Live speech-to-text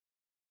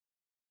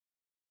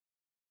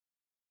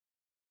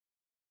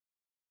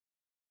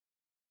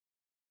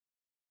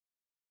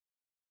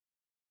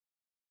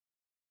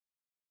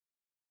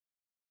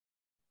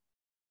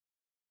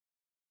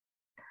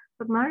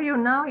But Mario,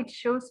 now it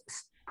shows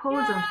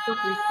pause and stop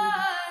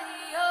recording.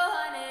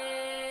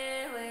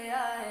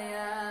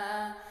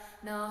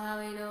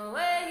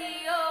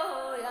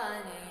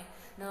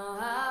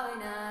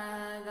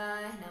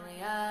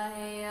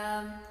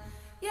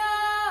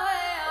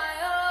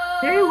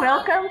 Very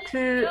welcome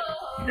to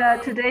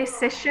today's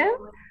session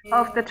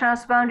of the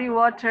Transboundary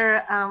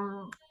Water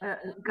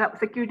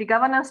Security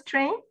Governance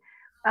Train.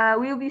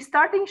 We'll be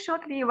starting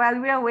shortly.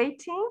 While we are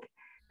waiting,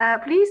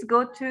 please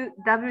go to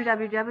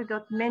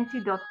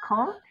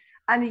www.menti.com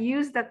and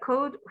use the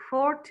code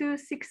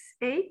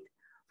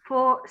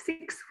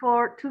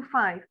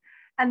 4268-6425.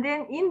 And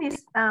then in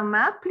this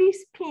map,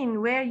 please pin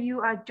where you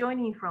are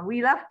joining from.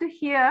 We love to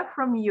hear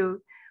from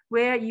you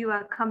where you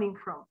are coming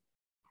from.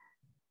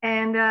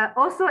 And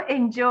also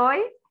enjoy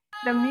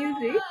the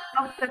music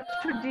of the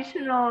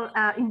traditional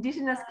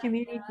indigenous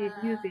community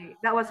music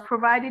that was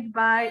provided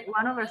by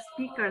one of our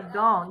speakers,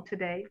 Dawn,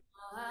 today.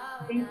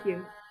 Thank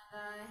you.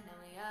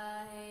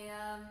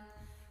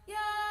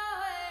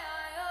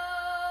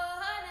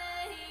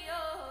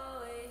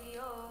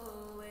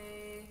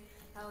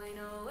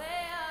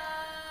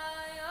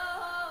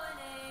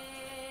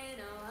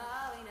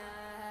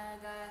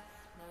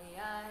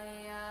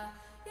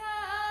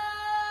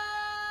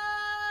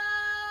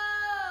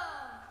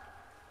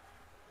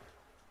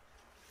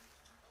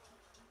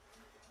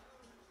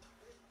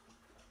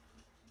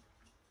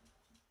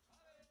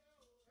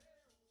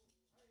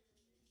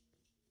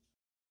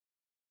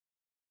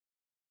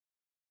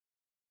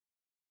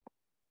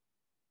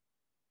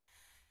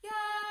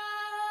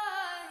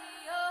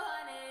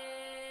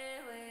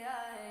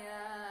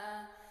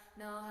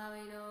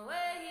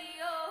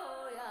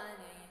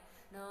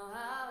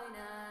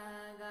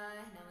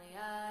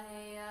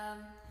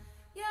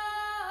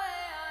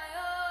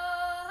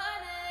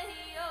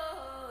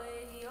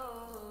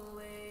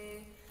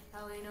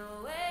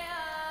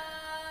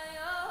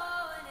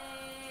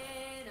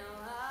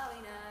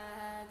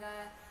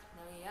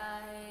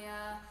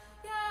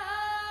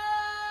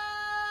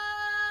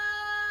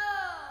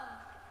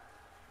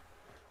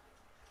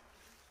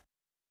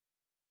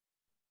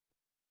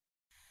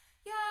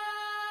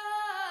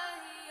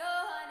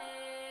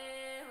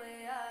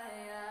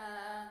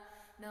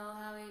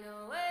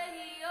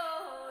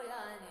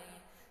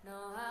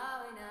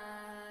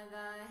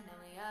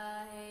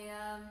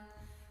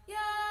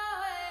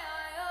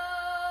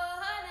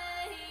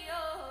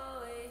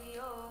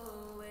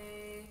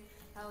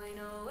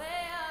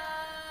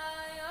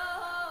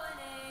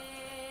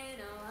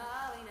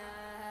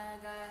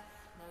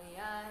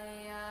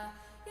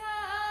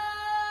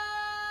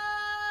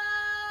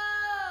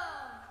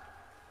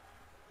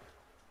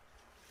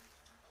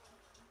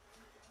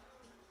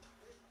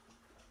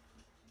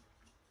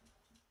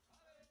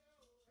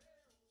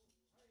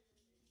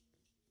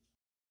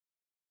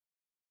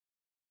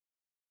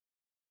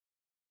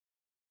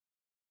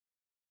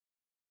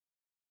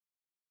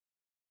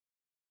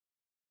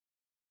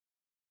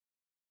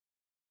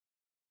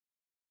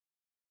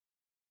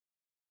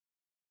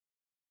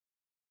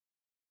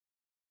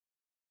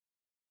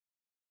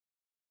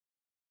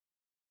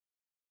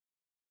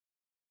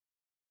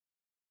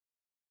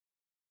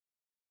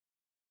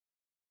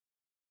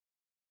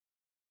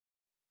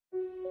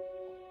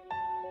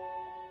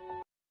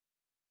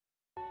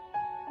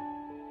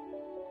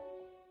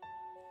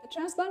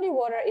 Transboundary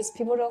water is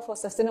pivotal for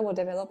sustainable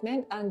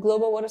development and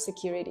global water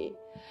security,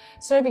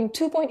 serving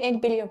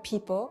 2.8 billion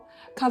people,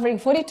 covering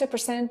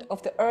 42%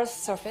 of the Earth's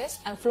surface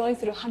and flowing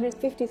through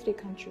 153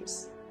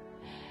 countries.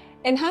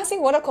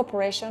 Enhancing water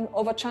cooperation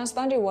over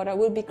transboundary water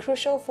will be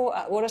crucial for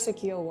a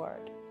water-secure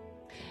world.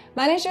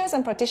 Managers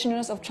and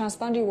practitioners of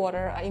transboundary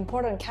water are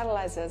important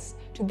catalyzers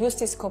to boost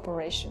this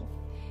cooperation.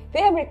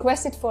 They have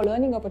requested for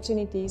learning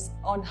opportunities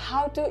on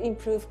how to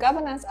improve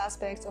governance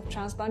aspects of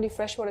transboundary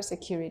freshwater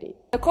security.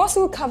 The course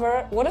will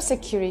cover water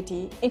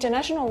security,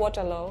 international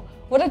water law,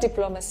 water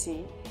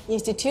diplomacy,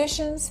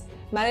 institutions,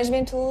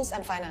 management tools,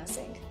 and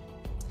financing.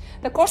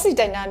 The course is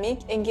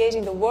dynamic,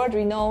 engaging the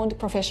world-renowned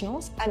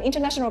professionals and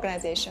international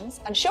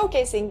organizations and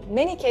showcasing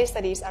many case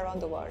studies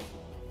around the world.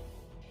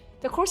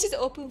 The course is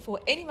open for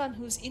anyone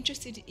who's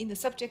interested in the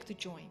subject to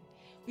join.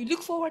 We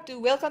look forward to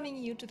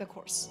welcoming you to the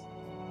course.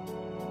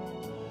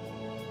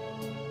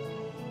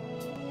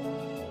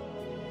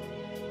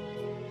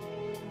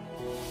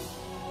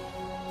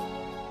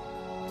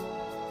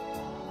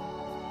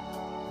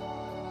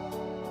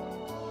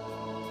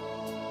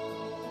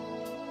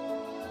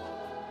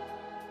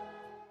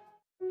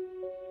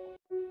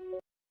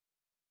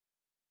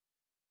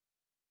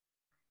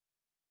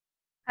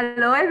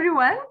 Hello,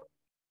 everyone.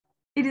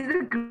 It is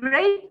a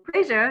great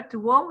pleasure to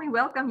warmly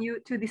welcome you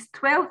to this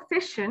 12th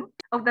session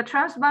of the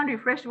Transboundary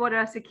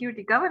Freshwater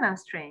Security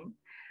Governance Train.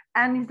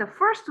 And it's the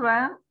first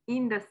one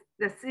in the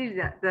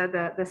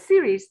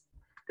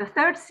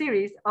third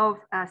series of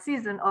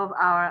season of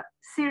our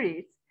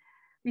series.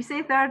 We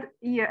say third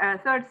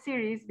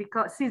series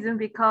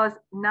because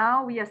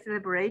now we are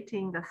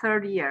celebrating the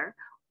third year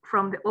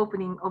from the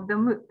opening of the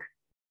MOOC.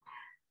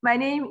 My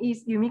name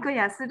is Yumiko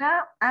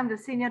Yasuda. I'm the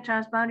Senior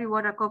Transboundary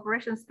Water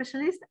Cooperation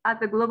Specialist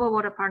at the Global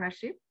Water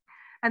Partnership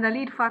and the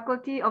lead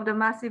faculty of the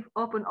massive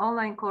open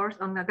online course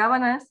on the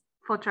governance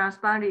for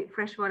transboundary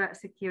freshwater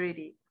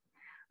security,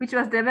 which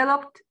was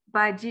developed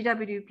by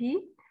GWP,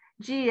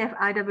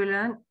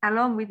 GEF-IWN,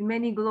 along with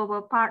many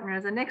global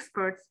partners and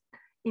experts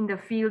in the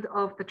field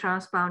of the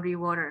transboundary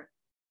water.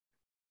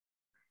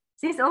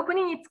 Since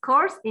opening its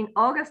course in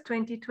August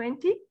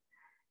 2020,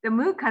 the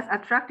MOOC has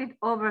attracted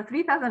over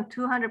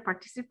 3,200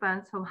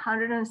 participants from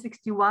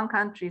 161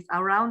 countries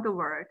around the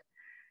world,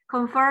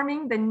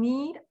 confirming the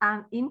need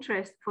and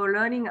interest for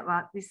learning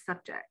about this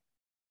subject.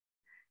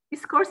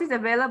 This course is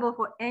available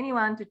for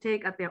anyone to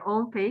take at their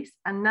own pace,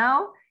 and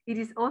now it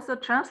is also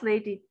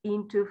translated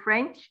into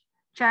French,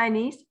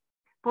 Chinese,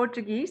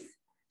 Portuguese,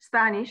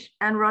 Spanish,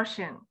 and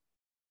Russian.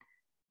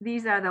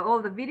 These are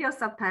all the video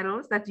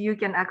subtitles that you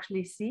can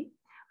actually see.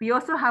 We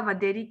also have a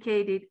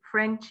dedicated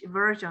French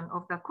version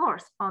of the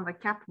course on the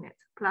CapNet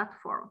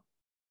platform.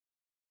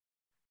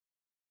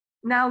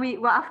 Now,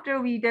 after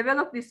we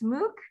developed this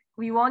MOOC,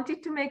 we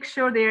wanted to make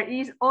sure there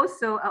is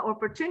also an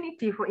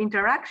opportunity for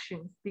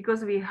interaction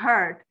because we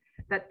heard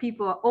that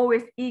people are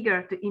always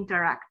eager to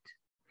interact.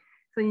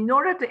 So in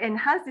order to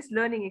enhance this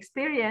learning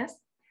experience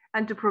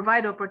and to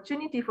provide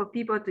opportunity for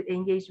people to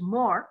engage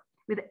more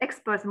with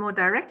experts more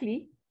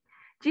directly,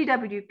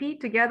 GWP,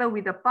 together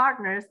with the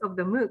partners of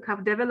the MOOC,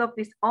 have developed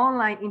this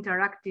online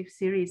interactive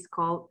series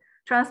called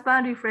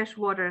Transboundary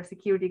Freshwater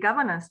Security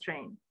Governance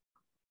Train.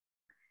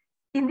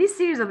 In this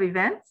series of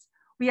events,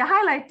 we are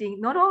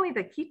highlighting not only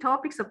the key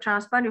topics of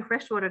transboundary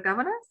freshwater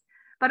governance,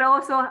 but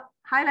also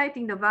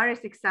highlighting the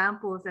various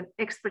examples and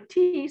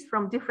expertise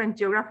from different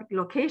geographic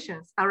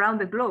locations around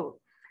the globe,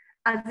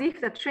 as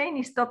if the train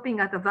is stopping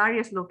at the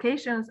various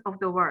locations of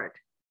the world.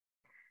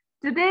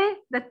 Today,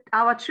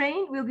 our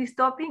train will be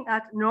stopping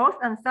at North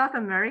and South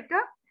America,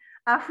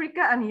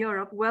 Africa, and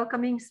Europe,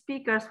 welcoming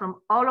speakers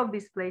from all of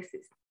these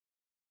places.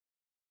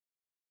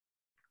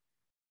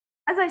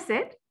 As I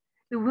said,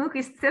 the MOOC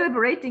is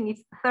celebrating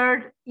its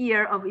 3rd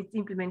year of its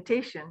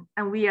implementation,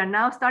 and we are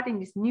now starting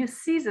this new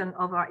season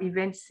of our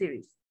event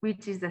series,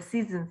 which is the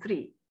season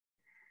 3.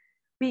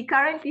 We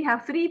currently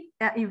have 3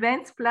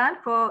 events planned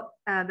for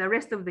the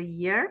rest of the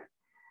year.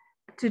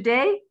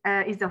 Today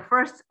is the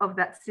first of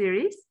that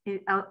series,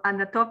 and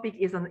the topic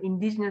is on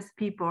Indigenous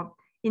people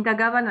in the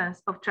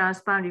governance of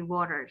transboundary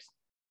waters.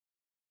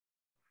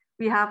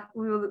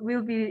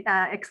 We'll be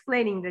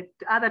explaining the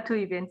other 2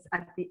 events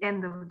at the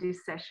end of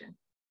this session.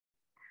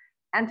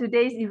 And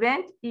today's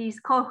event is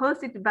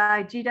co-hosted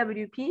by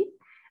GWP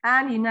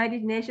and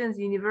United Nations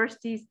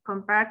Universities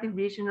Comparative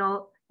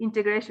Regional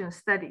Integration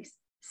Studies,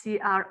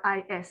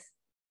 CRIS.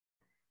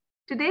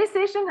 Today's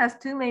session has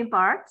 2 main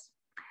parts.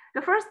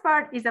 The first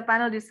part is a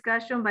panel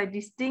discussion by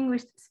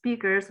distinguished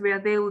speakers where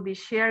they will be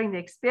sharing their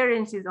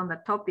experiences on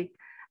the topic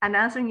and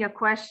answering your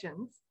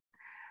questions.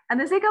 And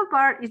the second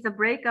part is a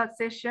breakout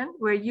session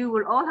where you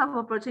will all have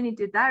opportunity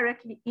to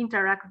directly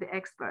interact with the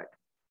expert.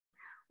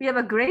 We have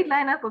a great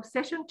lineup of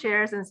session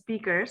chairs and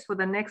speakers for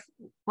the next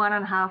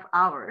 1.5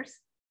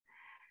 hours.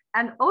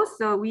 And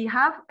also we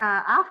have,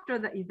 after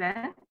the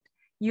event,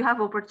 you have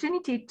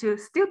opportunity to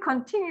still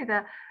continue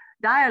the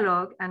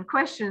dialogue and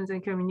questions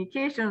and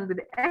communications with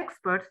the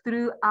experts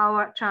through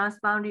our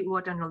Transboundary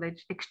Water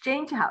Knowledge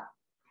Exchange Hub.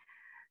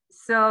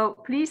 So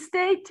please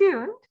stay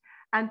tuned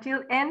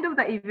until end of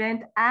the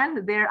event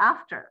and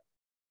thereafter.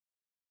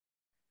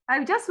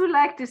 I just would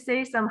like to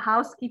say some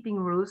housekeeping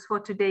rules for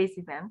today's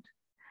event.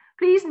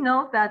 Please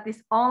note that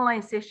this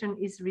online session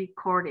is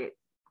recorded.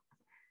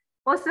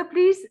 Also,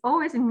 please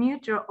always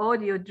mute your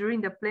audio during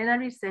the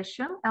plenary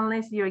session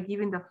unless you are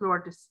given the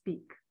floor to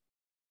speak.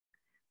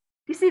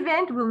 This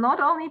event will not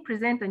only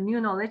present a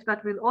new knowledge,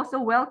 but will also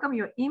welcome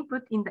your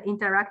input in the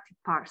interactive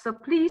part. So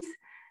please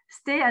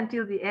stay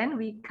until the end.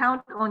 We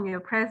count on your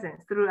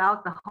presence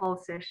throughout the whole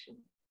session.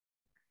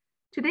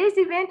 Today's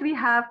event, we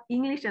have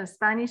English and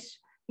Spanish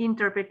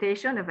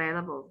interpretation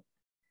available.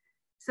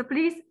 So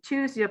please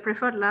choose your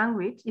preferred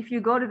language. If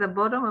you go to the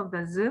bottom of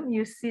the Zoom,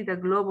 you see the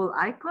global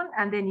icon,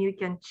 and then you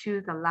can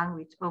choose the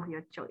language of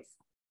your choice.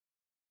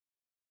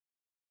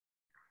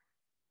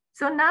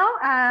 So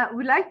now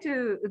we'd like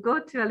to go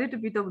to a little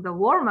bit of the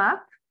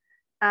warm-up.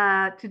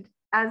 As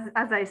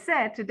I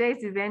said,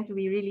 today's event,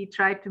 we really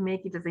tried to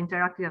make it as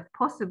interactive as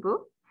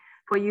possible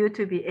for you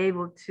to be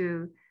able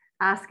to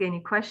ask any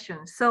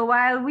questions. So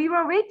while we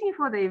were waiting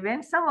for the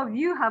event, some of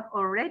you have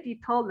already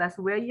told us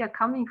where you are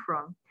coming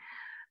from.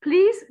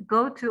 Please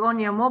go to, on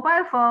your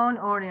mobile phone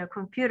or on your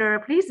computer,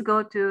 please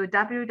go to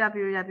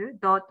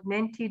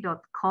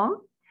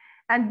www.menti.com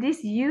and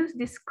use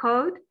this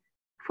code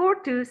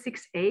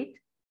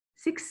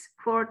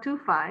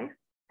 4268-6425.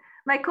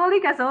 My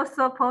colleague has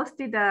also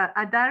posted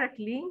a direct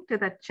link to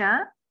the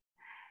chat.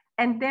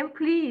 And then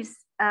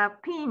please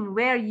pin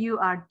where you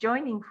are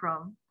joining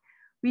from.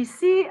 We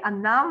see a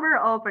number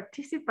of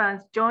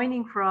participants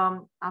joining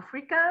from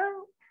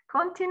African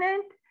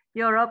continent,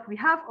 Europe. We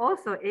have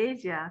also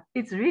Asia.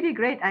 It's really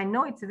great. I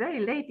know it's very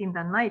late in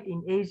the night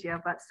in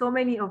Asia, but so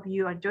many of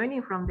you are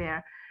joining from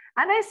there.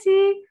 And I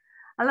see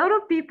a lot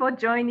of people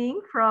joining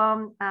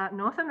from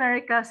North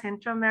America,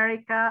 Central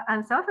America,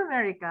 and South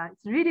America.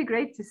 It's really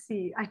great to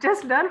see. I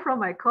just learned from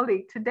my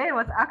colleague, today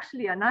was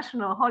actually a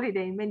national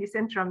holiday in many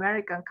Central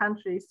American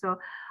countries. So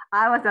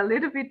I was a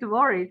little bit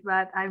worried,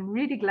 but I'm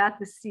really glad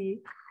to see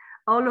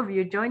all of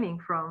you joining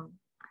from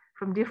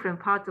different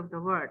parts of the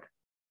world.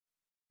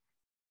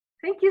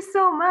 Thank you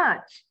so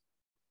much.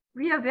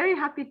 We are very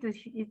happy to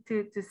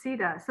see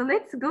that. So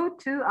let's go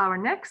to our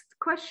next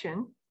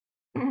question.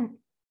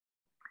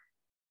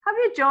 Have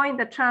you joined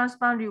the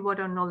Transboundary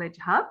Water Knowledge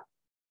Hub?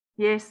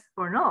 Yes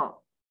or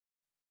no?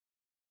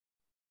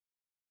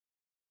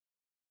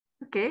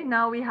 Okay,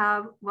 now we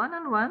have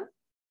one-on-one.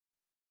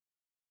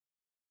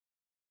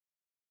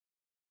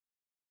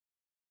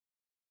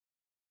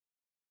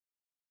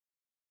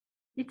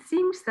 It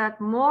seems that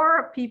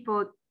more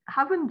people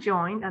haven't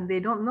joined and they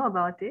don't know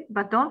about it,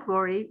 but don't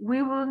worry,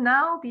 we will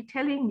now be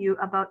telling you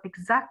about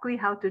exactly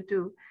how to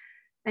do.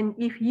 And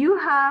if you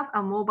have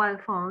a mobile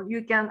phone,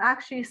 you can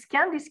actually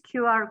scan this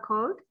QR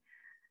code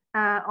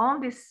on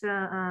this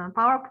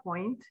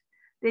PowerPoint,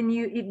 then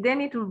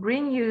it will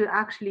bring you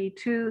actually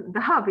to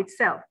the hub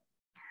itself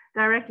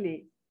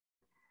directly.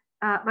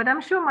 But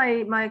I'm sure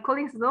my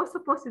colleagues will also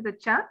posted the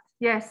chat.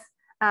 Yes,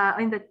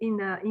 in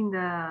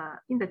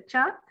the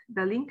chat,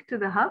 the link to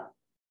the hub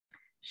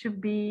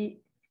should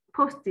be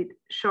posted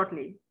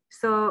shortly.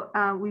 So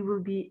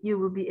you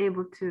will be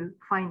able to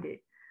find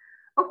it.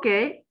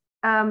 Okay.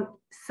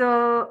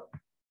 So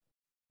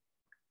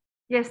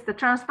yes, the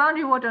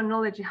Transboundary Water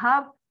Knowledge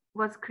Hub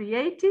was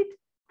created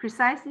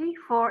precisely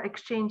for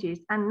exchanges.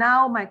 And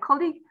now my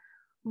colleague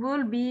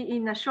will be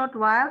in a short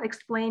while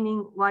explaining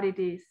what it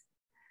is.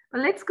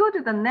 But let's go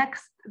to the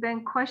next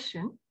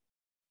question.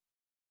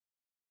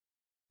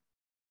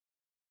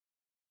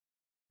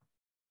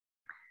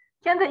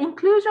 Can the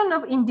inclusion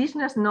of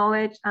indigenous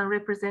knowledge and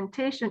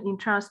representation in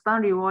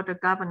transboundary water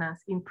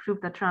governance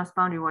improve the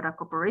transboundary water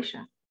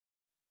cooperation?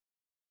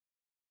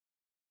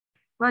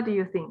 What do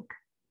you think?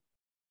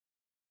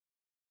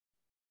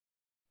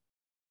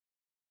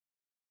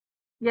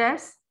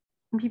 Yes,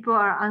 people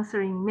are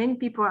answering, many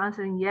people are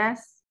answering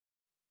yes.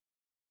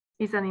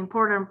 It's an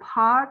important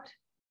part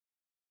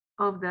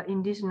of the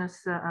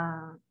indigenous,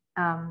 the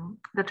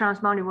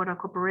Transboundary Water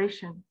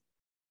Cooperation.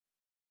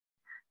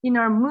 In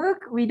our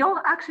MOOC, we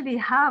don't actually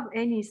have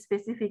any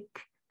specific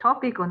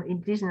topic on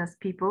indigenous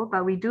people,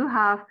 but we do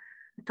have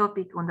a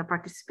topic on the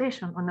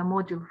participation on the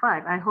module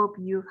 5. I hope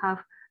you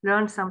have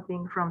learned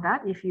something from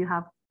that if you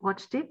have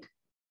watched it.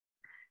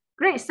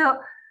 Great, so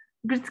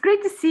it's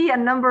great to see a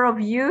number of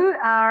you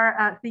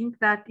think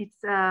that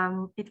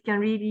it can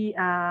really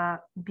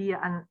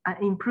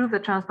improve the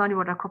Transboundary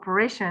Water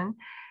Cooperation.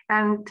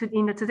 And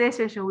in today's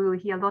session, we will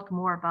hear a lot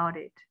more about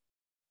it.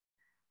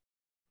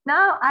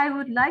 Now, I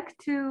would like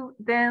to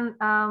then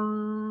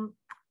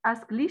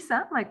ask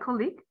Lisa, my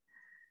colleague,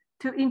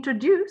 to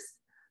introduce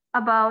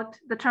about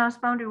the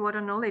Transboundary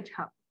Water Knowledge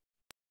Hub.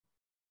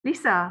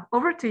 Lisa,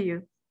 over to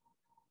you.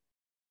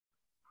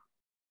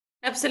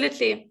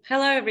 Absolutely.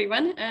 Hello,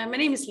 everyone. My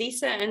name is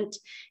Lisa, and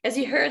as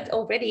you heard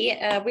already,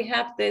 we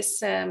have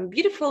this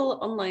beautiful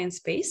online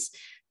space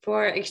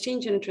for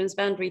exchange and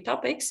transboundary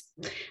topics.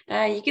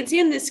 You can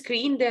see on the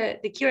screen the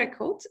QR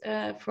code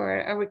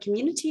for our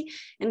community.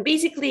 And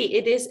basically,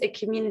 it is a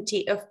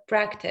community of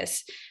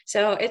practice.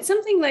 So it's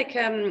something like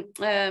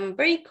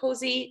very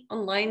cozy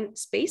online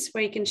space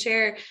where you can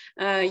share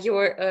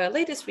your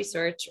latest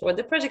research or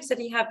the projects that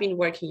you have been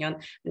working on.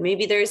 And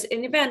maybe there's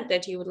an event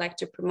that you would like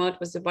to promote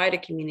with the wider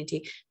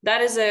community.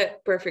 That is a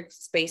perfect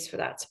space for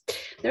that.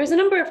 There's a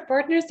number of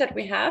partners that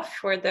we have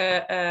for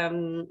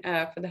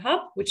the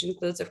hub, which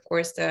includes, of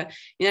course, the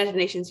United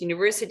Nations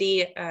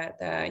University,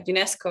 the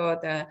UNESCO,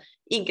 the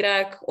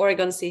IGRAC,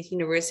 Oregon State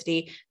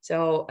University.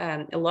 So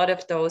a lot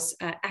of those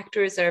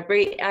actors are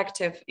very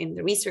active in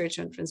the research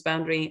on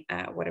transboundary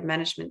water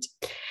management.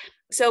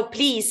 So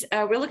please,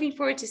 we're looking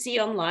forward to see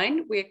you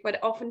online. We're quite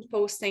often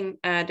posting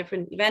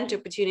different event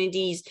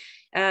opportunities,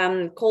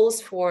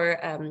 calls for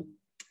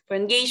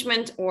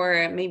engagement,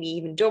 or maybe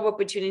even job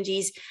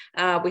opportunities.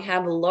 We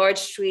have a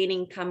large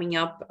training coming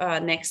up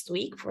next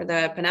week for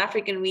the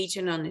Pan-African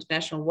region on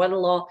international water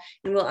law.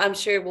 And I'm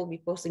sure we'll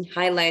be posting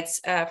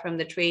highlights from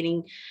the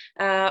training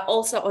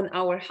also on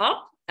our hub.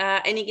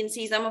 And you can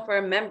see some of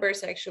our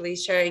members actually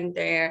sharing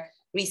their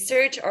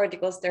research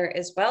articles there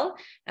as well.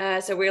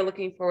 So we're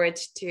looking forward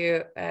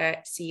to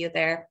see you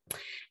there.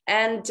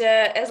 And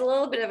as a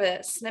little bit of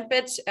a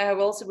snippet,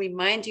 we'll also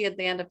remind you at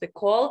the end of the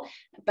call,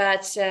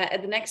 but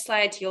at the next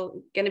slide, you're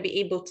going to be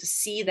able to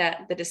see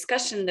that the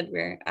discussion that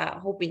we're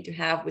hoping to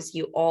have with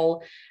you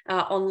all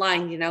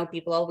online. You know,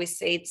 people always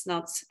say it's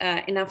not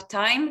enough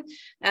time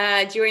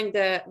during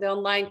the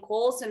online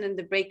calls and in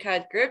the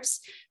breakout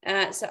groups.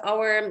 So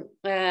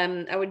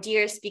our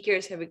dear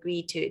speakers have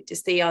agreed to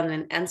stay on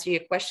and answer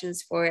your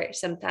questions for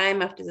some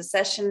time after the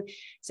session.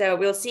 So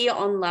we'll see you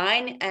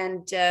online,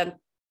 and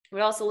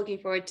We're also looking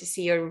forward to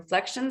see your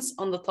reflections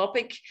on the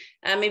topic,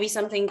 maybe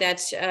something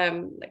that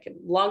like a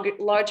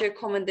larger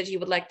comment that you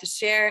would like to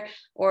share,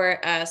 or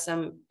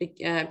some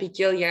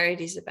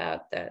peculiarities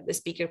about the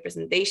speaker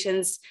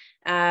presentations.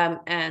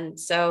 And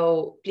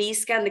so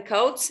please scan the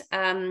codes.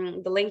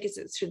 The link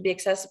should be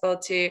accessible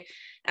to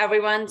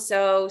everyone.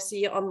 So see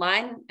you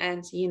online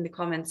and see you in the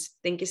comments.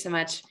 Thank you so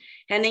much.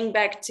 Handing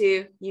back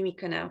to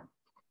Yumiko now.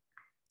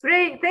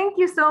 Great, thank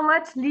you so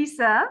much,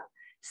 Lisa.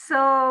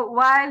 So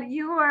while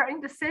you are in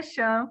the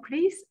session,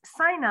 please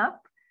sign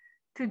up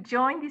to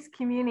join this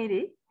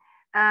community.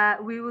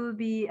 We will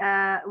be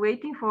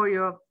waiting for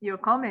your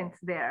comments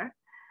there.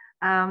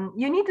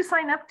 You need to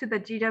sign up to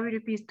the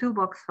GWP's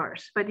toolbox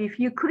first, but if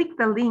you click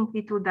the link,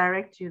 it will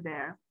direct you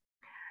there.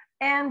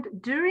 And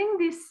during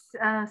this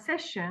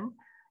session,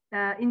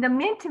 in the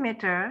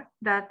Mentimeter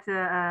that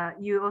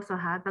you also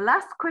had, the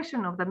last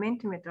question of the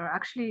Mentimeter,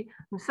 actually,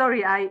 I'm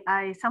sorry,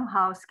 I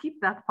somehow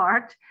skipped that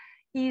part,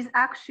 is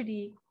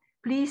actually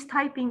please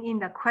typing in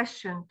the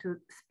question to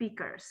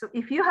speakers. So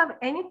if you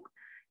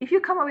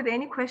come up with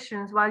any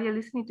questions while you're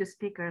listening to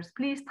speakers,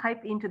 please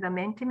type into the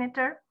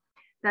Mentimeter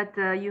that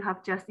you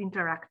have just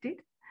interacted.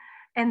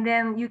 And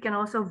then you can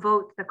also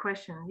vote the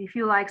question. If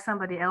you like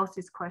somebody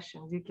else's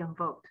questions, you can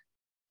vote.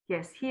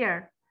 Yes,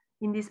 here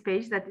in this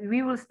page that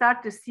we will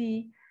start to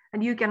see,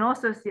 and you can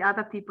also see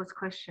other people's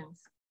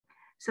questions.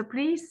 So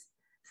please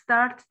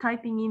start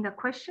typing in the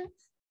questions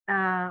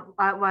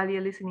while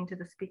you're listening to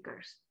the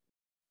speakers.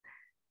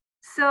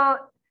 So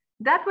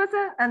that was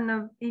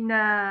an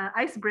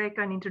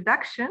icebreaker, an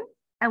introduction.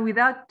 And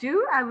without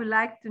ado, I would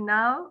like to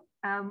now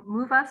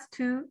move us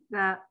to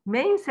the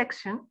main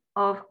section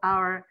of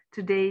our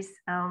today's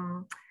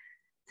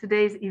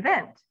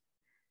event.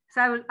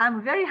 So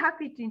I'm very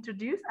happy to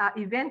introduce our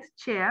event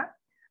chair,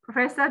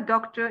 Professor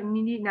Dr.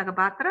 Nidhi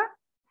Nagabatra.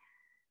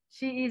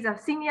 She is a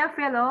senior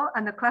fellow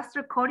and a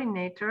cluster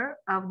coordinator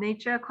of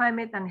Nature,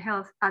 Climate and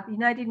Health at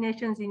United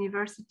Nations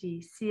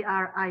University,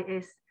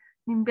 CRIS,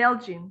 in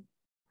Belgium.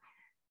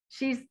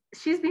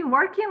 She's been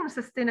working on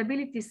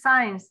sustainability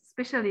science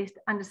specialist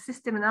and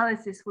system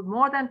analysis for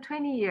more than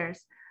 20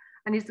 years,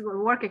 and is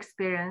work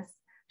experience.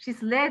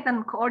 She's led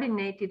and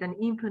coordinated and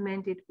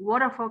implemented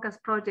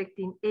water-focused projects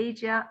in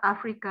Asia,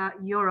 Africa,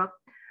 Europe,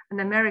 and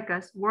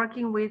Americas,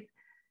 working with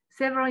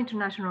several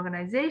international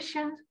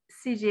organizations,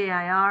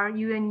 CJIR,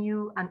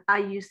 UNU, and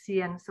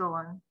IUC, and so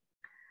on.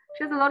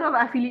 She has a lot of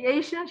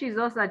affiliation. She's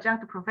also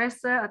adjunct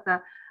professor at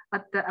the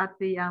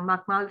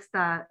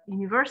McMaster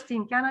University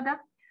in Canada,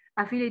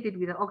 affiliated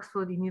with the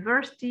Oxford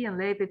University and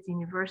Leibniz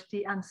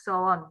University, and so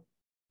on.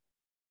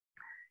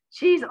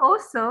 She is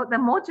also the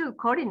module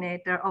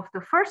coordinator of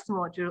the first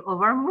module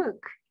of our MOOC,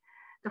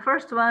 the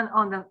first one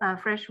on the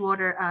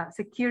freshwater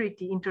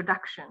security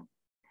introduction.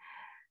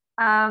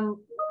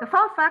 The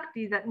fun fact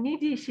is that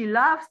Nidhi, she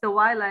loves the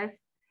wildlife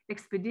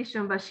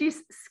expedition, but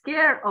she's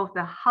scared of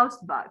the house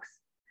bugs.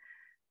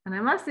 And I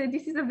must say,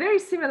 this is a very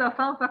similar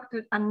fun fact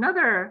to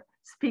another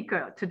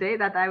speaker today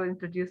that I will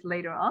introduce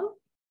later on.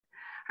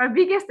 Her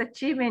biggest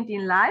achievement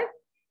in life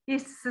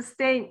is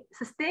sustain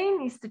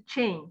is to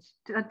change,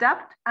 to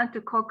adapt, and to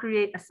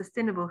co-create a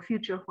sustainable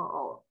future for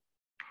all.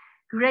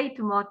 Great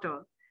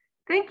motto.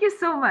 Thank you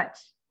so much.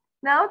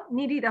 Now,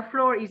 Nidhi, the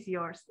floor is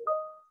yours.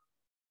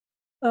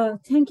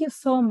 Thank you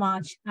so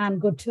much,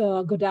 and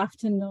good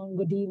afternoon,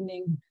 good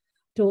evening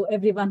to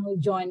everyone who's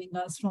joining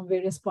us from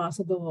various parts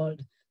of the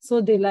world. So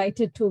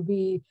delighted to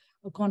be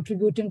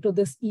contributing to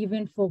this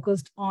event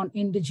focused on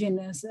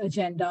Indigenous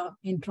agenda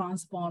in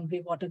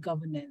transboundary water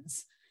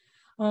governance.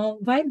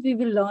 While we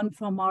will learn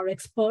from our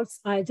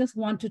experts, I just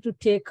wanted to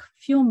take a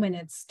few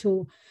minutes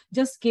to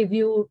just give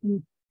you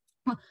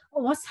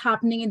what's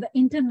happening in the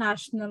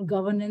international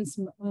governance,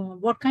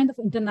 what kind of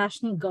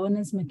international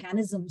governance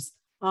mechanisms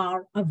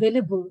are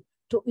available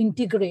to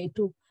integrate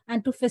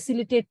and to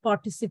facilitate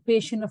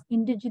participation of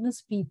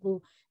Indigenous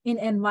people in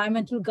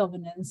environmental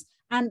governance,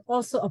 and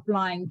also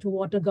applying to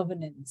water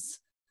governance.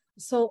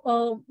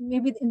 So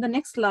maybe in the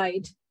next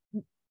slide,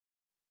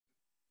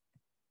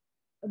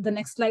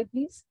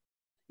 please.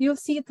 You'll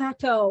see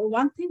that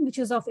one thing which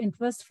is of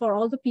interest for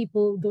all the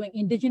people doing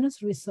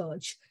Indigenous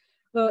research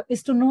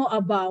is to know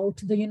about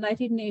the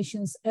United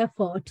Nations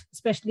effort,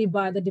 especially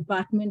by the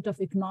Department of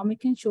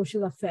Economic and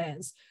Social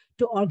Affairs,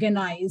 to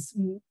organize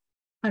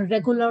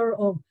regular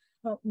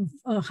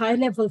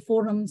high-level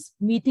forums,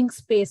 meeting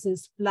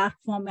spaces,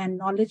 platform, and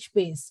knowledge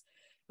base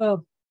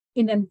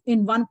in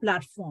one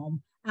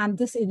platform. And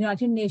this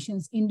United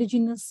Nations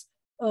Indigenous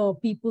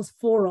Peoples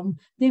Forum,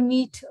 they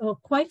meet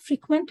quite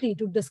frequently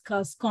to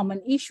discuss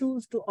common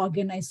issues, to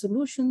organize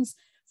solutions.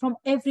 From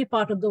every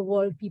part of the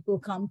world, people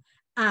come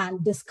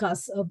and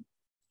discuss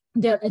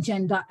their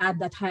agenda at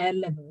that higher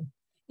level.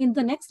 In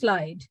the next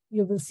slide,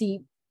 you will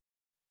see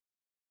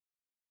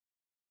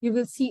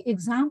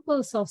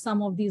examples of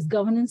some of these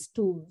governance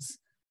tools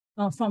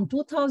from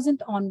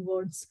 2000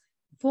 onwards,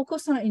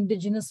 focus on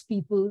Indigenous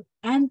people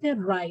and their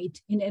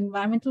right in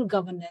environmental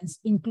governance,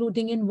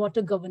 including in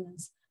water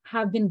governance,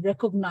 have been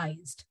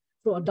recognized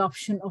through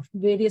adoption of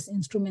various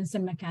instruments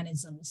and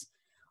mechanisms.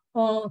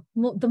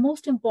 The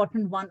most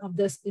important one of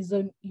this is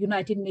the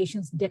United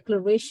Nations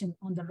Declaration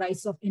on the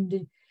Rights of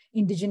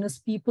Indigenous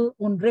People,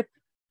 UNRIP,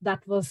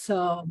 that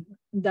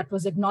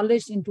was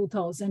acknowledged in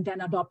 2000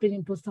 and adopted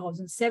in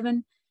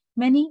 2007.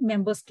 Many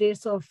member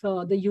states of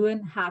the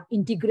UN have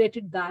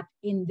integrated that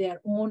in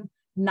their own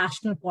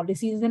national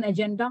policies and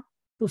agenda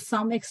to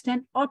some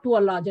extent or to a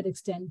larger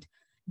extent,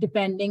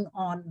 depending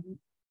on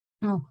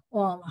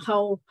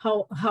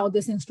how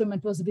this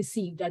instrument was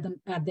received at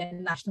the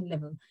national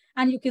level.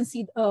 And you can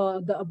see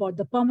about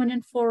the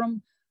permanent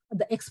forum,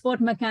 the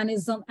expert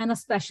mechanism, and a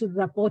special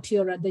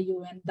rapporteur at the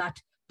UN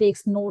that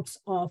takes notes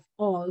of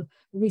all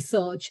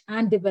research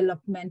and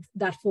development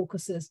that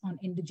focuses on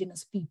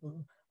indigenous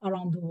people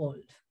around the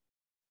world.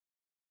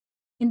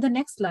 In the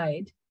next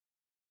slide,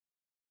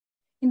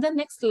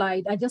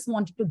 I just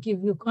wanted to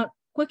give you a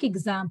quick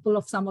example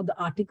of some of the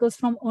articles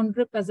from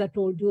UNRIP. As I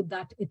told you,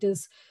 that it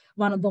is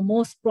one of the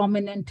most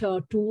prominent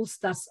tools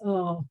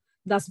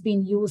that's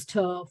been used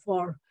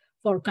for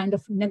kind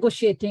of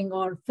negotiating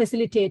or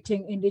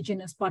facilitating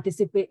indigenous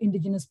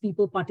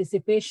people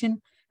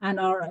participation, and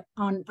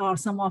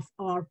some of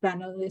our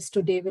panelists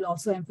today will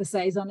also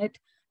emphasize on it.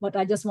 But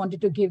I just wanted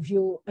to give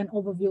you an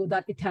overview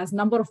that it has a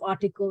number of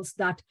articles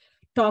that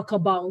talk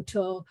about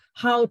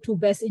how to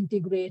best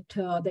integrate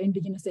the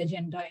indigenous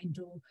agenda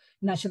into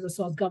natural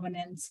resource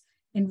governance,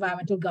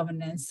 environmental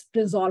governance,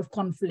 resolve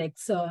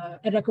conflicts,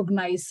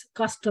 recognize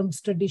customs,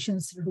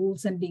 traditions,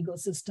 rules, and legal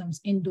systems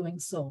in doing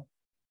so.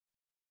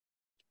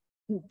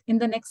 In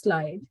the next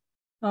slide,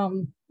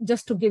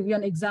 just to give you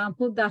an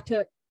example, that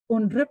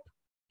UNRIP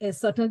is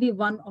certainly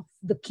one of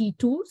the key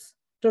tools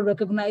to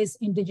recognize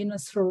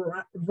indigenous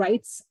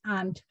rights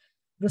and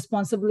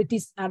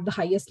responsibilities at the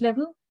highest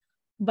level.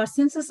 But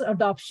since its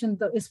adoption,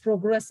 there is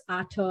progress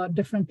at a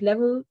different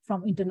level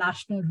from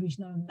international,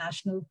 regional, and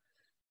national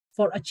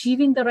for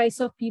achieving the rights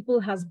of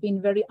people has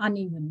been very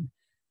uneven.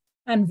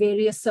 And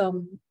various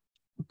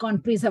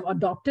countries have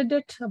adopted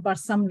it, but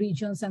some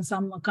regions and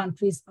some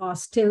countries are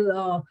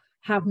still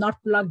have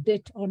not plugged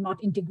it or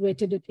not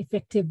integrated it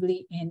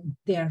effectively in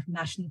their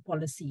national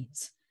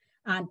policies.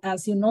 And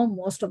as you know,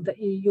 most of the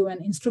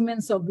UN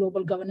instruments or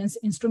global governance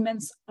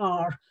instruments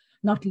are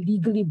not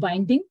legally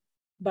binding,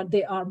 but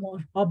they are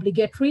more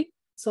obligatory.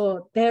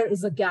 So there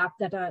is a gap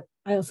that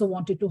I also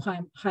wanted to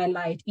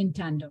highlight in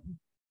tandem.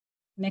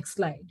 Next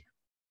slide.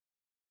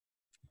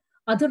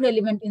 Other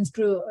relevant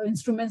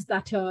instruments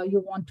that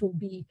you want to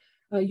be,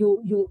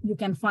 you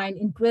can find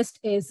interest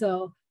is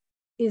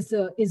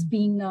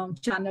being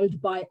channeled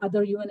by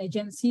other UN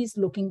agencies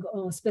looking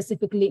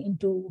specifically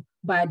into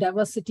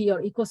biodiversity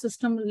or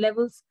ecosystem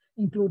levels,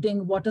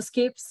 including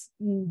waterscapes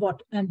and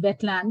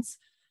wetlands.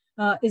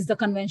 Is the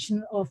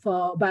Convention of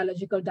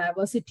Biological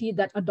Diversity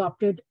that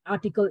adopted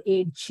Article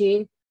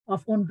 8J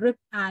of UNRIP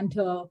and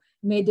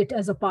made it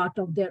as a part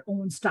of their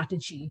own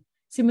strategy.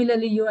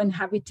 Similarly, UN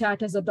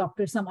Habitat has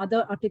adopted some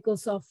other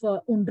articles of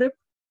UNRIP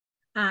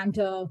and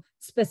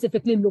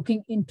specifically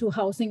looking into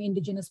housing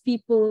indigenous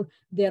people,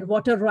 their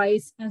water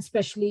rights, and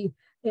especially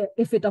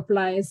if it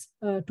applies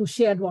to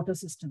shared water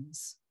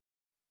systems.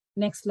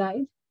 Next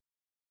slide.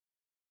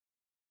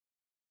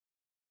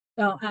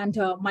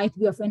 Might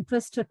be of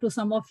interest to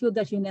some of you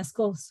that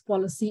UNESCO's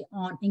policy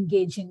on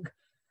engaging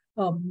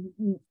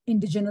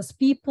indigenous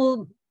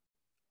people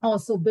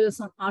also builds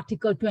on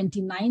Article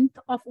 29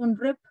 of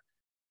UNRIP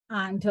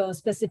and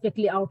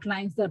specifically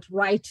outlines that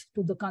right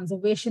to the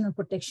conservation and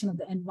protection of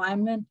the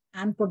environment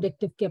and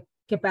productive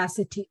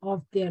capacity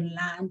of their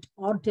land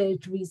or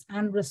territories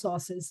and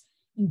resources,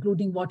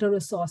 including water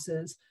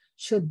resources,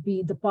 should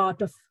be the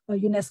part of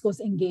UNESCO's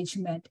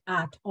engagement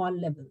at all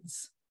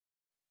levels.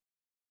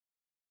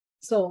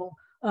 So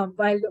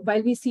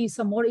while we see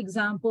some more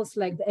examples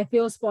like the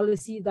FAO's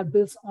policy that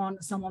builds on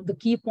some of the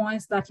key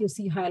points that you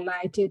see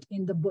highlighted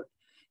in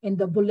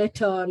the bullet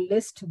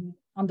list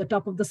on the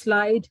top of the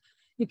slide,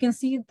 you can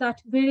see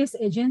that various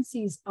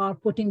agencies are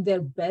putting their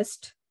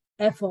best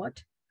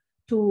effort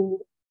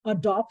to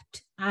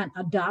adopt and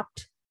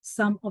adapt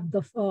some of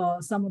the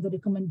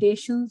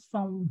recommendations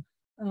from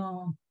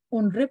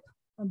UNRIP,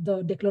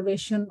 the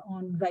Declaration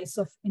on Rights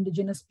of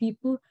Indigenous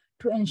People,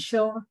 to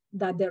ensure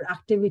that their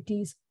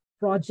activities,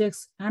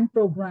 projects, and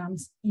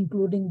programs,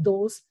 including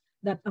those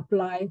that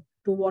apply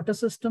to water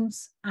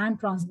systems and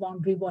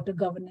transboundary water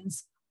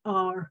governance,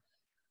 are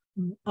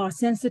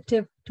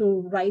sensitive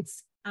to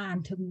rights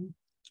and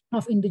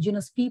of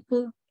indigenous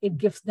people. It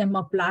gives them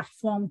a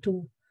platform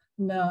to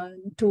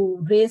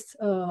raise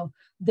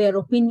their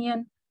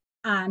opinion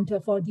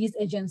and for these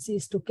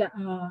agencies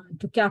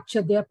to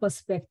capture their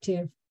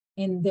perspective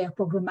in their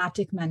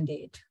programmatic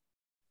mandate.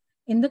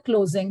 In the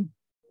closing,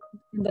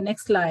 in the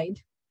next slide,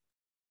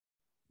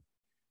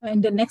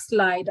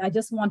 I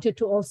just wanted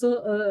to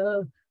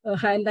also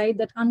highlight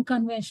that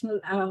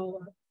unconventional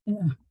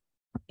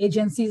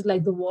agencies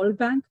like the World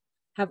Bank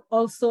have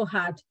also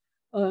had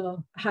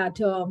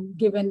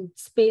given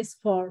space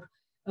for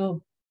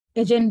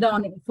agenda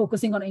on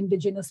focusing on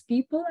indigenous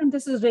people. And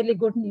this is really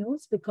good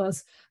news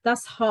because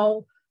that's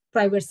how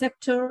private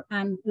sector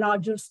and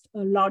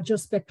larger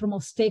spectrum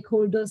of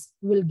stakeholders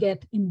will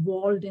get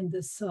involved in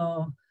this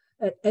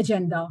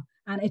agenda,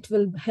 and it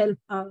will help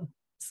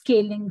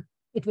scaling,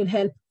 it will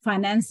help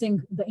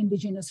financing the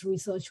indigenous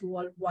research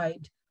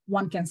worldwide.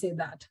 One can say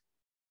that.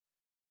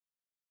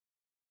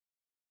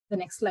 The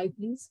next slide,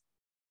 please.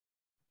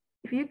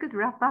 If you could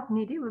wrap up,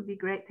 Nidhi, would be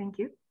great. Thank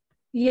you.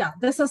 Yeah,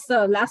 this is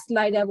the last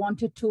slide. I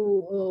wanted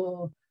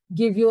to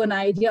give you an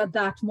idea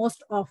that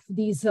most of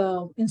these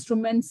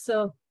instruments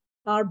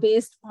are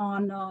based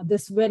on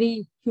this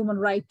very human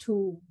right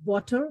to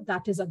water.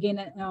 That is, again,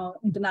 an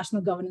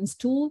international governance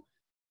tool.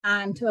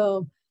 And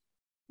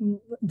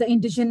the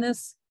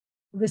indigenous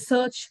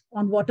research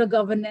on water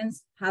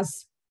governance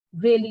has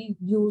really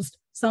used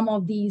some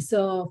of these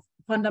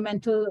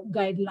fundamental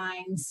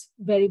guidelines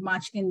very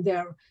much in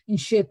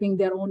shaping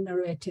their own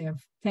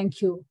narrative.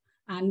 Thank you,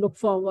 and look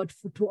forward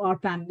to our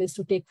panelists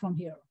to take from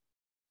here.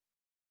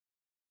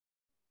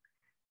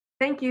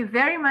 Thank you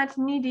very much,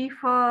 Nidhi,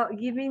 for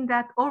giving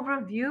that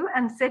overview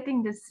and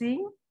setting the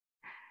scene.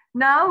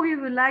 Now we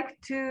would like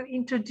to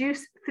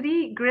introduce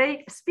three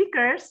great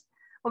speakers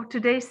of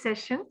today's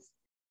sessions.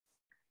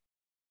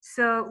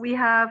 So we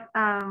have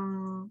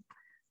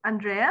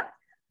Andrea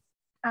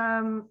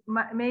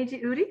Meiji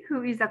Uri,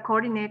 who is a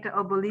coordinator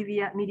of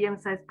Bolivia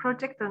Medium-Sized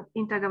Project on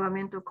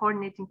Intergovernmental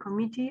Coordinating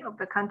Committee of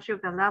the country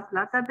of the La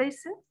Plata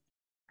Basin.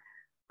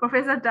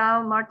 Professor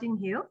Dow Martin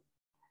Hill,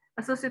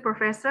 Associate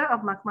Professor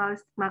of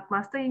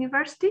McMaster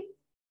University.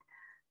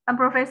 And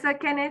Professor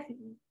Kenneth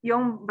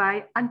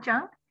Yongbai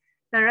Anchang,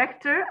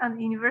 Director at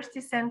the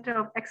University Center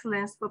of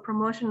Excellence for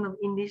Promotion of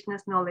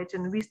Indigenous Knowledge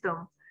and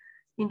Wisdom,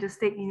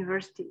 Interstate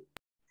University,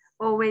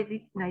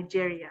 Owerri,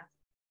 Nigeria.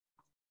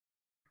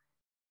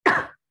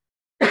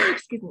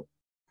 Excuse me.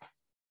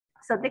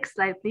 So next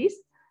slide, please.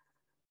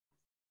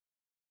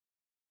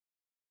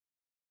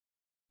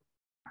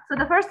 So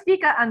the first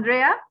speaker,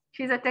 Andrea,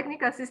 she's a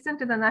technical assistant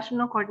to the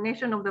National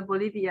Coordination of the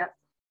Bolivia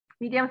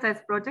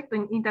Medium-Sized Project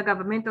on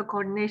Intergovernmental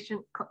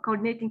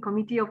Coordinating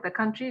Committee of the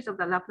countries of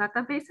the La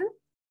Plata Basin.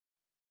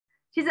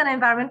 She's an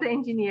environmental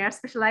engineer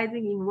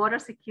specializing in water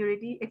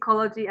security,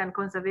 ecology, and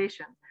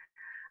conservation,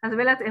 as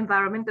well as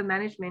environmental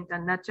management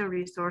and natural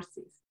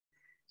resources.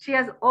 She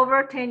has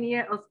over 10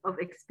 years of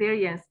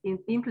experience in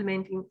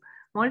implementing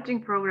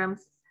monitoring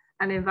programs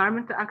and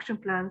environmental action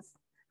plans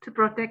to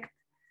protect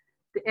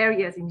the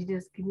area's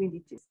indigenous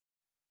communities.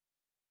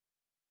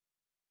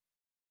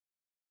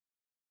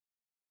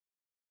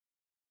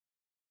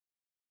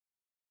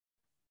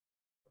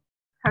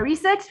 Her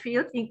research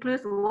field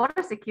includes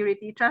water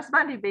security,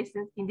 transboundary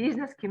basins,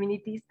 indigenous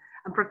communities,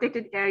 and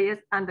protected areas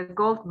under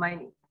gold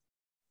mining.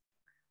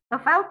 The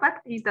fun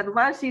fact is that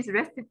while she's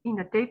rested in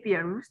a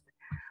tapir roost,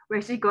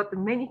 where she got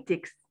many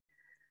ticks,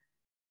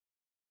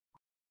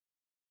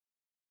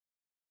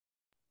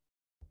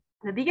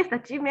 the biggest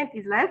achievement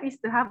in life is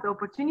to have the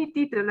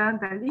opportunity to learn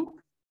the link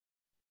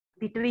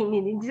between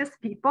indigenous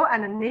people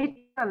and nature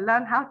and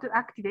learn how to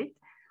activate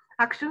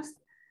actions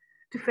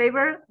to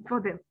favor for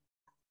them.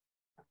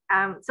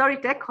 Sorry,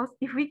 tech host,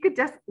 if we could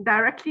just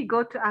directly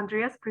go to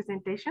Andrea's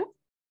presentation.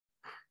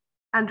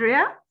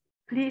 Andrea,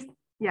 please,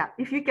 yeah,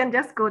 if you can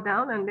just go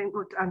down and then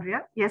go to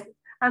Andrea. Yes,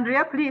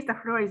 Andrea, please, the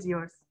floor is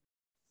yours.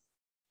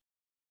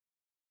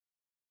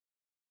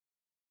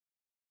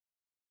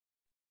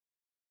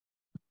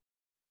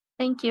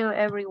 Thank you,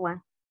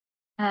 everyone.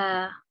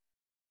 Thank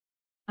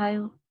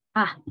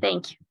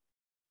you.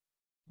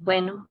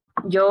 Bueno,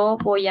 yo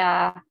voy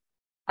a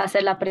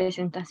hacer la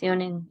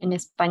presentación en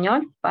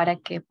español para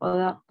que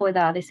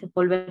pueda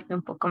desenvolverme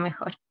un poco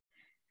mejor.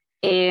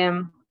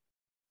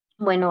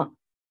 Bueno,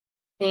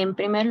 en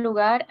primer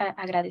lugar,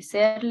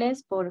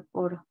 agradecerles por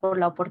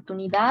la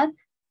oportunidad.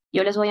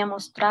 Yo les voy a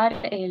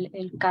mostrar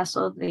el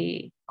caso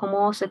de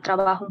cómo se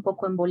trabaja un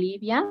poco en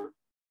Bolivia.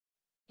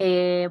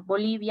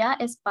 Bolivia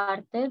es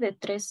parte de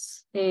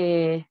 3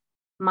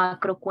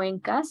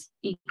 macrocuencas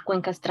y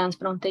cuencas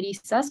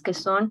transfronterizas que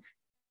son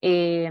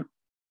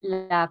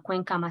la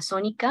cuenca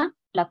amazónica,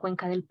 la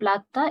cuenca del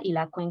Plata y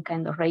la cuenca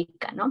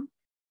endorreica, ¿no?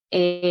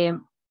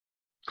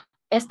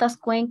 Estas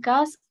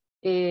cuencas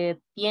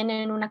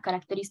tienen una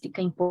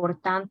característica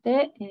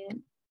importante.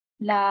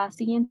 La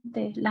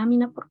siguiente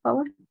lámina, por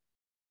favor.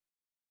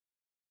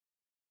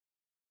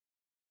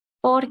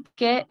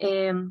 Porque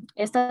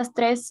estas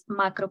 3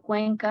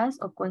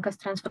 macrocuencas o cuencas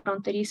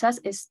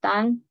transfronterizas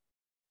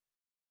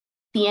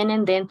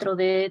tienen dentro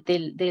de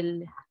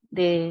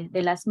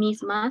las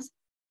mismas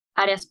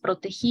áreas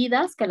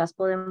protegidas, que las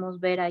podemos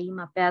ver ahí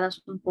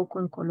mapeadas un poco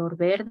en color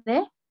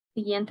verde.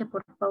 Siguiente,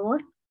 por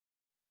favor.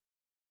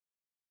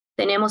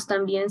 Tenemos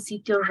también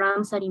sitios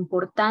Ramsar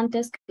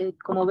importantes que,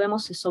 como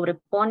vemos, se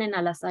sobreponen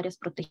a las áreas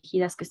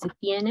protegidas que se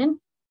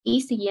tienen.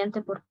 Y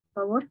siguiente, por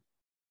favor.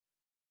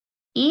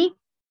 Y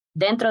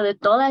dentro de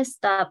toda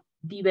esta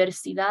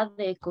diversidad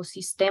de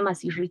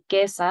ecosistemas y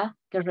riqueza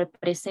que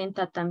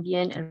representa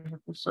también el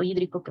recurso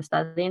hídrico que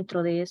está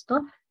dentro de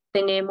esto,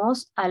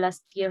 tenemos a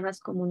las tierras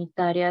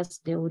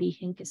comunitarias de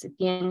origen que se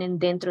tienen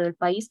dentro del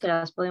país, que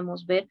las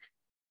podemos ver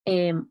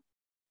en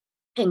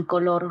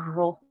color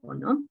rojo,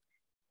 ¿no?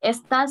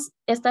 Estas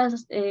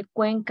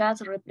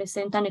cuencas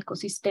representan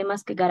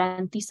ecosistemas que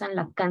garantizan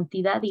la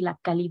cantidad y la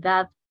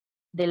calidad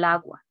del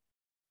agua.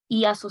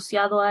 Y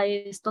asociado a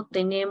esto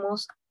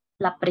tenemos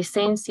la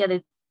presencia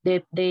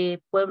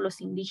de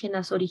pueblos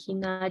indígenas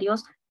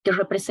originarios que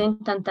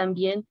representan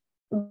también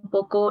un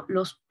poco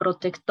los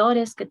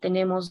protectores que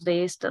tenemos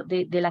de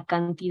la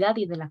cantidad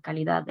y de la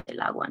calidad del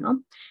agua,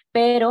 ¿no?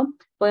 Pero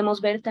podemos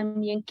ver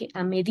también que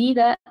a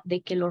medida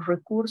de que los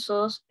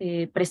recursos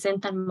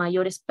presentan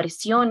mayores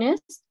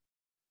presiones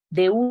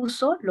de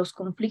uso, los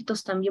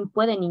conflictos también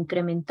pueden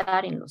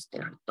incrementar en los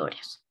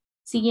territorios.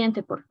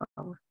 Siguiente, por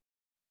favor.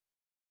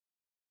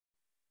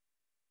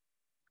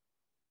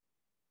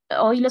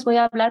 Hoy les voy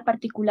a hablar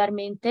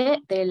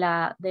particularmente de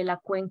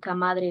la cuenca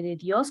Madre de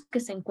Dios que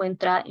se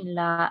encuentra en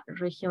la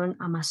región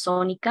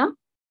amazónica.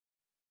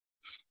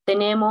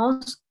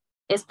 Tenemos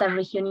esta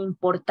región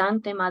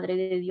importante, Madre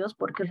de Dios,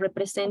 porque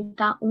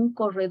representa un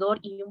corredor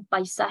y un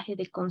paisaje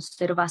de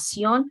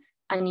conservación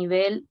a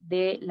nivel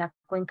de la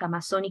cuenca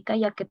amazónica,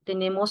 ya que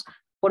tenemos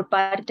por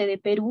parte de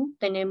Perú,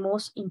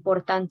 tenemos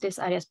importantes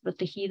áreas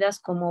protegidas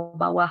como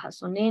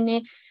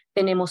Bahuaja-Sonene,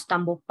 tenemos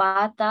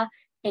Tambopata.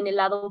 En el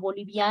lado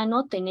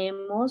boliviano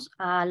tenemos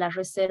a la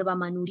Reserva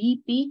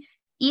Manuripi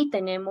y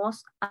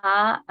tenemos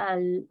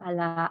al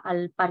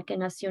Parque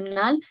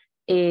Nacional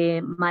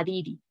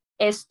Madiri.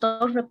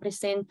 Esto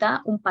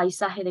representa un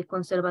paisaje de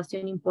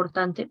conservación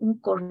importante, un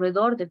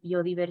corredor de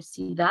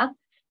biodiversidad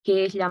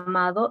que es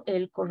llamado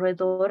el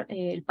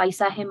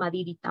paisaje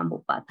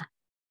Madiri-Tambopata.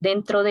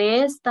 Dentro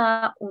de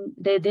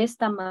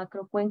esta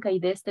macrocuenca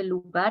y de este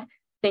lugar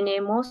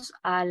tenemos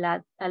a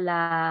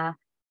la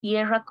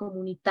tierra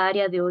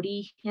comunitaria de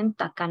origen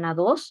Tacana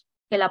 2,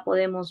 que la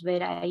podemos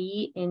ver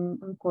ahí en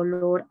un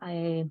color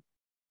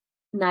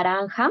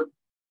naranja,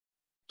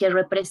 que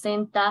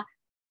representa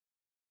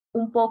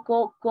un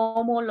poco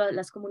cómo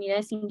las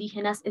comunidades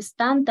indígenas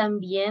están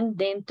también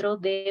dentro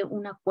de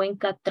una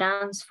cuenca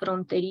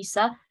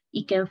transfronteriza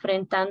y que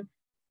enfrentan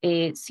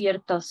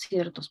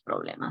ciertos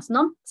problemas,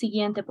 ¿no?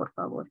 Siguiente, por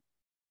favor.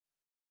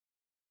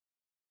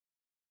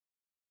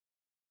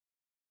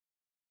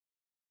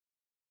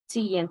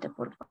 Siguiente,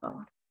 por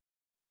favor.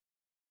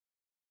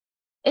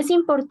 Es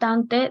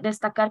importante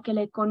destacar que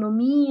la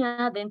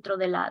economía dentro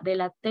de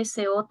la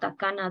TCO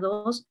Tacana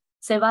 2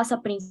 se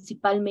basa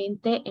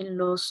principalmente en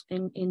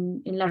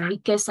la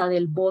riqueza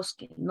del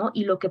bosque, ¿no?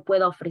 Y lo que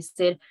pueda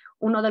ofrecer.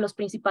 Uno de los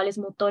principales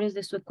motores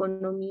de su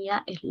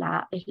economía es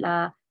la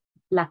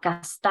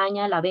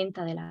castaña, la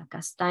venta de la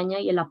castaña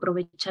y el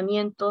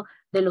aprovechamiento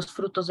de los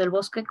frutos del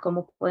bosque,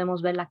 como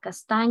podemos ver la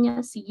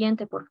castaña.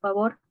 Siguiente, por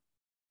favor.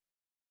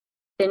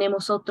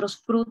 Tenemos otros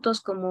frutos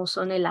como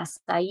son el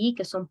azaí,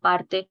 que son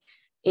parte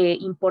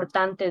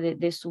importante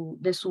de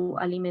su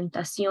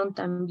alimentación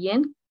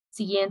también.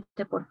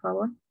 Siguiente, por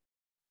favor.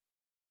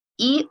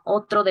 Y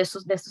otro de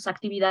sus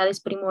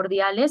actividades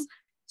primordiales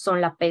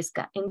son la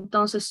pesca.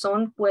 Entonces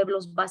son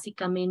pueblos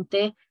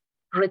básicamente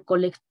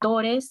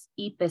recolectores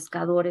y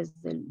pescadores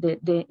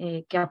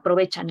que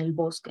aprovechan el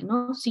bosque,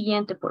 ¿no?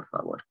 Siguiente, por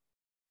favor.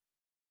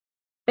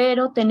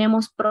 Pero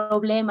tenemos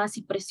problemas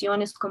y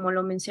presiones, como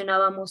lo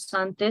mencionábamos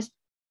antes,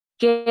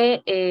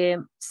 que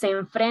se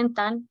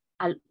enfrentan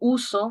al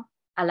uso,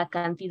 a la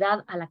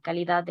cantidad, a la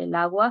calidad del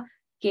agua,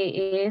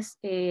 que es,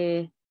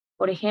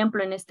 por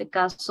ejemplo, en este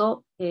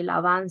caso, el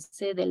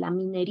avance de la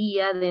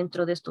minería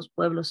dentro de estos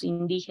pueblos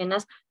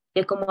indígenas,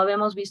 que como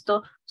habíamos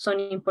visto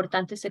son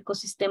importantes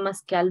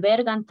ecosistemas que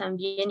albergan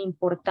también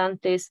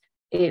importantes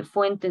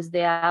fuentes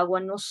de agua,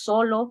 no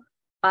solo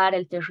para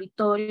el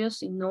territorio,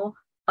 sino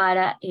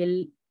para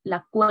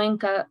la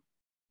cuenca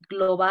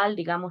global,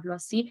 digámoslo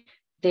así,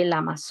 del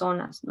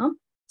Amazonas, ¿no?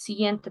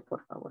 Siguiente,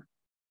 por favor.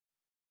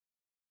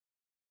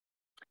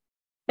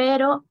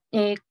 Pero,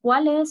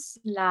 ¿cuáles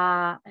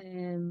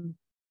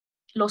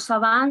los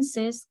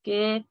avances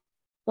que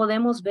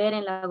podemos ver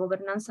en la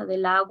gobernanza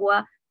del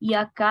agua? Y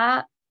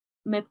acá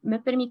me he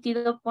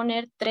permitido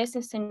poner 3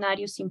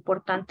 escenarios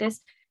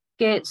importantes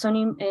que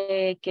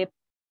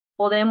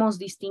podemos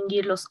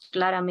distinguirlos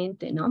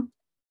claramente, ¿no?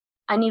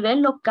 A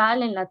nivel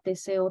local, en la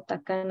TCO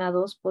Tacana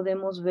 2,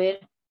 podemos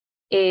ver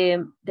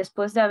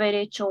después de haber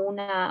hecho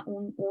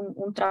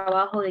un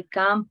trabajo de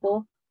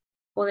campo,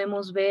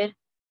 podemos ver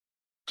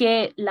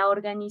que la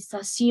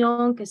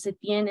organización que se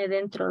tiene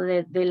dentro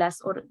de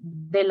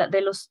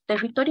los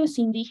territorios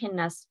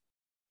indígenas,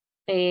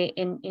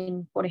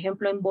 por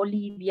ejemplo, en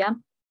Bolivia,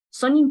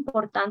 son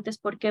importantes.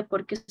 ¿Por qué?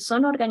 Porque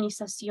son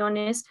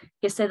organizaciones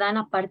que se dan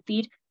a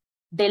partir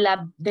de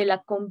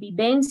la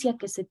convivencia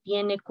que se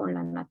tiene con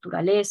la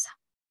naturaleza.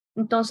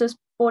 Entonces,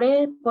 por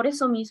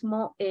eso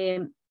mismo,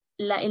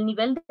 el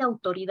nivel de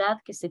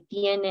autoridad que se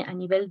tiene a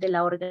nivel de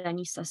la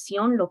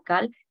organización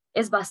local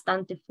es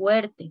bastante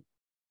fuerte.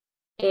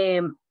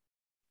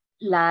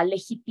 La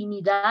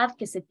legitimidad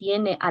que se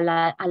tiene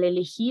al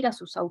elegir a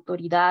sus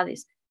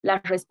autoridades, la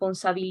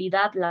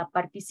responsabilidad, la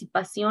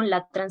participación,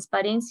 la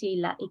transparencia y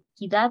la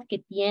equidad que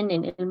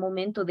tienen en el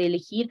momento de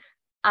elegir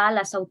a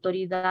las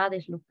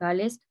autoridades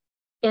locales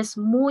es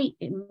muy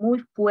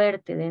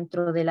fuerte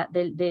dentro de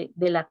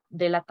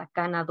la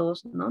Tacana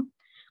 2, ¿no?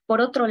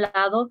 Por otro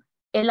lado,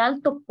 el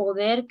alto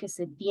poder que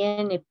se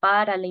tiene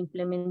para la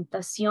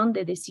implementación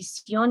de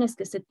decisiones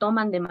que se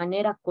toman de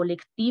manera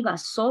colectiva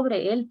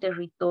sobre el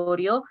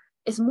territorio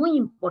es muy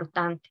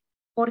importante.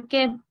 ¿Por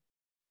qué?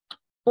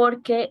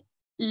 Porque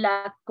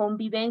la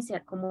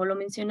convivencia, como lo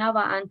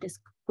mencionaba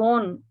antes,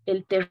 con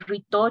el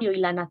territorio y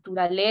la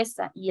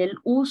naturaleza y el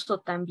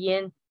uso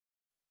también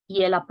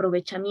y el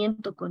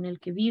aprovechamiento con el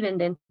que viven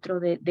dentro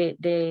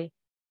de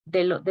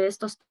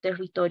estos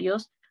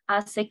territorios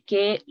hace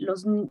que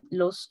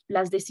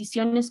las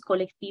decisiones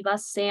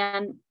colectivas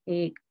sean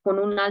con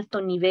un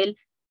alto nivel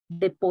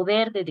de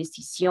poder de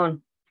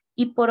decisión.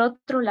 Y por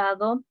otro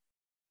lado,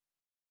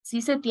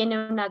 sí se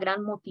tiene una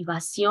gran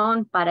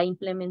motivación para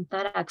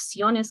implementar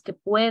acciones que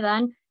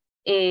puedan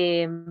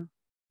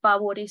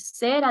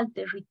favorecer al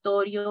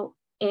territorio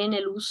en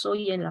el uso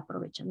y en el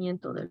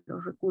aprovechamiento de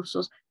los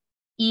recursos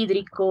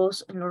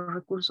hídricos, en los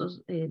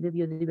recursos de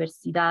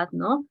biodiversidad,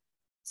 ¿no?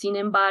 Sin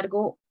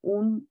embargo,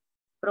 un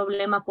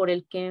problema por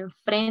el que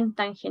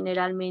enfrentan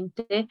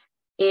generalmente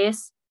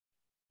es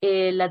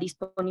la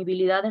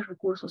disponibilidad de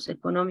recursos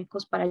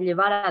económicos para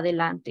llevar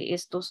adelante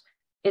estas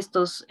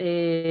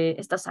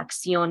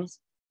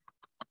acciones.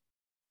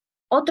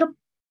 Otro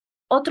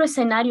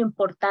escenario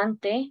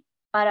importante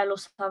para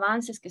los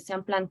avances que se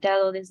han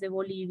planteado desde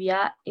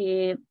Bolivia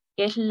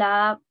es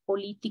la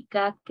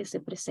política que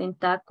se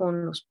presenta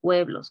con los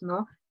pueblos,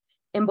 ¿no?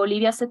 En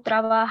Bolivia se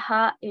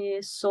trabaja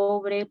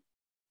sobre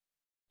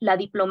la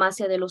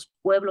diplomacia de los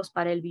pueblos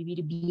para el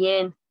vivir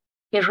bien,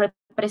 que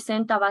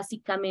representa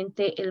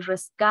básicamente el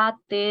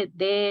rescate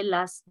de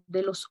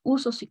los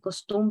usos y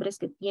costumbres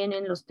que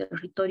tienen los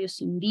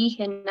territorios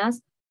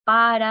indígenas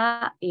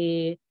para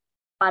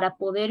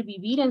poder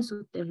vivir en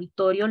su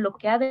territorio, lo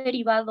que ha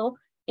derivado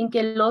en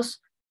que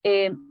los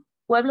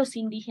pueblos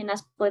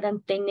indígenas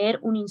puedan tener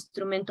un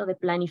instrumento de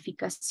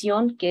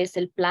planificación que es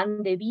el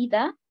plan de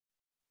vida,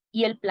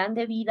 y el plan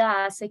de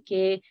vida hace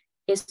que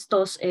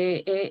estos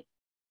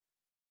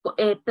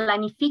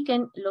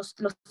planifiquen, los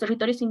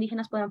territorios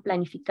indígenas puedan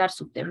planificar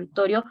su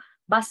territorio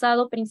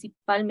basado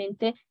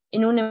principalmente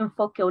en un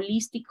enfoque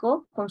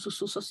holístico con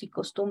sus usos y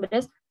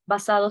costumbres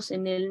basados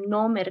en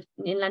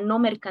la no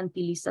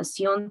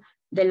mercantilización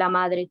de la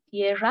madre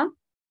tierra.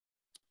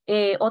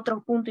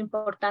 Otro punto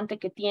importante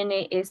que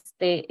tiene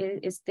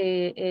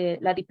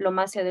la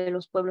diplomacia de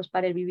los pueblos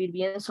para el vivir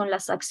bien son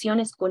las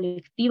acciones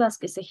colectivas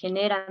que se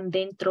generan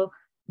dentro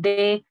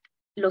de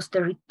los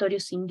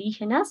territorios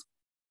indígenas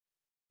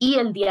y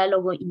el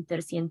diálogo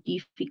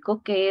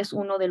intercientífico, que es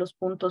uno de los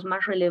puntos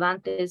más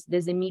relevantes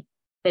desde mi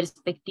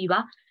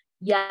perspectiva,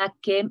 ya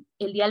que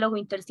el diálogo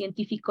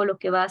intercientífico lo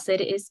que va a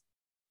hacer es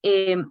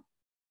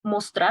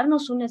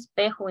mostrarnos un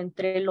espejo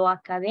entre lo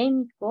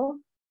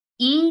académico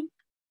y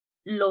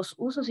los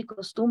usos y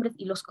costumbres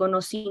y los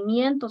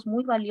conocimientos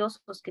muy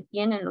valiosos que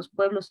tienen los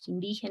pueblos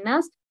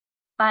indígenas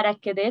para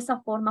que de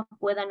esa forma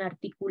puedan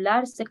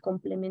articularse,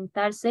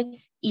 complementarse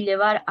y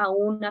llevar a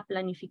una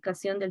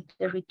planificación del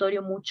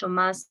territorio mucho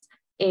más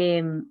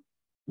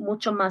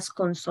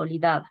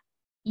consolidada.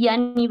 Y a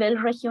nivel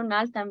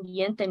regional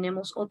también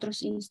tenemos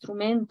otros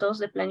instrumentos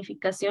de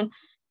planificación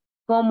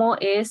como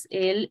es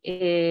el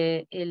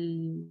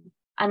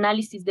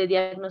análisis de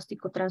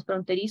diagnóstico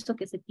transfronterizo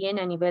que se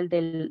tiene a nivel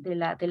de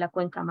la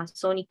cuenca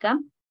amazónica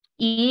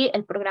y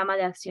el programa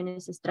de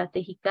acciones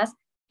estratégicas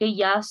que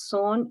ya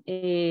son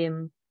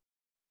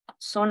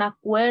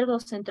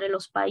acuerdos entre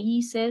los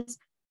países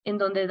en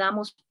donde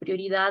damos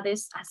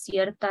prioridades a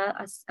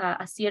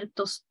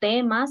ciertos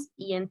temas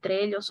y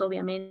entre ellos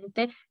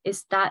obviamente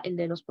está el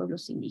de los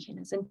pueblos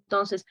indígenas.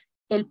 Entonces,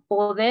 el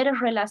poder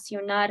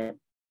relacionar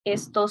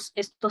estos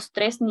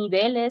tres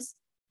niveles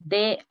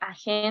de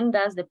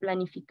agendas de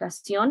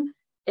planificación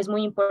es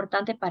muy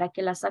importante para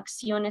que las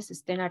acciones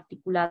estén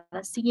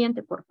articuladas.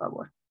 Siguiente, por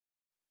favor.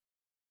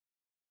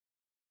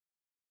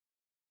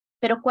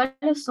 Pero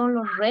 ¿cuáles son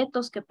los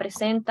retos que se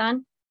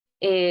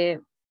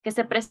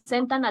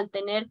presentan al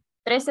tener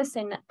tres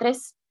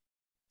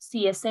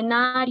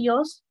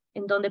escenarios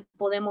en donde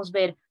podemos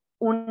ver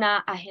una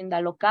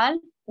agenda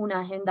local, una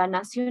agenda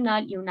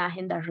nacional y una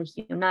agenda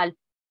regional?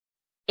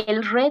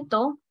 El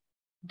reto,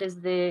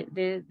 desde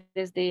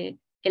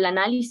el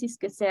análisis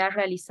que se ha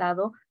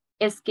realizado,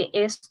 es que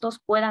estos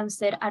puedan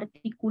ser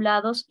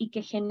articulados y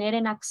que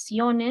generen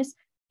acciones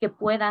que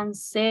puedan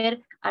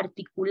ser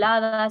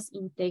articuladas,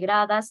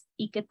 integradas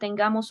y que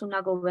tengamos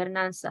una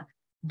gobernanza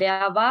de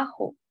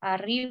abajo a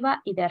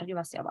arriba y de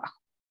arriba hacia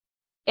abajo.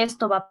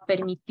 Esto va a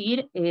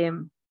permitir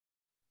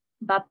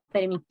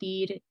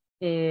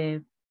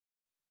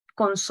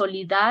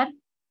consolidar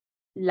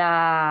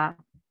la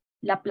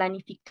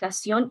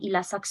planificación y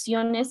las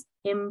acciones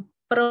en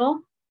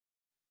pro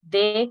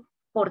de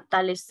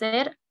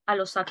fortalecer a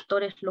los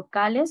actores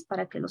locales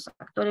para que los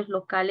actores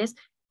locales,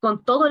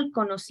 con todo el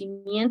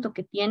conocimiento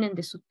que tienen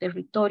de su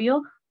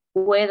territorio,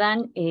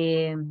 puedan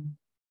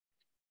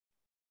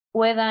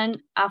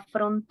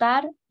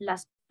afrontar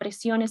las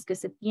presiones que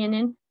se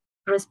tienen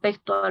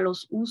respecto a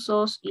los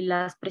usos y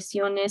las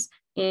presiones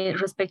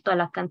respecto a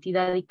la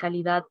cantidad y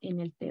calidad en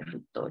el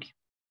territorio.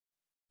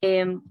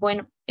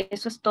 Bueno,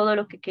 eso es todo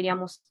lo que quería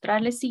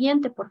mostrarles.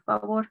 Siguiente, por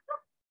favor.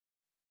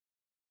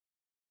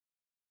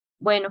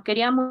 Bueno,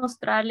 quería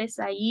mostrarles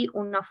ahí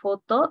una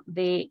foto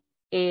de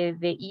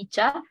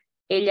Icha.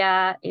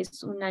 Ella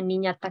es una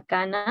niña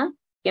tacana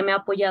que me ha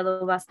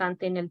apoyado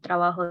bastante en el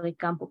trabajo de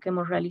campo que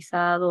hemos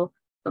realizado,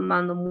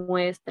 tomando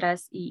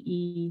muestras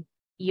y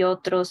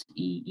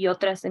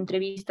otras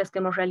entrevistas que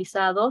hemos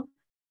realizado.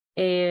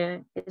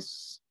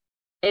 Esto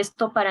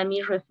para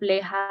mí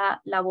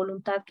refleja la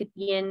voluntad que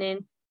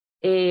tienen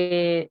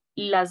y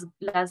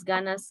las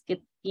ganas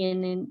que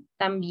tienen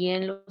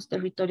también los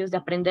territorios de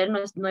aprender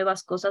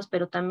nuevas cosas,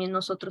 pero también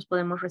nosotros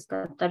podemos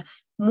rescatar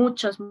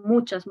muchos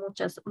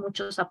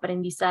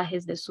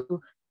aprendizajes de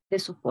su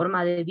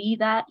forma de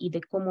vida y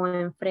de cómo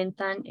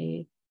enfrentan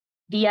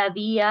día a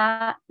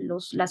día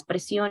las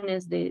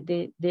presiones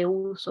de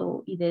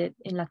uso y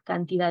en la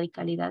cantidad y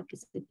calidad que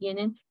se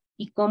tienen,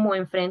 y cómo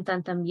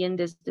enfrentan también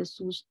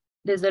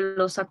desde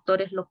los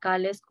actores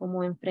locales,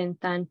 cómo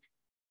enfrentan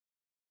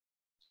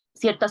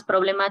ciertas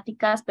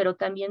problemáticas, pero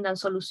también dan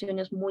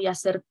soluciones muy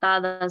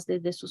acertadas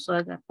desde sus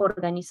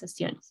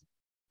organizaciones.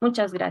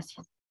 Muchas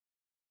gracias.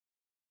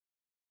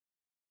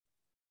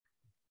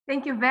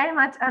 Thank you very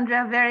much,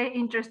 Andrea. Very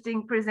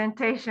interesting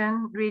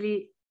presentation,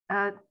 really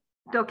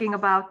talking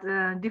about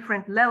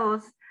different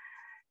levels,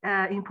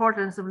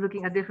 importance of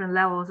looking at different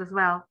levels as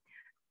well.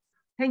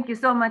 Thank you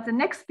so much. The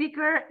next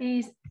speaker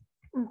is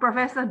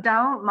Professor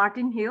Dawn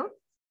Martin-Hill,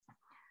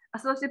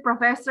 Associate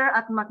Professor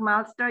at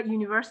McMaster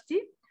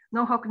University,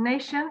 Mohawk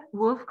Nation,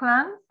 Wolf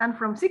Clan, and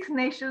from 6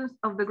 nations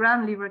of the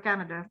Grand River,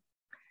 Canada.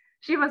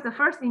 She was the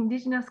first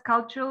Indigenous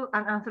cultural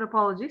and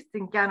anthropologist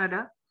in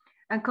Canada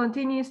and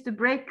continues to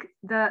break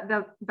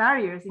the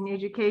barriers in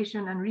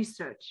education and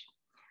research.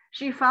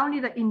 She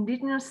founded the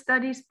Indigenous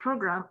Studies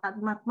program at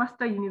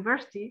McMaster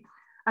University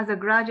as a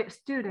graduate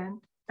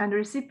student and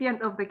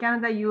recipient of the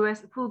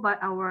Canada-US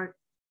Fulbright Award.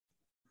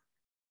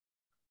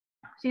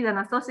 She's an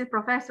associate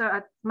professor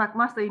at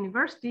McMaster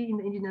University in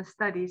Indigenous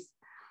Studies.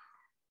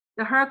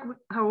 Her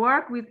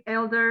work with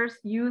elders,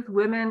 youth,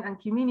 women, and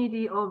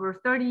community over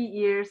 30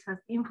 years has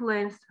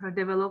influenced her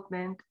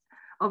development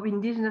of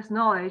Indigenous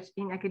knowledge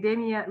in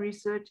academia,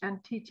 research,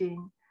 and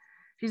teaching.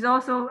 She's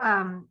also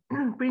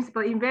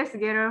principal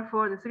investigator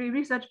for the 3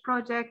 research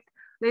projects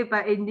led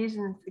by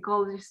Indigenous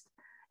ecologists,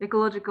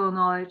 ecological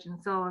knowledge, and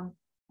so on.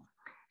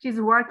 She's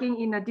working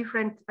in a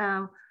different,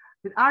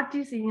 with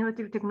artists in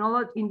innovative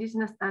technology,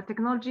 Indigenous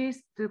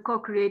technologies to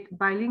co-create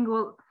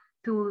bilingual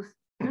tools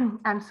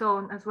and so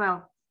on as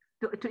well,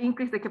 to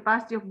increase the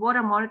capacity of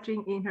water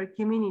monitoring in her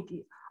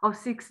community of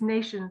 6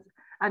 nations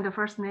and the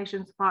First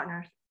Nations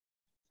partners.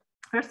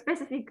 Her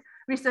specific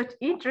research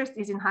interest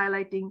is in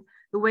highlighting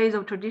the ways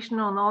of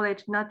traditional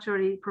knowledge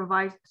naturally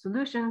provides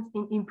solutions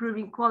in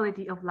improving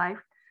quality of life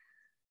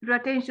through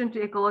attention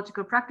to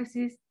ecological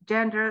practices,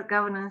 gender,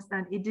 governance,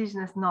 and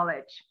Indigenous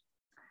knowledge.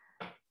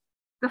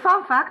 The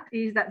fun fact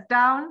is that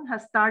Dawn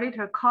has started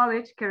her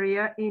college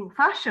career in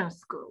fashion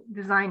school,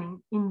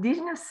 designing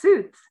Indigenous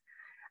suits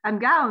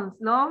and gowns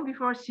long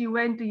before she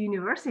went to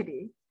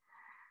university.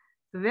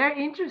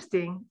 Very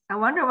interesting. I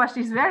wonder what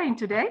she's wearing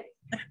today.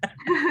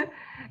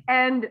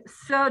 And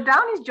so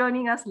Dawn is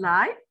joining us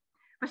live,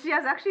 but she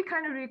has actually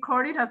kind of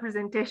recorded her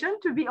presentation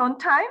to be on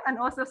time and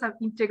also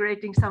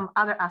integrating some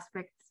other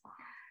aspects.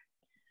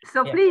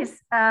 So yeah.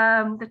 Please,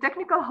 the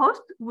technical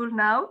host will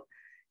now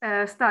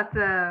start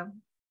the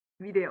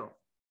video.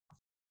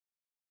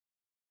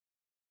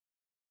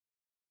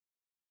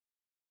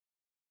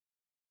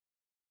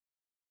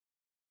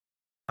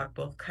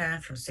 Wolf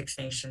Clan from 6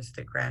 Nations of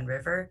the Grand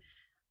River,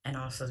 and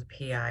also the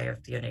PI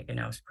of the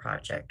Indigenous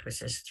project,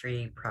 which is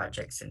 3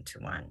 projects into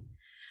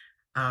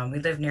 1. We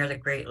live near the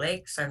Great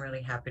Lakes, so I'm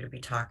really happy to be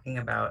talking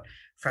about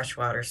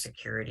freshwater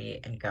security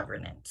and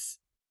governance.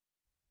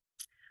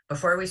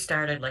 Before we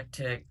start, I'd like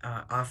to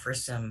offer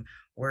some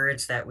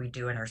words that we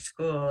do in our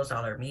schools,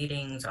 all our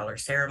meetings, all our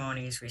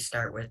ceremonies. We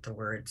start with the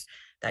words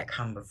that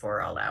come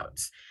before all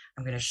outs.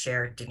 I'm going to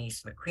share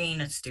Denise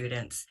McQueen, a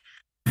student's.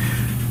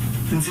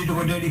 So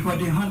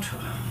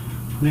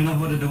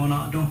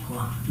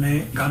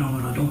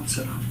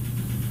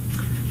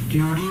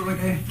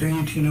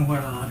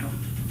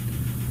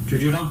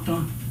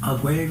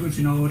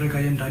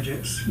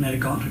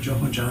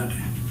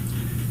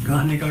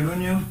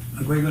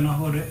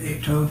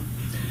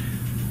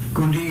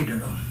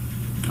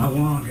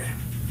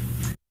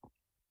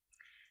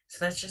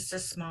that's just a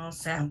small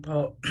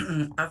sample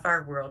of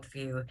our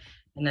worldview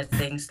and the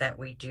things that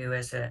we do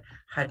as a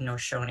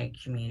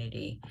Haudenosaunee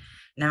community.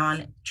 Now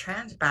on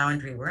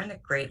Transboundary, we're in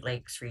the Great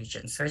Lakes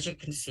region. So as you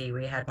can see,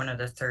 we had one of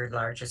the 3rd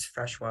largest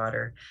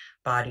freshwater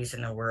bodies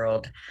in the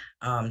world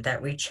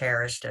that we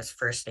cherished as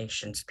First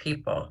Nations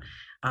people.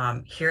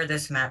 Here,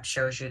 this map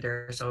shows you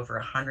there's over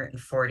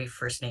 140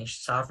 First Nation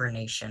sovereign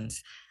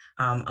nations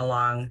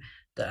along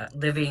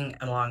living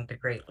along the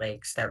Great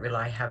Lakes that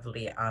rely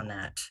heavily on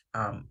that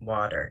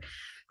water.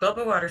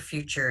 Global Water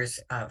Futures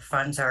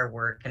funds our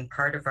work, and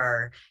part of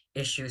our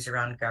issues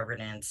around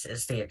governance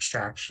is the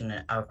extraction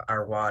of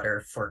our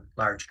water for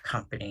large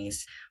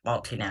companies,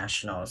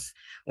 multinationals.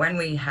 When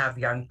we have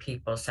young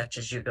people such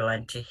as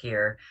Ugolenta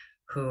here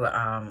who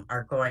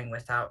are going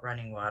without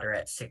running water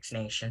at Six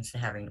Nations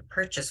and having to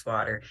purchase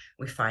water,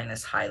 we find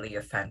this highly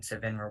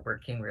offensive, and we're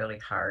working really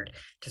hard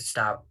to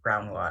stop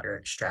groundwater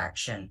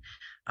extraction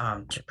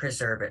to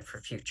preserve it for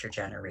future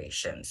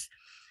generations.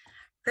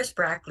 Chris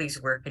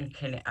Brackley's work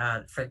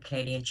for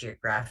Canadian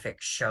Geographic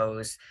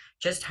shows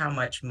just how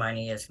much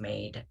money is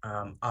made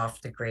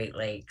off the Great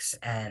Lakes,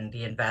 and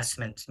the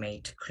investments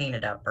made to clean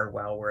it up are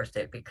well worth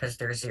it, because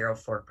they're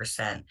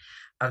 0.4%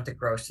 of the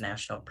gross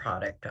national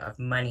product of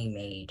money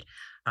made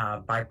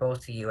by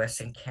both the US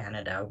and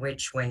Canada,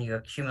 which, when you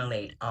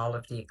accumulate all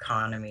of the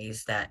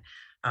economies that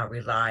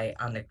rely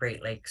on the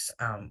Great Lakes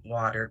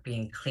water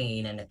being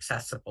clean and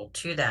accessible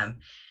to them,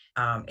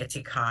 its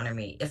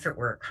economy, if it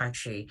were a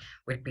country,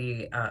 would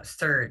be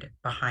third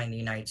behind the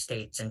United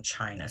States and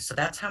China. So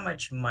that's how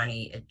much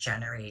money it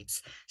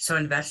generates. So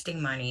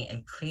investing money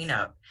in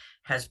cleanup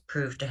has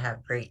proved to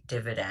have great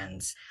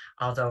dividends,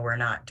 although we're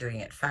not doing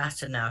it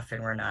fast enough,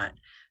 and we're not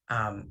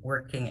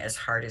working as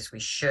hard as we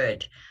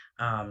should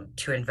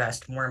to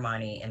invest more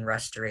money in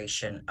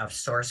restoration of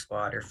source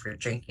water for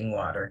drinking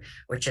water,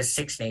 which is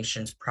Six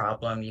Nations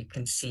problem. You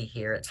can see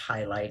here it's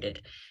highlighted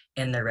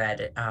in the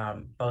red.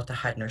 Both the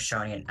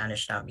Haudenosaunee and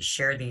Anishinaabe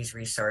share these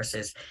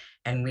resources,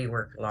 and we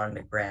work along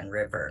the Grand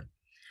River.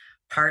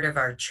 Part of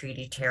our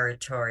treaty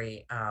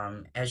territory,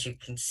 as you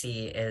can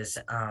see, is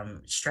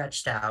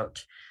stretched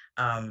out,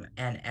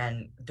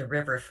 and the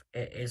river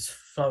is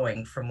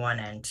flowing from one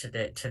end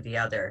to the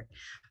other,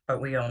 but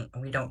we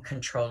don't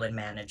control and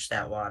manage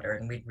that water,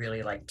 and we'd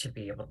really like to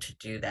be able to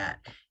do that.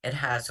 It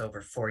has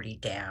over 40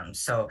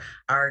 dams. So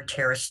our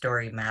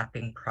Terra-Story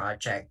mapping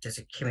project is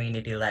a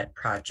community-led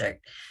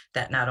project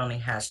that not only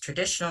has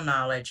traditional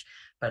knowledge,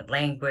 but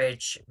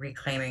language,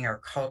 reclaiming our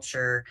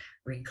culture,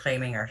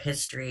 reclaiming our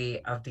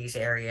history of these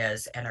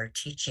areas and our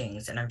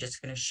teachings. And I'm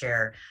just going to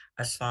share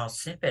a small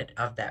snippet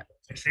of that.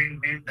 They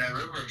made the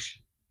rivers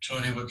so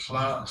they would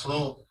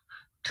flow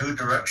two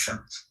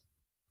directions.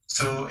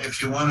 So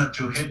if you wanted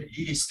to head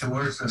east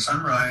towards the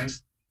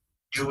sunrise,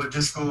 you would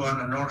just go on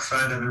the north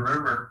side of the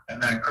river,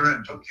 and that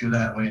current took you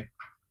that way,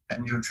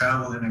 and you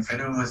traveled in a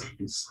canoe with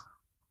ease.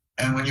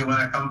 And when you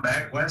want to come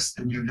back west,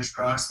 then you just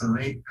cross the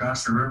lake,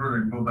 cross the river,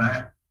 and go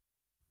back.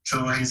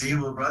 So his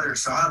evil brother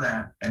saw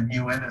that, and he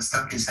went and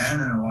stuck his hand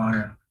in the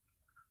water,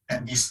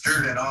 and he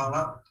stirred it all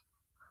up,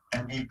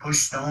 and he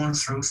pushed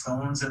stones, threw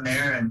stones in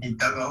there, and he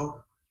dug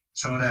out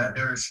so that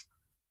there's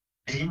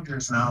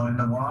dangers now in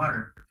the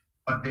water.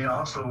 But they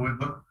also would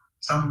look,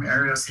 some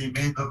areas he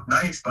made look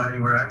nice, but they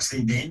were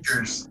actually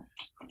dangerous.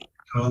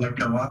 So like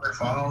the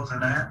waterfalls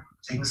and that,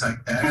 things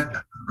like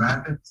that,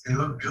 rapids, they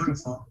look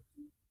beautiful,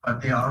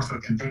 but they also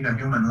can take a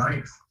human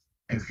life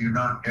if you're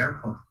not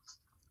careful.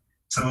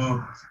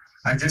 So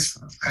I just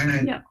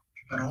kind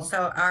of,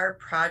 So our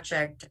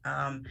project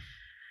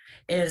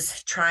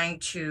is trying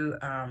to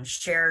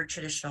share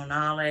traditional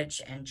knowledge,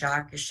 and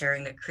Jock is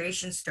sharing the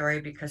creation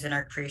story, because in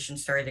our creation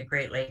story, the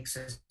Great Lakes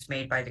is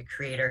made by the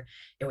Creator.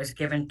 It was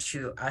given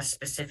to us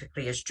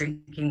specifically as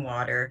drinking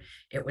water.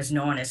 It was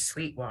known as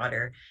sweet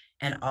water.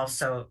 And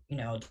also, you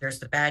know, there's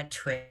the bad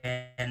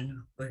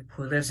twin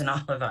who lives in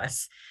all of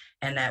us,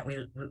 and that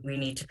we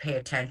need to pay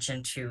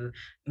attention to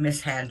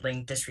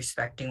mishandling,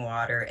 disrespecting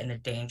water, and the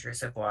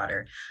dangers of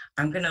water.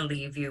 I'm going to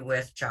leave you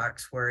with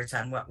Jock's words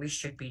on what we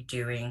should be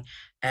doing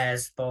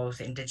as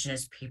both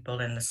Indigenous people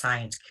in the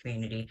science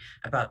community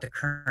about the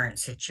current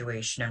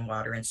situation and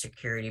water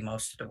insecurity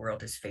most of the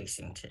world is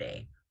facing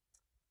today.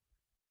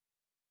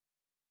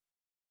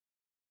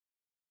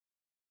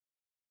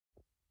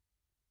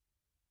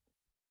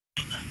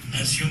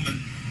 As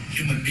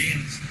human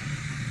beings,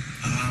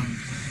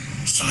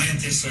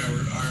 scientists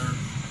are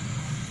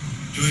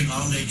doing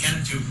all they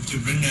can to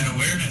bring that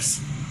awareness.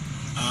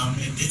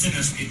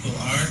 Indigenous people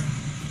are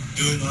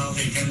doing all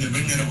they can to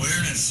bring that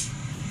awareness.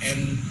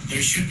 And they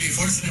should be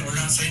fortunate we're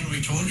not saying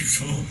we told you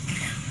so,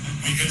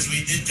 because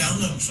we did tell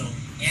them so.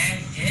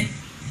 Yeah, we did.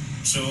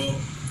 So,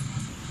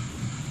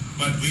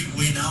 but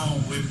we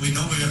know we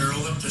gotta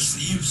roll up the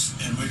sleeves,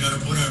 and we gotta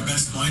put our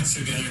best minds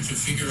together to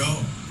figure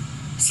out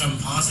some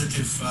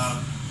positive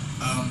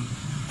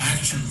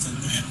actions and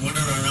what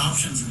are our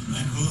options,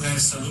 and who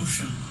has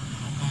solution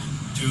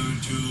to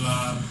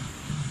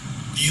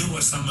deal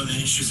with some of the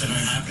issues that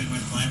are happening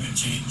with climate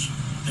change.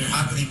 They're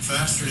happening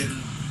faster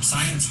than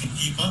science can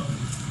keep up,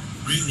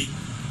 really.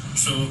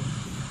 So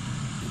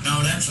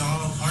now that's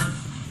all part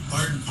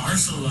and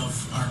parcel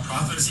of our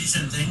prophecies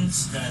and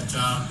things that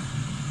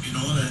you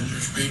know, that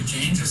there's great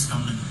changes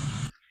coming.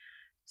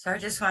 So I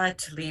just wanted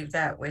to leave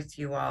that with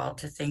you all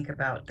to think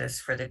about this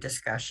for the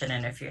discussion.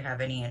 And if you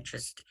have any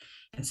interest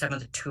in some of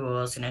the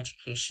tools and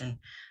education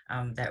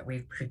that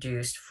we've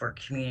produced for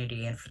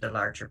community and for the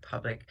larger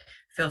public,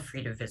 feel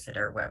free to visit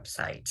our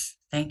website.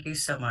 Thank you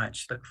so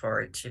much. Look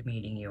forward to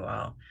meeting you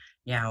all.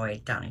 Yahweh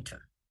Donita.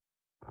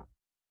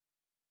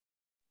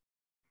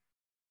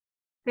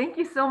 Thank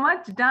you so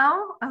much, Down.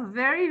 A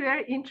very,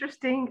 very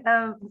interesting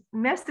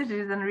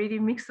messages and really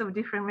mix of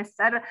different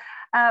messages.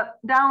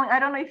 Down, I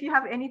don't know if you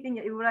have anything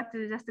that you would like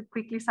to just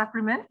quickly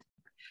supplement.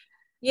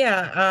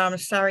 Yeah,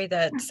 sorry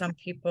that some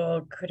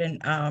people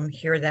couldn't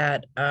hear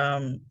that.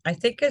 I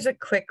think as a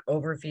quick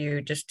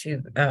overview, just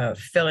to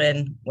fill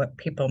in what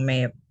people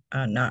may have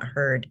not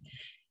heard,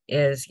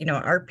 is,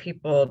 our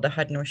people, the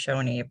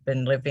Haudenosaunee, have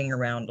been living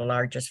around the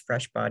largest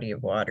fresh body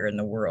of water in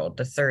the world,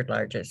 the third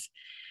largest.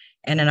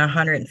 And in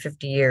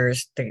 150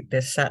 years,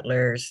 the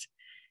settlers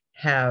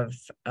have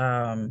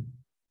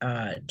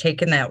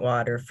taken that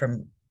water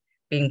from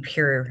being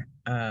pure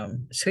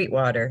sweet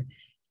water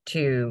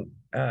to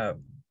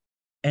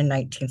in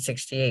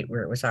 1968,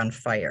 where it was on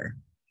fire.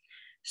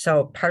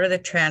 So part of the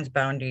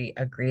Transboundary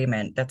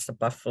Agreement, that's the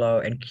Buffalo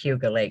and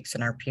Cayuga Lakes,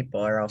 and our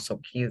people are also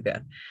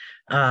Cayuga.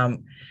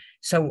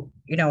 So,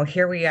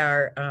 here we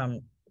are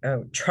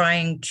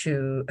trying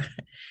to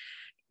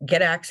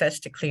get access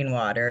to clean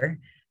water,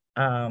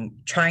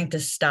 trying to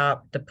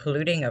stop the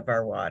polluting of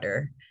our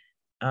water,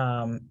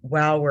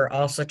 while we're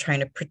also trying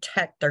to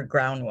protect our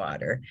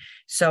groundwater.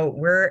 So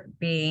we're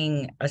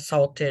being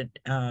assaulted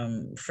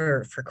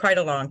for quite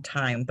a long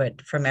time,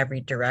 but from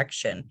every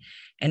direction.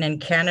 And in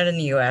Canada and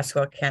the US,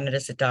 while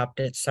Canada's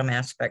adopted some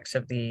aspects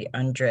of the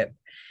UNDRIP,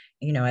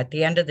 at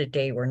the end of the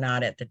day, we're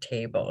not at the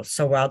table.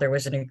 So while there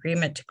was an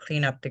agreement to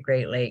clean up the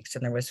Great Lakes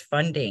and there was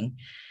funding,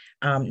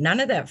 none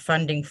of that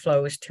funding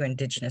flows to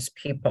Indigenous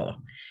people.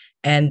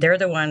 And they're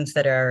the ones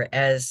that are,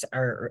 as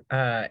our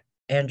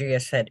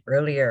Andrea said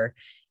earlier,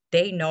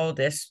 they know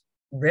this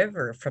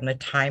river from the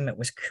time it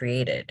was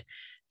created.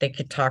 They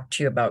could talk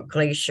to you about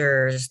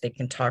glaciers. They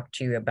can talk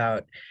to you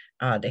about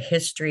the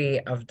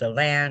history of the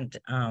land,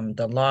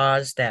 the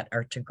laws that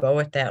are to go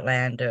with that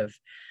land,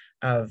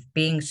 of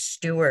being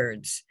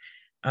stewards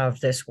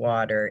of this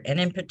water. And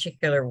in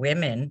particular,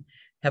 women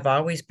have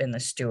always been the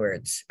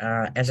stewards.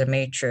 As a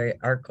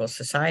matriarchal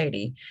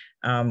society,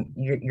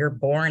 you're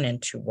born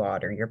into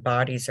water. Your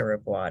bodies are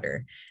of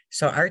water.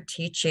 So our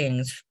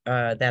teachings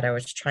that I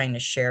was trying to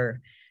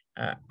share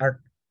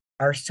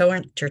are so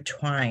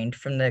intertwined,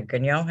 from the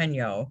Ganyo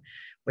Hanyo,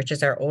 which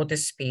is our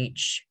oldest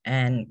speech,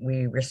 and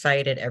we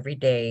recite it every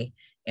day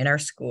in our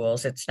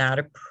schools. It's not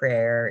a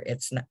prayer.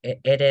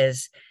 It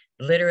is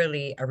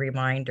literally a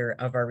reminder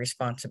of our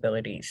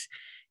responsibilities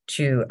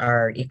to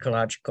our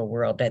ecological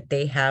world, that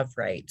they have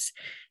rights.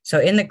 So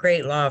in the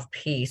Great Law of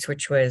Peace,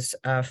 which was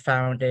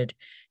founded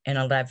in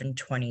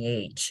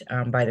 1128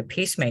 by the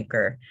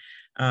peacemaker,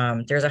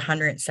 there's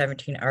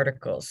 117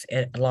 articles,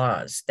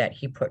 laws that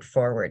he put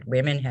forward.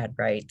 Women had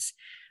rights.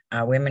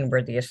 Women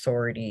were the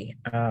authority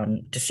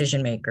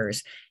decision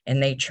makers,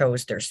 and they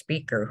chose their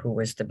speaker, who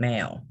was the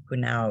male, who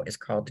now is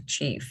called the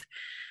chief.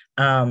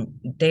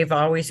 They've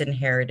always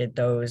inherited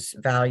those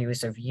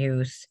values of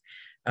youth,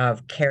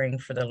 of caring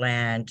for the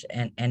land,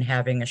 and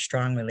having a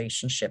strong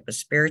relationship, a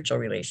spiritual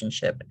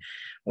relationship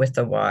with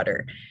the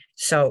water.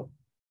 So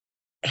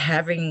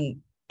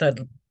having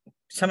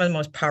some of the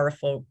most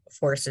powerful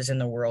forces in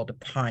the world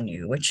upon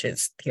you, which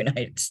is the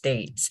United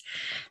States,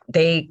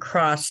 they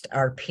crossed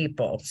our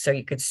people. So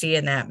you could see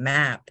in that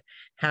map,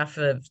 half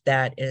of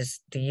that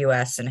is the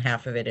US and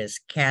half of it is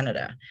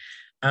Canada.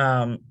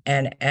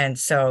 And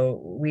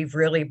so we've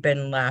really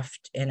been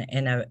left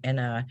in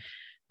a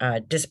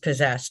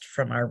dispossessed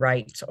from our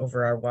rights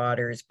over our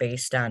waters,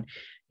 based on,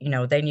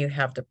 then you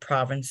have the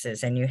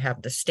provinces and you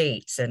have the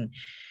states,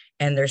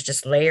 and there's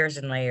just layers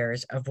and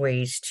layers of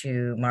ways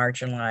to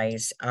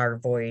marginalize our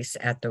voice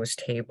at those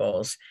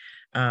tables,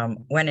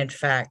 when in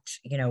fact,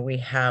 we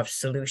have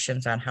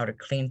solutions on how to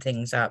clean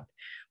things up.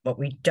 What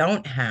we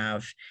don't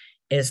have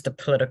is the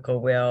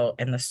political will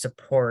and the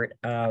support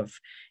of,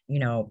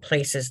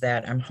 places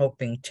that I'm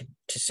hoping to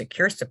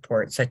secure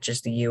support, such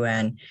as the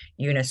UN,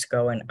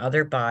 UNESCO, and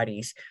other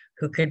bodies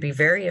who could be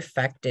very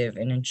effective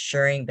in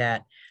ensuring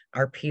that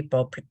our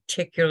people,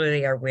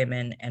 particularly our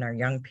women and our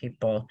young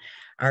people,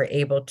 are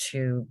able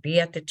to be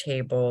at the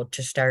table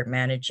to start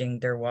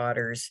managing their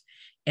waters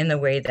in the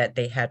way that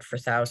they had for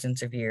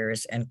thousands of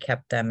years and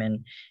kept them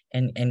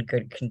in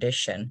good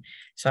condition.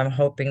 So I'm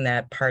hoping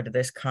that part of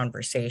this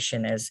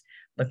conversation is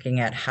looking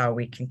at how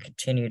we can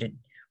continue to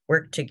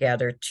work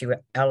together to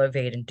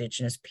elevate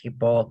Indigenous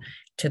people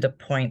to the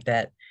point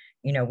that,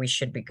 we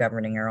should be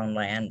governing our own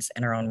lands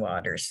and our own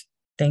waters.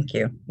 Thank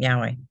you.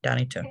 Yahweh,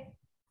 Danito.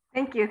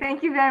 Thank you.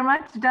 Thank you very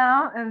much,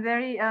 Down. A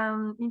very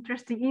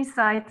interesting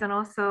insights, and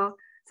also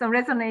some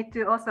resonate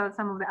to also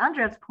some of the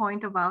Andrea's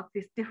point about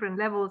these different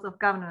levels of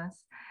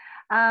governance.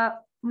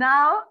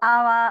 Now,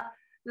 our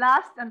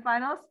last and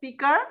final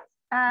speaker,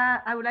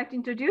 I would like to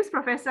introduce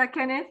Professor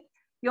Kenneth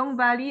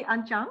Yongbali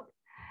Anchang.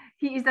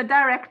 He is the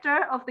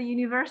director of the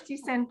University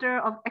Center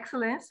of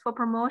Excellence for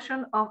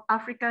Promotion of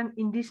African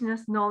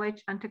Indigenous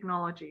Knowledge and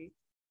Technology.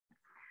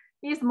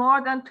 He has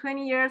more than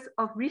 20 years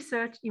of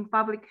research in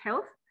public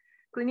health,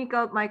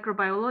 clinical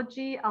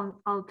microbiology,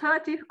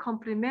 alternative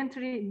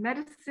complementary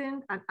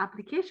medicine, and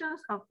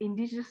applications of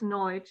indigenous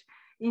knowledge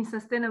in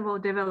sustainable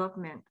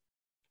development.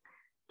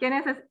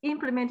 Kenneth has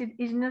implemented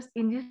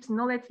indigenous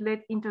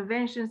knowledge-led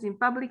interventions in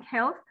public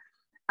health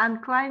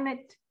and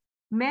climate,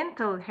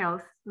 mental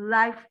health,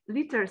 life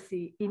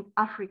literacy in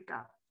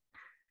Africa.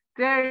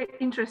 Very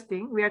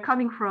interesting. We are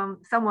coming from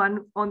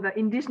someone on the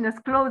indigenous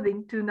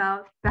clothing to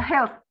now the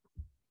health.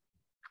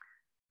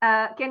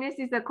 Kenneth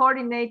is the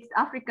coordinates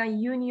African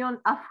Union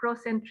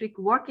Afrocentric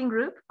Working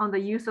Group on the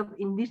use of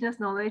indigenous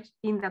knowledge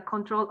in the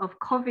control of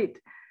COVID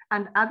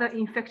and other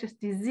infectious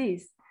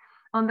disease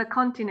on the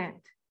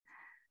continent.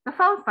 The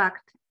fun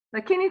fact,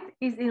 that Kenneth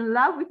is in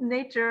love with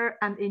nature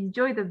and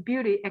enjoy the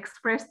beauty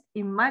expressed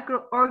in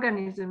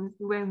microorganisms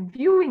when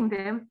viewing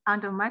them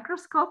under a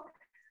microscope,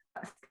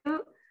 but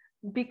still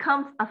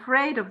becomes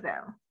afraid of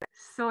them.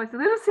 So it's a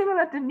little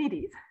similar to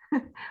Nidhi's.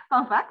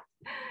 Fun fact.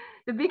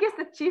 The biggest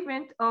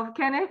achievement of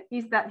Kenneth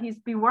is that he's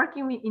been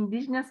working with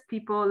indigenous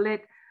people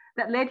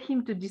that led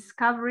him to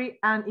discovery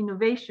and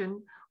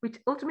innovation, which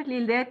ultimately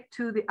led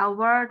to the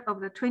award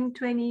of the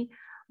 2020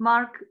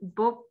 Marc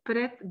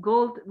Beaupret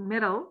Gold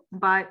Medal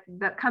by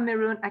the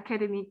Cameroon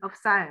Academy of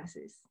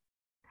Sciences.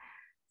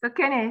 So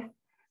Kenneth,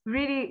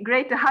 really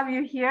great to have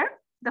you here.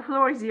 The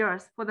floor is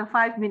yours for the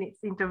 5 minutes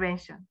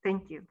intervention.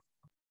 Thank you.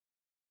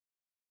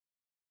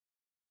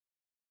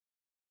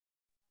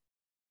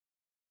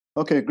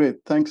 Okay,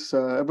 great. Thanks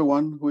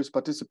everyone who is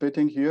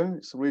participating here.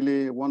 It's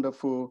really a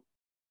wonderful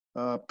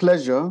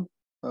pleasure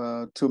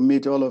to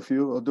meet all of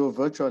you, although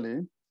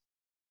virtually.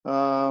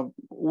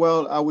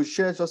 Well, I will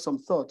share just some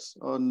thoughts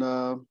on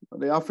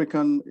the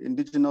African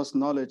indigenous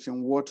knowledge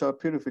in water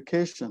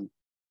purification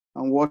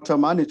and water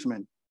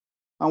management,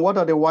 and what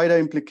are the wider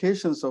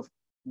implications of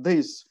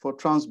this for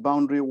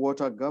transboundary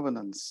water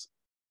governance.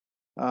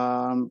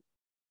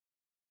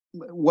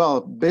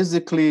 Well,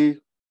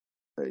 basically,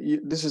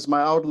 this is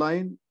my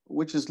outline,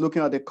 which is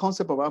looking at the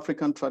concept of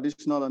African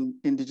traditional and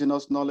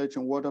indigenous knowledge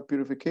in water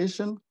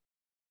purification,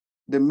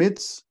 the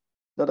myths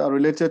that are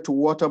related to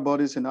water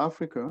bodies in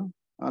Africa,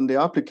 and the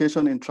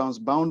application in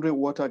transboundary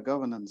water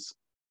governance.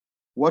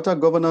 Water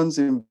governance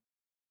in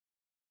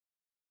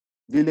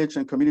village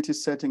and community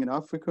setting in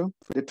Africa,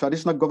 the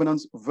traditional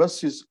governance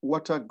versus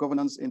water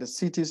governance in the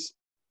cities,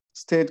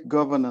 state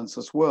governance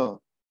as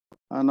well.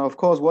 And of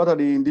course, what are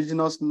the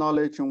indigenous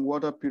knowledge in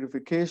water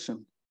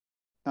purification?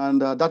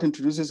 And that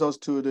introduces us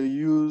to the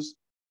use,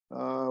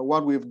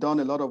 what we've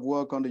done a lot of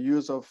work on the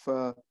use of,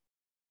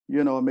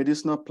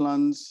 medicinal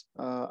plants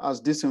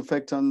as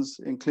disinfectants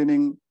in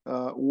cleaning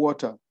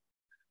water.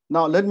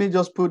 Now, let me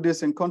just put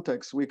this in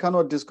context. We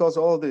cannot discuss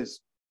all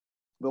this,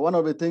 but one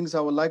of the things I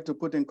would like to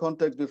put in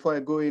context before I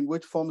go in,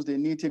 which forms the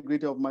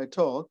nitty-gritty of my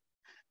talk,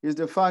 is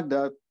the fact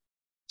that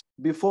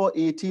before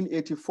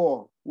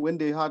 1884, when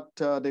they had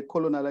the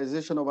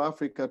colonization of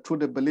Africa through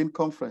the Berlin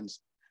Conference,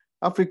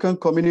 African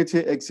community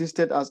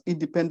existed as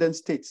independent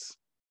states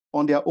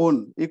on their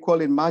own,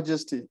 equal in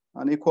majesty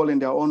and equal in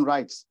their own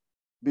rights,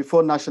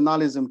 before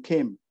nationalism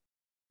came.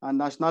 And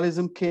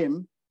nationalism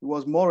came, it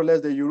was more or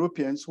less the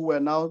Europeans who were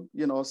now,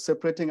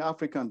 separating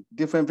African,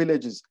 different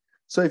villages.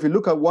 So if you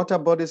look at water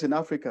bodies in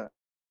Africa,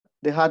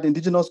 they had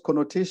indigenous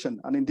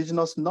connotation and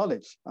indigenous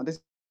knowledge. And this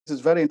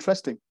is very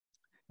interesting.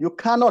 You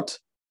cannot,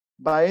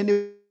 by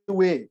any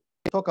way,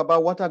 talk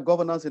about water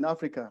governance in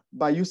Africa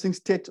by using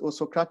state or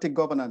Socratic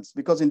governance,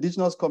 because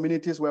indigenous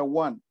communities were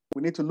one.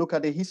 We need to look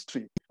at the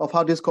history of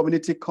how this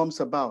community comes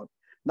about.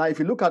 Now, if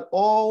you look at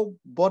all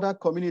border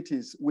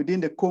communities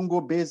within the Congo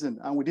Basin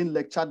and within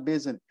Lake Chad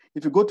Basin,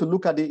 if you go to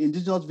look at the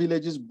indigenous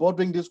villages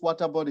bordering these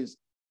water bodies,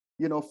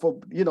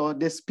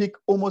 they speak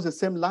almost the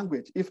same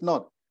language, if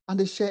not, and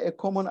they share a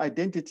common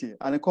identity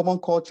and a common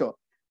culture.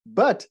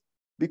 But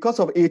because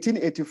of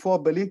 1884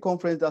 Berlin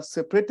Conference that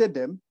separated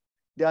them,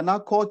 they are now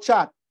called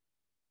Chad.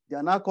 They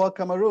are now called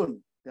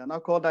Cameroon. They are now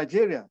called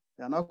Nigeria.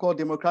 They are now called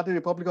Democratic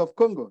Republic of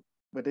Congo,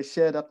 but they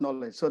share that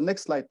knowledge. So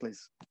next slide,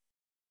 please.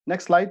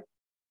 Next slide.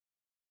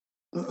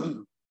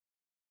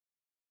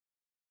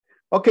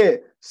 Okay,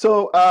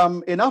 so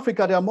in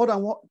Africa, there are more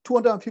than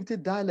 250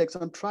 dialects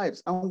and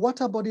tribes, and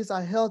water bodies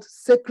are held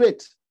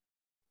sacred.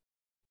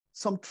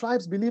 Some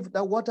tribes believe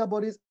that water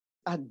bodies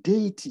are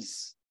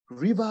deities.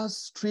 Rivers,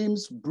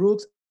 streams,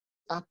 brooks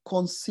are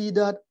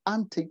considered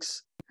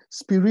antiques,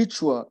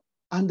 spiritual,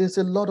 and there's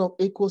a lot of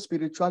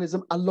eco-spiritualism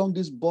along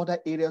these border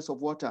areas of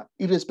water,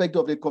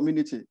 irrespective of the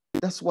community.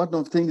 That's one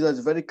of the things that's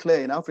very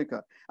clear in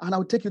Africa. And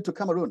I'll take you to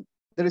Cameroon.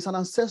 There is an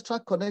ancestral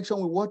connection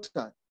with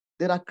water.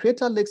 There are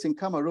crater lakes in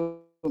Cameroon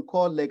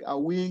called Lake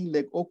Awing,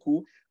 Lake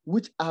Oku,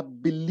 which are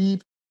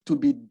believed to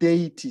be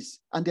deities,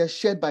 and they're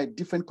shared by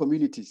different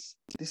communities.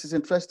 This is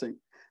interesting.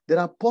 There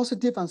are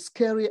positive and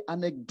scary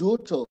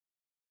anecdotal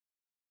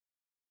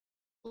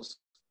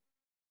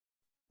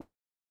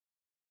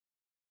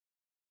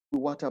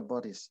water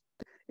bodies.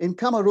 In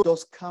Cameroon,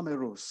 those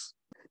Cameros.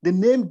 The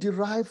name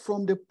derived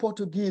from the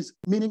Portuguese,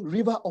 meaning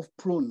river of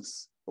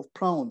prawns,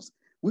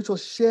 which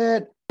was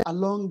shared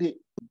along the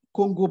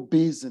Congo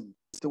Basin.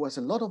 There was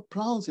a lot of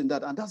prawns in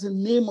that, and that's the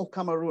name of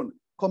Cameroon,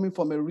 coming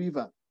from a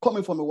river,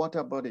 coming from a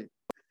water body.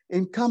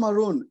 In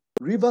Cameroon,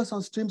 rivers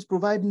and streams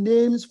provide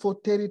names for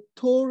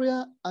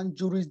territorial and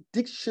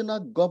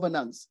jurisdictional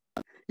governance.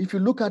 If you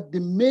look at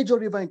the major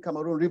river in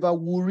Cameroon, River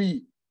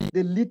Wuri,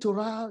 the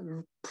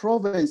littoral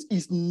province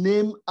is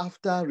named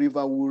after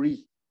River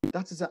Wuri.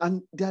 That is,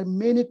 and there are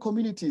many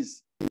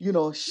communities,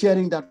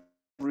 sharing that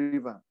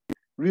river.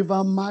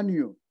 River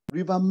Manu,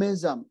 River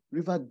Mezam,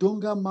 River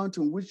Donga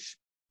Mountain, which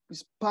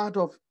is part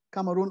of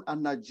Cameroon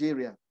and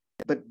Nigeria.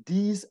 But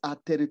these are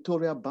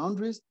territorial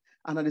boundaries,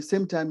 and at the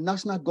same time,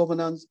 national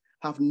governance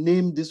have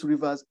named these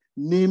rivers,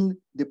 named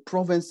the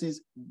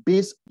provinces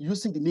based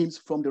using the names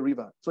from the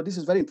river. So this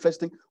is very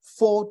interesting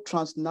for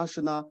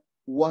transnational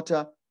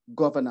water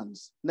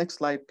governance. Next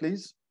slide,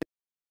 please.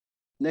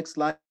 Next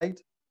slide.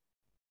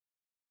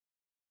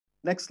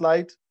 Next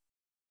slide.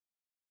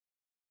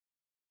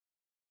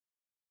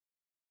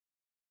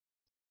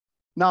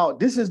 Now,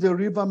 this is the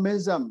River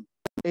Mezam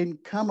in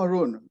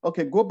Cameroon.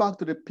 Okay, go back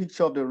to the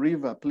picture of the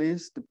river,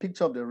 please. The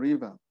picture of the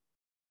river.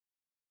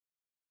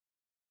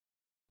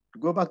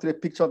 Go back to the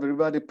picture of the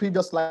river, the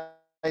previous slide,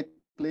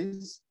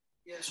 please.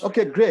 Yes.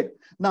 Okay, great.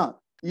 Now,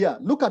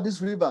 look at this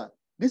river.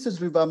 This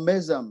is River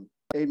Mezam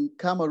in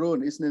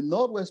Cameroon. It's in the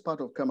northwest part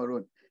of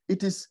Cameroon.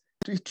 It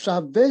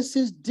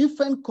traverses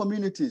different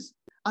communities,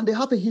 and they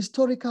have a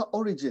historical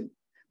origin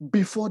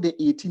before the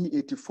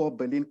 1884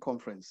 Berlin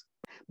Conference.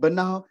 But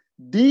now,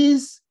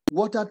 this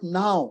water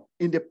now,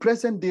 in the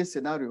present day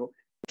scenario,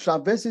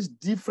 traverses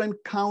different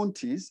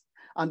counties,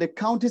 and the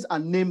counties are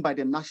named by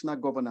the national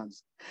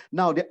governance.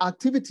 Now, the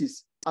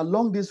activities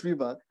along this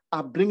river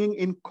are bringing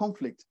in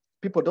conflict.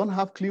 People don't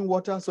have clean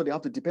water, so they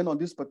have to depend on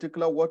this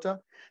particular water.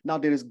 Now,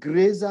 there is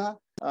grazer,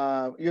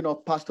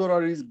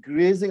 pastoralists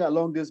grazing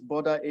along this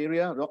border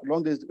area,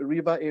 along this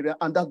river area,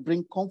 and that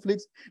brings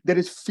conflicts. There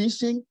is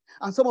fishing,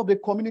 and some of the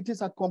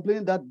communities are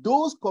complaining that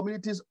those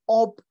communities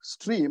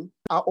upstream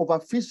are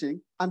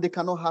overfishing, and they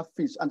cannot have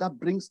fish, and that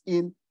brings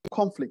in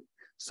conflict.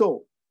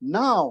 So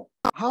now,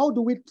 how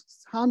do we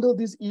handle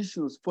these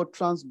issues for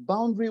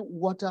transboundary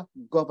water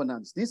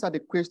governance? These are the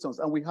questions,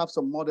 and we have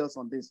some models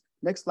on this.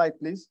 Next slide,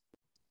 please.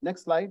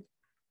 Next slide.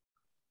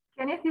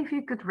 Kenneth, if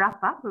you could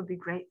wrap up, it would be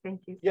great.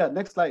 Thank you. Yeah,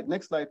 next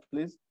slide,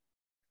 please.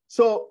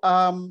 So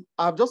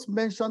I've just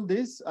mentioned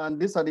this, and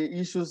these are the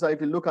issues that if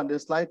you look on the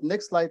slide.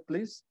 Next slide,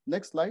 please.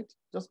 Next slide.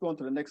 Just go on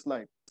to the next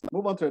slide.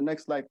 Move on to the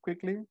next slide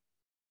quickly.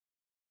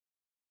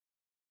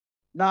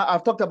 Now,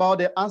 I've talked about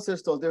the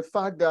ancestors, the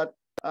fact that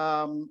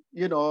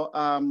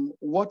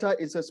water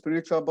is a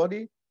spiritual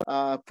body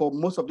for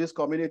most of these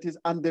communities,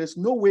 and there is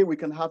no way we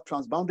can have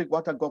transboundary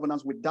water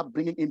governance without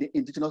bringing in the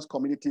indigenous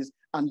communities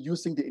and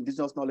using the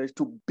indigenous knowledge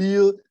to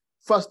build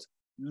first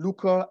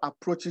local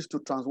approaches to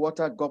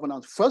transwater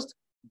governance first,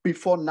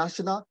 before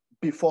national,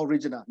 before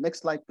regional.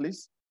 Next slide,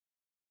 please.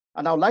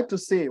 And I would like to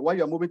say, while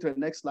you're moving to the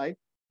next slide,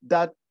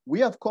 that we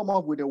have come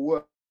up with a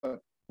work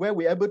where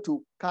we're able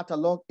to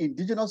catalog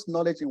indigenous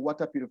knowledge in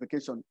water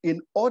purification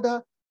in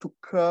order to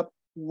curb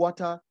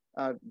water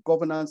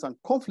governance and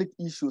conflict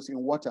issues in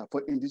water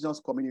for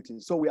indigenous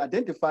communities. So we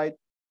identified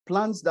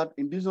plants that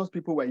indigenous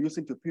people were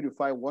using to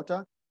purify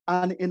water.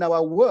 And in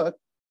our work,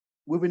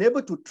 we've been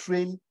able to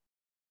train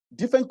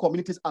different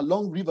communities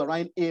along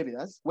riverine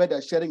areas where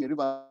they're sharing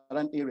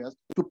riverine areas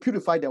to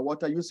purify their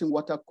water using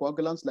water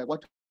coagulants like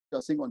what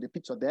you're seeing on the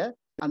picture there.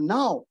 And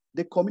now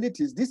the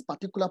communities, this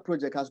particular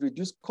project has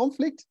reduced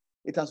conflict.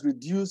 It has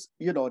reduced,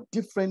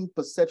 different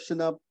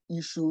perceptional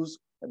issues,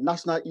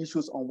 national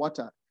issues on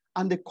water.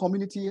 And the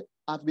community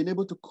have been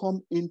able to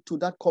come into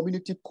that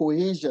community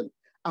cohesion.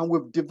 And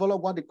we've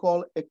developed what they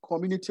call a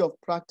community of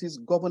practice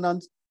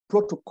governance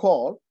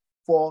protocol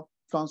for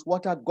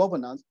transwater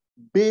governance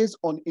based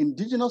on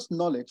indigenous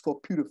knowledge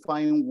for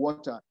purifying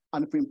water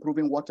and for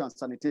improving water and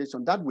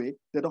sanitation. That way,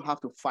 they don't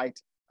have to fight,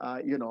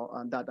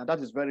 and that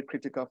is very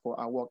critical for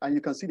our work. And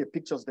you can see the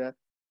pictures there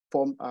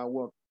from our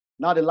work.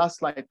 Now, the last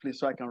slide, please,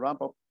 so I can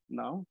wrap up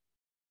now.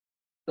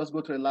 Just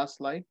go to the last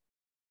slide.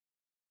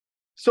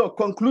 So,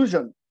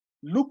 conclusion.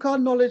 Local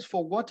knowledge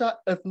for water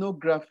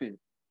ethnography,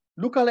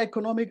 local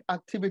economic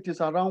activities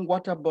around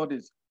water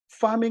bodies,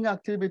 farming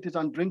activities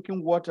and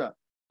drinking water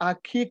are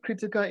key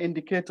critical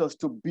indicators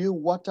to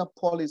build water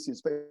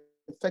policies for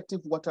effective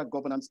water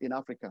governance in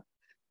Africa.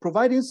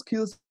 Providing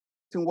skills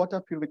in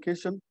water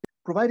purification,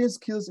 providing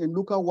skills in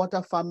local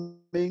water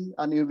farming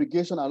and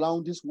irrigation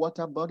around these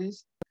water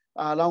bodies,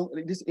 around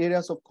these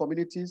areas of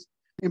communities,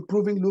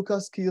 improving local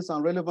skills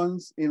and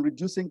relevance in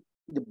reducing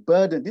the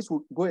burden. This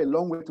will go a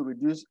long way to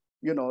reduce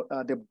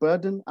the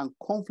burden and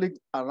conflict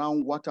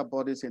around water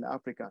bodies in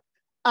Africa.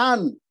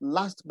 And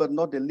last but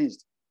not the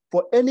least,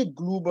 for any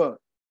global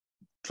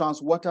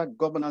transwater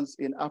governance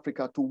in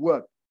Africa to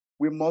work,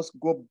 we must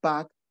go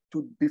back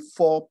to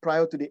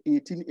prior to the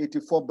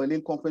 1884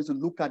 Berlin Conference to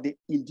look at the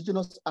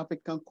indigenous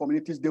African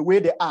communities the way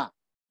they are,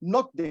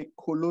 not the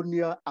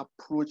colonial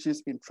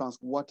approaches in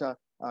transwater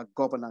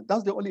governance.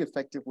 That's the only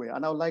effective way.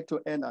 And I would like to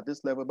end at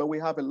this level, but we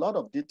have a lot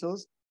of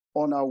details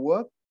on our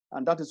work.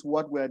 And that is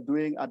what we're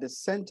doing at the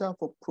Center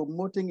for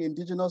Promoting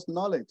Indigenous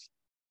Knowledge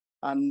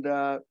and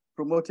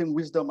promoting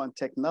wisdom and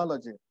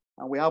technology.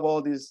 And we have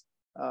all these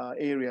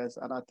areas,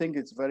 and I think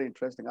it's very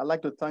interesting. I'd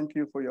like to thank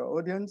you for your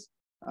audience,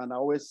 and I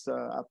always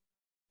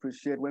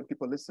appreciate when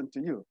people listen to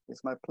you.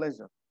 It's my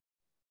pleasure.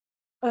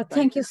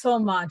 Thank you so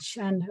much.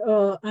 And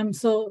I'm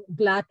so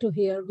glad to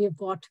hear we've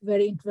got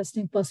very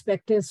interesting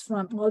perspectives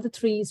from all the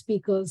three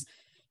speakers,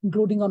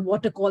 including on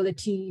water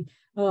quality,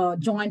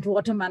 joint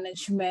water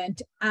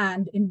management,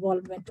 and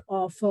involvement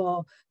of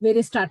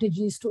various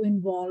strategies to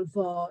involve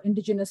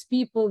indigenous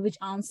people, which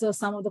answer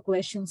some of the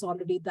questions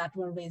already that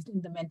were raised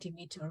in the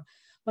Mentimeter.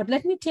 But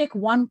let me take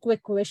one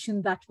quick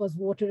question that was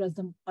voted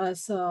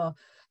as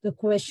the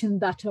question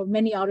that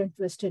many are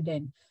interested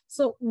in.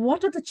 So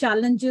what are the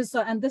challenges,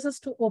 and this is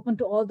to open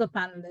to all the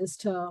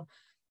panelists.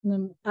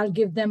 I'll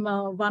give them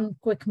 1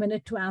 quick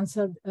minute to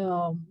answer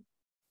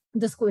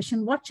this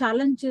question. What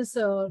challenges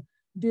do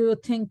you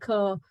think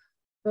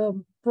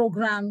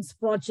programs,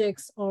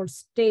 projects, or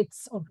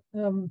states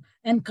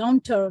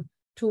encounter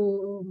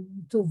to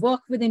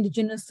work with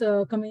indigenous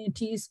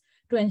communities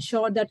to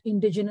ensure that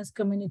indigenous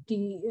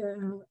communities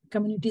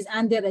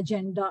and their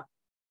agenda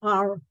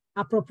are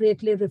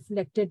appropriately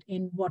reflected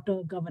in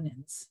water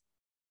governance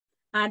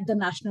at the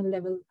national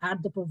level,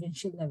 at the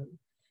provincial level?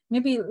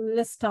 Maybe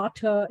let's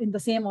start in the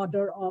same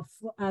order of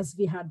as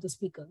we had the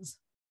speakers.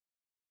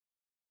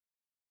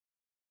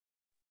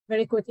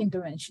 Very quick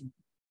intervention.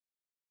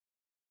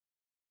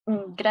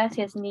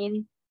 Gracias,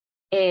 Nidi.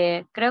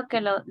 Creo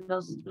que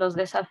los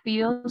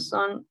desafíos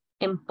son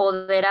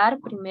empoderar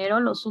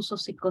primero los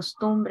usos y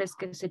costumbres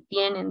que se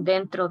tienen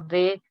dentro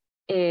de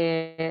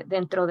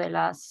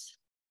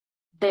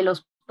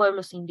los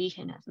pueblos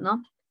indígenas,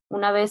 ¿no?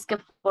 Una vez que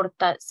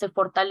se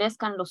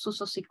fortalezcan los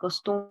usos y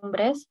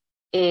costumbres,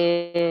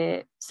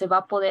 se va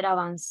a poder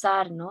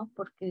avanzar, ¿no?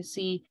 Porque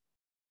si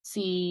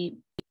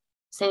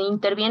se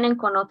intervienen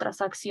con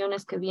otras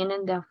acciones que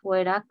vienen de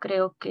afuera,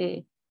 creo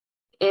que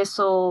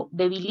eso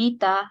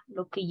debilita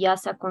lo que ya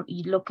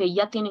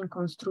tienen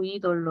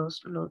construido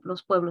los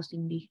pueblos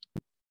indígenas.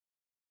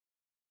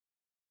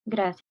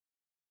 Gracias.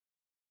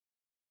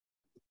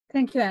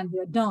 Thank you,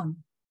 Andrea.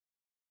 Dawn.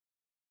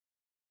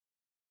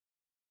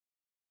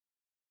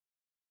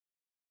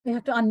 You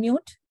have to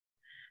unmute.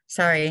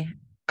 Sorry,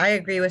 I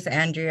agree with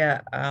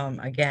Andrea.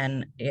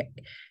 Again,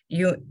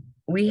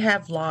 we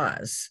have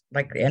laws,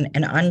 like and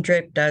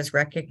UNDRIP does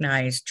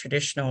recognize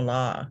traditional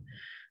law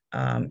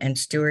and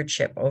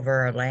stewardship over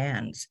our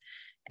lands,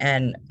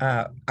 and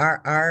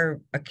our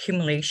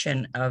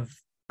accumulation of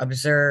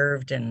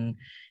observed and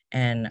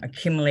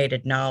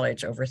accumulated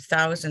knowledge over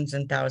thousands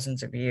and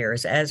thousands of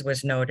years, as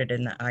was noted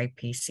in the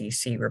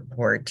IPCC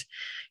report.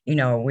 You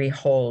know, we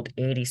hold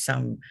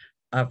 80-some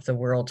of the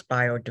world's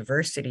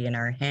biodiversity in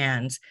our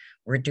hands.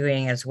 We're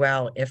doing as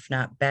well, if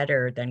not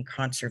better, than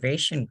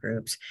conservation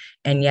groups.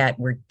 And yet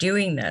we're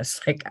doing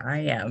this, like I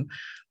am,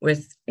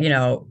 with, you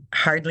know,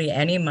 hardly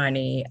any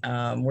money,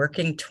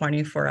 working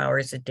 24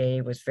 hours a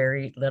day with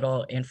very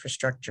little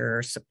infrastructure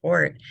or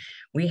support.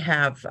 We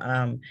have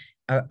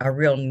a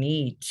real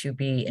need to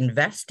be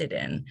invested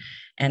in.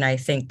 And I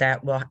think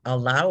that will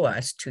allow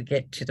us to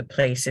get to the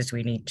places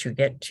we need to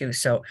get to.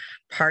 So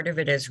part of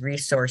it is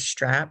resource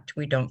strapped.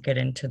 We don't get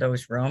into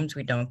those rooms.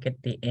 We don't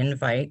get the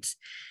invites.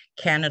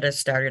 Canada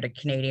started a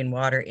Canadian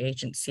Water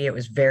Agency. It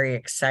was very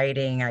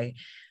exciting.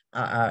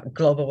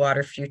 Global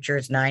Water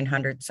Futures,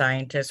 900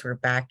 scientists were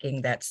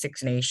backing that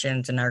 6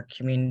 nations in our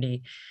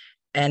community.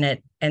 And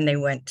they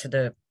went to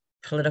the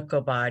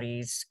political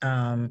bodies,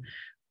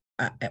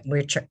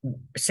 which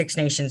 6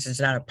 Nations is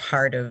not a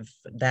part of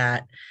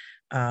that,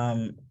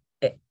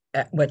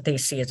 what they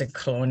see as a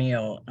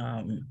colonial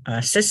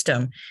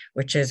system,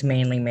 which is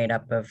mainly made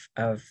up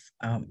of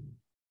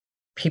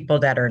people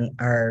that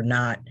are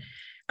not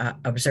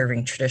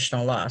observing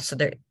traditional law. So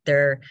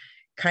they're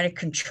kind of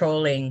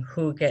controlling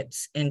who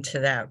gets into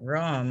that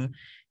room,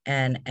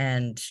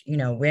 and you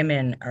know,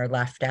 women are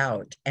left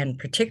out. And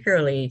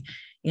particularly,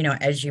 you know,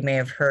 as you may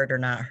have heard or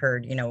not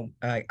heard, you know,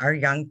 our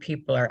young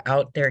people are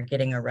out there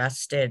getting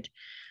arrested,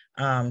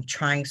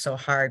 trying so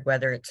hard,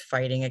 whether it's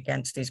fighting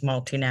against these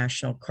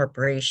multinational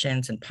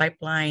corporations and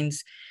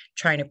pipelines,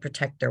 trying to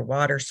protect their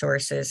water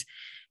sources,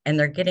 and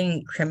they're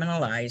getting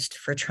criminalized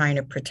for trying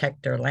to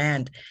protect their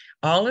land.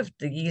 All of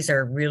these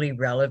are really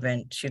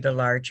relevant to the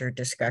larger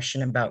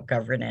discussion about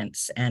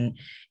governance. And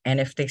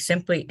if they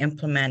simply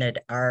implemented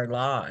our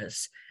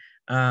laws,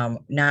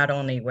 not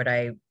only would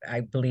I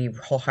believe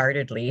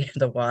wholeheartedly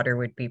the water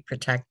would be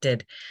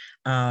protected,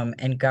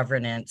 and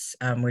governance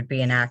would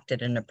be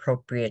enacted in an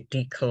appropriate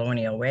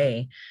decolonial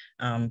way,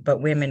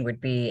 but women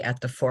would be at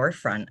the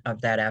forefront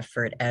of that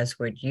effort, as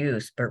would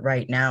youth. But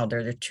right now,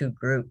 they're the 2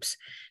 groups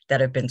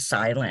that have been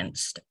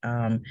silenced.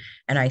 And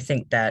I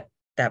think that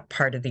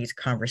part of these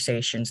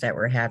conversations that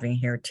we're having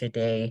here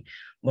today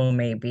will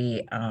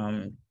maybe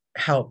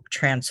help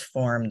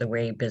transform the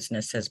way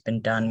business has been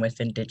done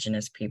with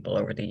Indigenous people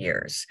over the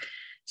years.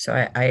 So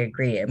I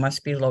agree. It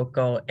must be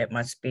local. It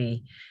must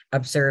be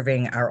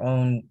observing our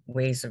own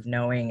ways of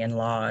knowing and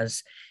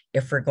laws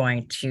if we're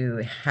going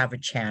to have a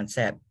chance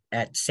at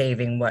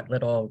saving what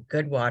little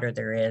good water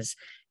there is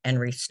and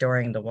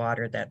restoring the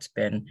water that's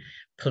been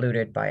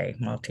polluted by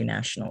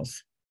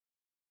multinationals.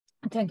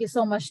 Thank you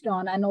so much,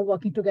 Dawn. I know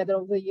working together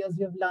over the years,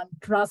 we have learned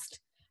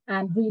trust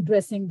and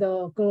redressing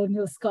the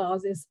colonial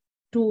scars is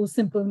two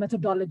simple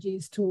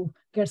methodologies to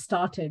get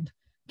started.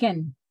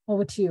 Ken,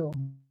 over to you.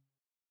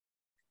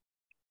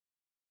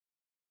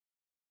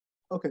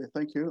 Okay,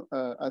 thank you.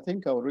 I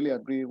think I would really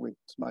agree with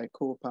my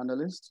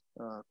co-panelists,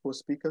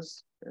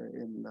 co-speakers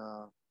in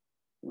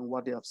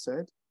what they have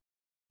said.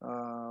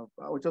 I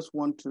would just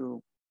want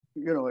to,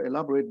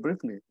 elaborate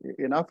briefly.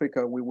 In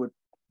Africa,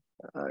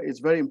 it's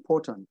very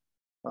important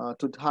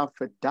to have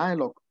a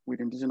dialogue with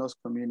indigenous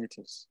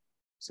communities.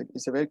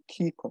 It's a very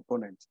key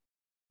component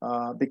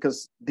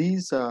because they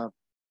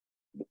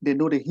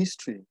know the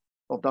history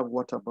of that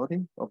water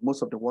body, of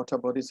most of the water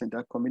bodies in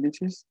their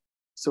communities.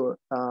 So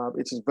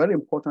it is very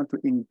important to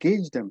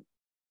engage them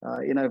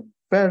in a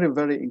very,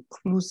 very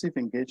inclusive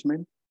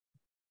engagement,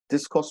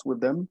 discuss with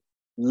them,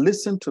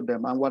 listen to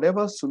them, and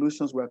whatever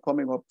solutions we're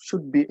coming up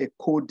should be a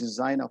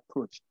co-design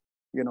approach.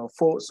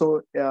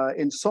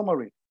 In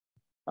summary,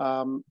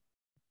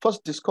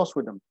 first discuss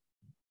with them.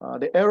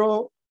 The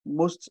error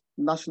most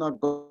national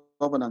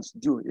governance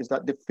do is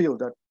that they feel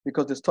that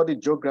because they study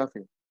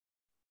geography,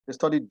 they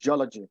study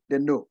geology, they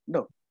know,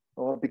 no.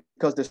 Or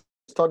because they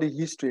study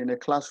history in a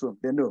classroom,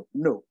 they know,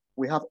 no.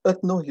 We have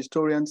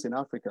ethno-historians in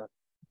Africa.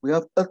 We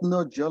have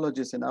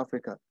ethno-geologists in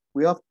Africa.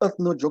 We have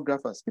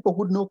ethno-geographers, people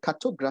who know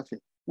cartography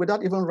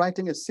without even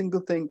writing a single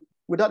thing,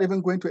 without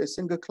even going to a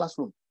single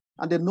classroom.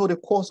 And they know the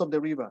course of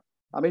the river.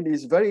 I mean,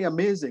 it's very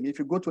amazing. If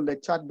you go to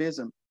Lake Chad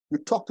Basin, you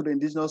talk to the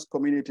indigenous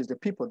communities, the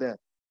people there,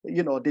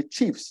 the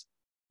chiefs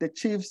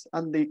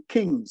and the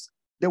kings,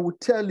 they will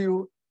tell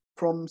you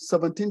from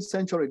 17th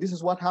century, this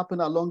is what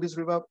happened along this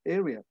river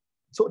area.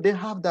 So they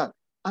have that.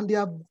 And they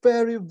are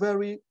very,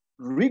 very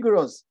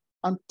rigorous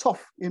and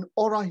tough in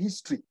oral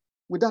history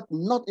without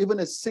not even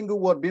a single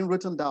word being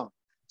written down.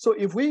 So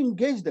if we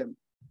engage them,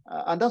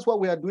 and that's what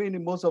we are doing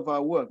in most of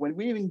our work, when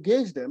we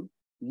engage them,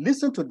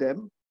 listen to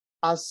them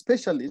as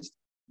specialists,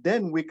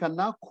 then we can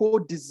now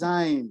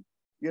co-design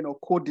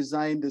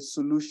the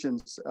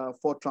solutions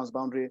for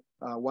transboundary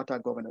water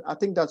governance. I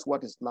think that's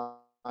what is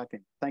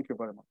lacking. Thank you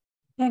very much.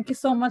 Thank you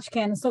so much,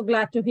 Ken. So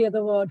glad to hear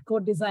the word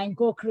co-design,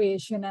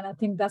 co-creation. And I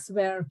think that's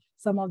where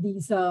some of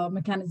these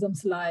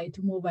mechanisms lie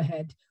to move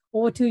ahead.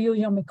 Over to you,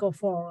 Yomiko,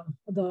 for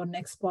the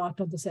next part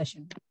of the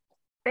session.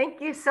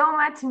 Thank you so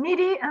much,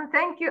 Nidhi, and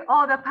thank you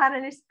all the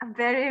panelists.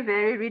 Very,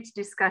 very rich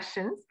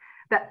discussions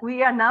that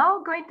we are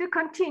now going to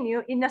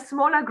continue in a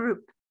smaller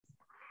group.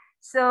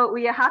 So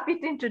we are happy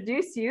to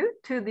introduce you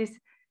to these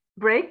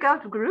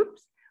breakout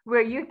groups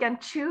where you can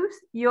choose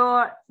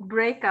your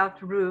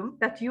breakout room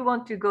that you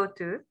want to go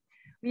to.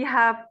 We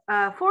have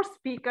 4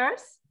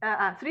 speakers,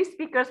 3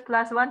 speakers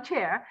plus 1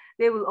 chair.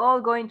 They will all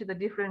go into the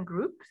different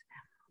groups.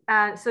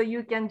 So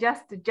you can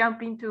just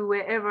jump into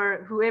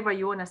whoever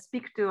you want to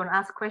speak to and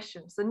ask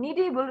questions. So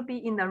Nidhi will be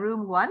in the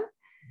room 1.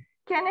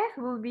 Kenneth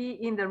will be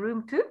in the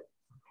room 2.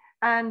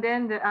 And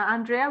then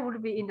Andrea will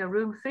be in the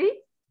room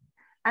 3.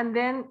 And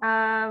then,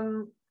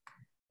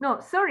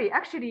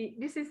 actually,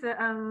 this is,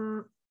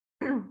 Dawn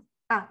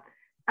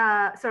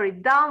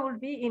will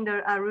be in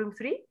the room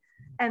 3.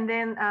 And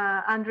then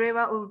Andrea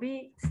will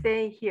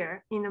stay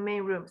here in the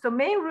main room. So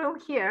main room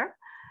here,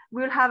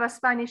 we'll have a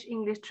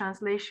Spanish-English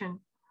translation.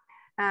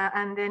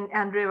 And then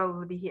Andrea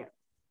will be here.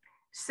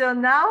 So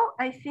now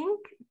I think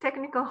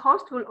technical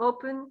host will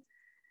open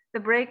the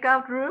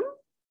breakout room,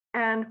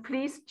 and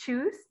please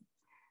choose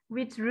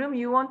which room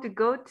you want to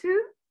go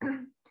to.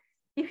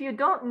 If you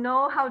don't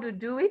know how to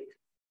do it,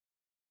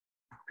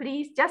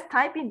 please just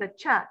type in the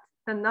chat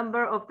the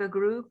number of the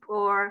group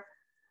or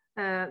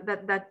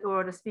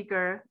or the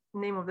speaker,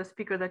 name of the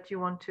speaker that you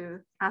want to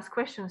ask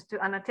questions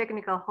to, and a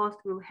technical host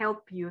will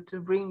help you to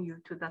bring you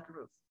to that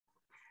room.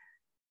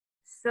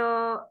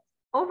 So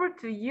over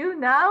to you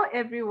now,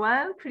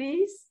 everyone.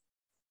 Please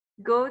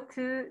go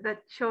to the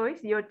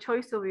your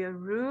choice of your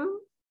room.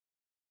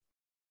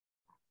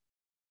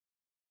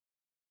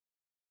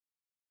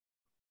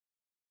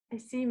 I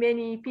see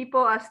many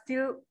people are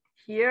still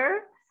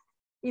here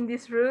in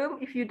this room.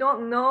 If you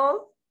don't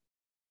know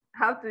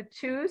how to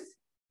choose,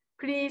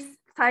 please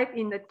type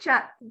in the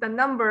chat the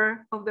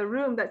number of the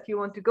room that you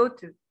want to go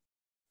to.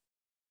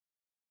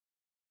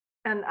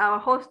 And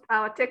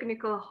our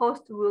technical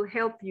host will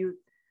help you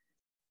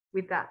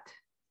with that.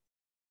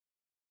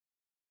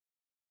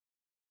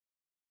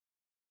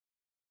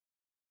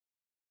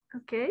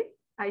 Okay,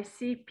 I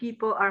see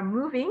people are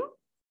moving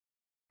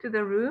to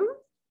the room.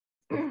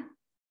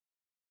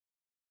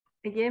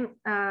 Again,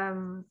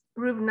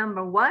 room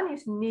number 1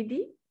 is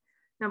Nidhi.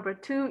 Number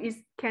 2 is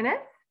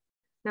Kenneth.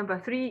 Number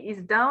 3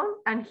 is Dawn.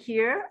 And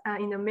here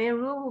in the main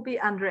room will be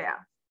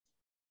Andrea.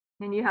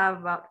 And you have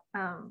about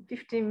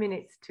 15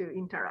 minutes to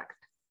interact.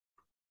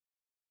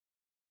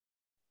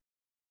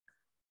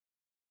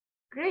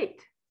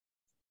 Great.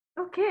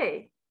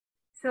 Okay.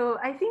 So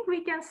I think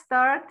we can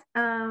start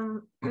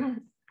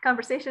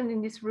conversation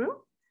in this room.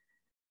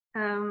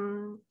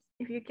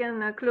 If you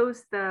can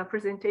close the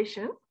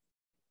presentation.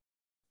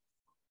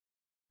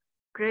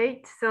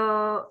 Great.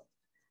 So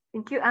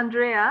thank you,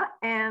 Andrea.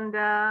 And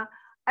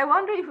I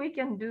wonder if we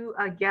can do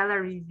a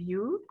gallery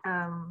view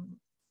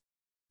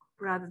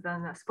rather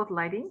than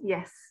spotlighting.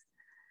 Yes.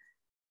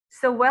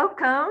 So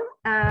welcome.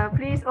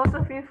 Please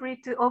also feel free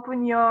to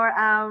open your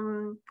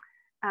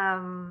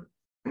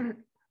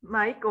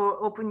mic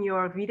or open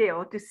your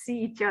video to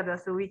see each other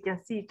so we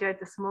can see each other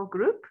as a small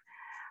group.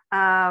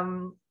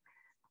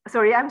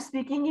 Sorry, I'm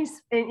speaking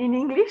in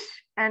English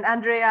and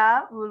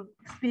Andrea will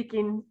speak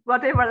in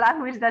whatever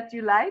language that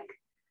you like.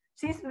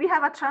 Since we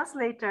have a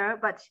translator,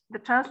 but the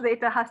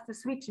translator has to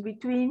switch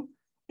between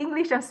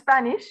English and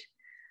Spanish,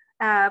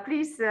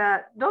 please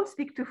don't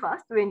speak too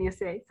fast when you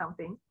say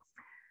something.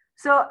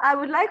 So I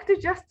would like to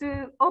just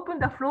open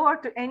the floor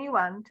to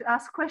anyone to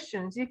ask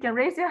questions. You can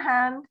raise your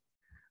hand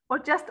or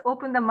just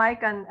open the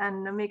mic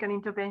and make an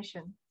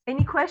intervention.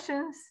 Any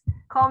questions,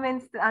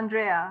 comments to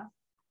Andrea,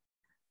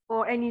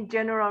 or any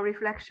general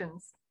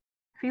reflections?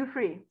 Feel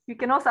free. You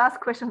can also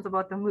ask questions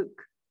about the MOOC.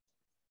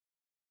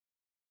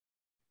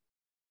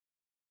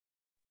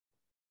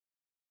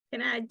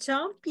 Can I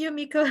jump,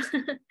 Yumiko?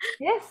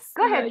 Yes,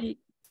 go ahead.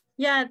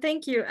 Yeah,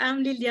 thank you.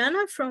 I'm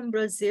Liliana from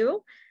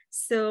Brazil.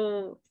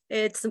 So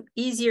it's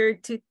easier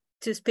to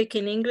speak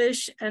in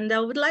English. And I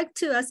would like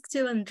to ask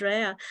to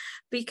Andrea,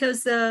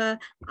 because I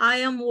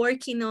am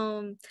working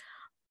on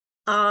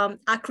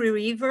Acre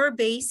River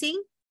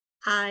Basin.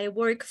 I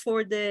work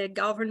for the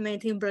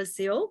government in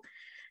Brazil.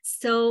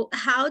 So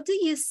how do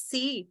you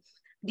see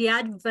the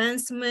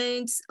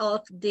advancements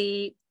of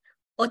the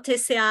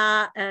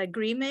OTCA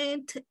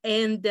agreement,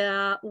 and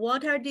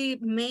what are the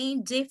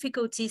main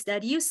difficulties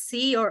that you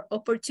see or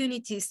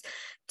opportunities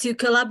to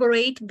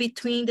collaborate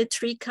between the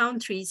three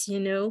countries, you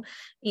know,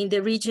 in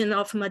the region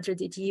of Madre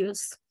de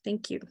Dios?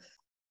 Thank you.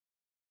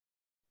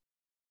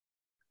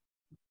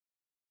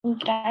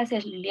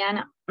 Gracias,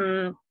 Liliana.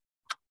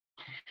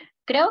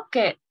 Creo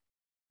que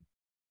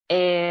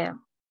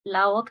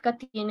la OTCA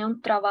tiene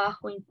un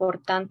trabajo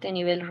importante a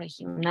nivel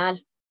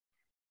regional,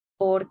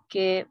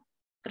 porque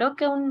creo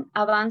que un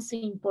avance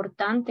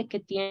importante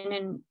que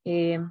tienen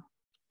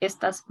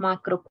estas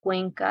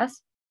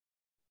macrocuencas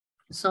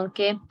son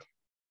que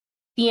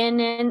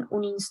tienen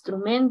un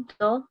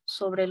instrumento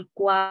sobre el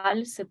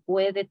cual se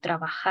puede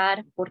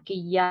trabajar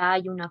porque ya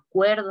hay un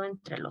acuerdo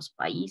entre los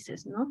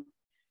países, ¿no?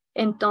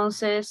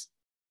 Entonces,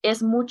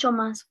 es mucho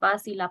más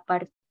fácil a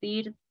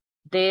partir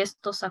de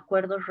estos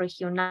acuerdos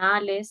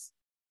regionales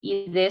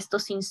y de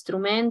estos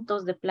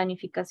instrumentos de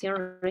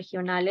planificación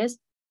regionales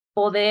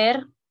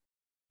poder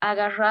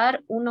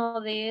agarrar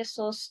uno de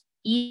esos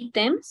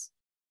ítems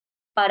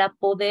para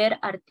poder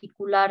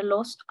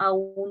articularlos a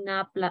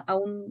una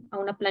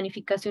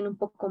planificación un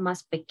poco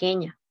más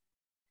pequeña.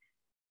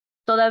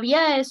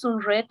 Todavía es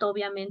un reto,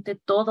 obviamente,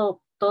 toda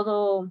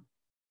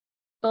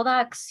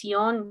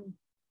acción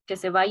que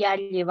se vaya a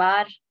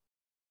llevar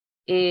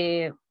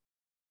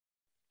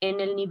en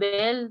el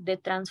nivel de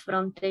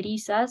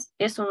transfronterizas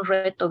es un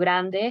reto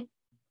grande,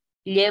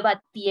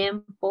 lleva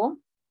tiempo,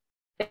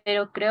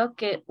 pero creo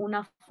que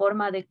una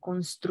forma de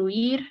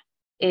construir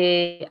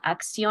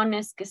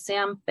acciones que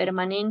sean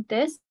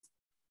permanentes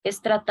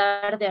es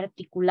tratar de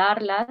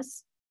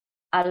articularlas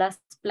a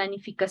las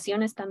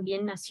planificaciones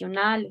también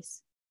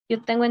nacionales.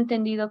 Yo tengo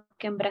entendido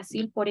que en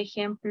Brasil, por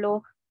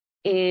ejemplo,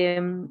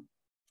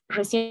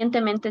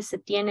 recientemente se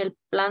tiene el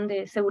plan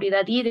de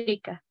seguridad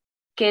hídrica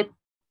que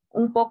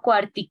un poco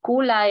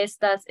articula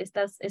estas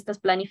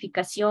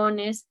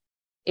planificaciones.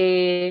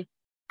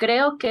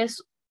 Creo que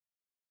es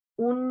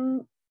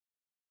un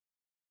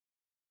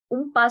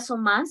paso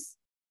más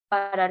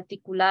para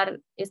articular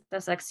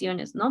estas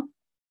acciones, ¿no?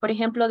 Por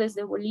ejemplo,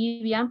 desde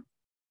Bolivia,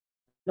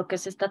 lo que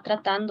se está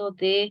tratando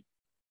de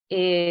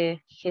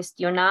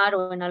gestionar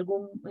o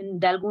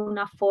de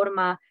alguna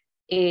forma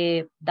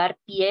dar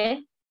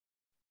pie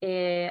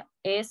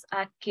es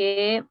a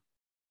que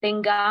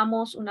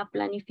tengamos una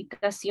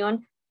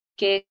planificación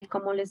que,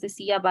 como les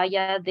decía,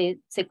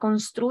 se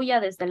construya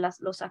desde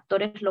los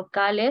actores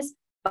locales,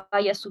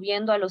 vaya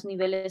subiendo a los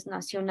niveles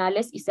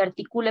nacionales y se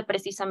articule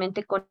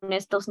precisamente con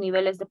estos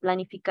niveles de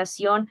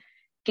planificación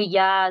que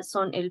ya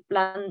son el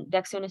plan de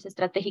acciones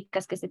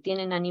estratégicas que se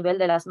tienen a nivel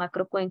de las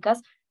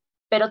macrocuencas,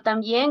 pero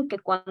también que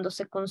cuando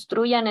se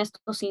construyan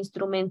estos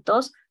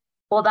instrumentos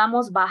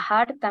podamos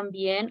bajar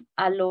también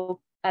a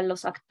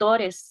los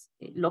actores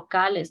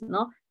locales,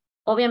 ¿no?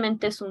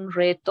 Obviamente es un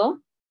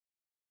reto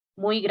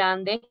muy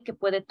grande que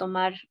puede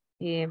tomar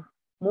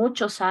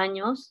muchos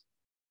años,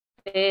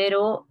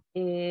 pero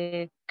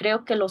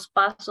creo que los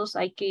pasos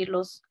hay que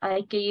irlos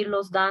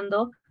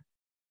dando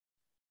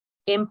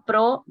en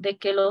pro de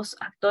que los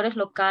actores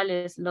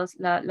locales,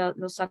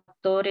 los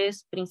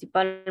actores,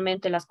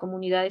 principalmente las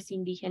comunidades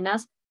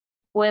indígenas,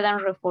 puedan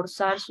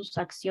reforzar sus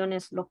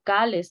acciones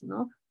locales,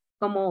 ¿no?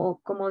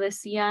 Como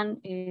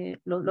decían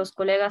los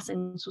colegas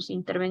en sus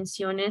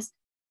intervenciones,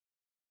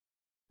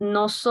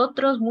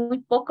 nosotros muy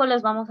poco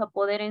les vamos a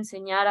poder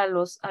enseñar a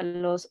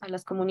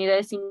las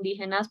comunidades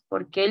indígenas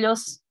porque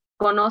ellos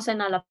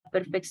conocen a la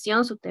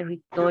perfección su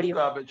territorio.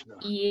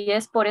 Y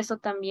es por eso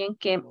también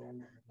que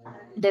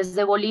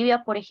Desde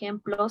Bolivia, por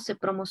ejemplo, se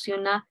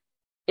promociona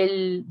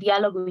el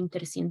diálogo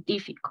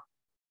intercientífico.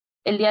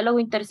 El diálogo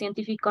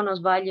intercientífico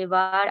nos va a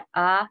llevar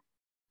a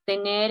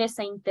tener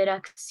esa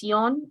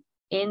interacción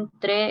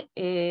entre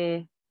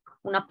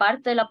una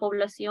parte de la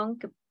población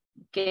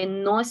que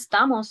no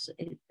estamos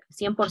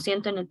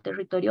 100% en el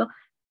territorio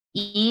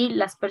y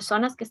las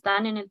personas que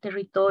están en el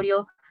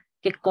territorio,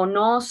 que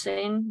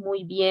conocen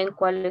muy bien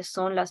cuáles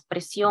son las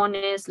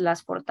presiones,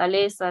 las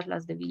fortalezas,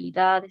 las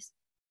debilidades.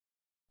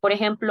 Por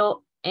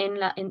ejemplo,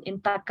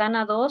 en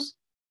Tacana 2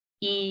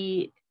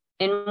 y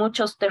en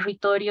muchos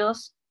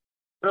territorios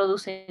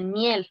producen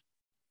miel,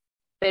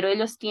 pero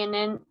ellos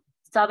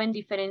saben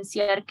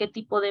diferenciar qué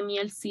tipo de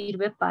miel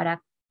sirve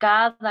para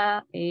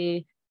cada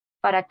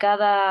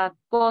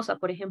cosa.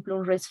 Por ejemplo,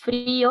 un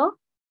resfrío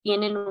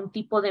tienen un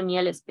tipo de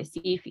miel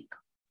específico.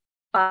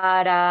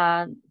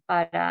 Para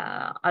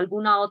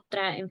alguna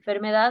otra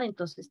enfermedad,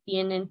 entonces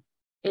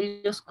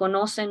ellos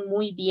conocen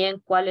muy bien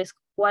cuáles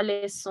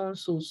son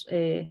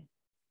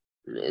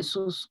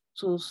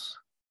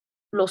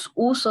los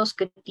usos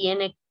que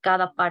tiene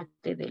cada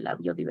parte de la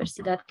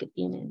biodiversidad que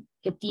tienen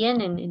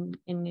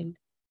en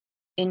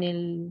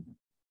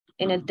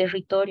el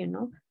territorio,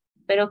 ¿no?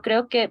 Pero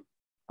creo que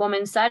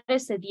comenzar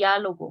ese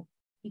diálogo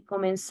y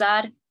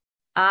comenzar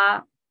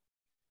a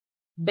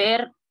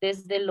ver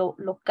desde lo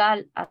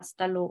local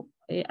hasta lo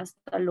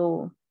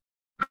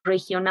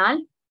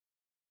regional,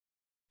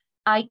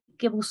 hay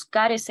que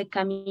buscar ese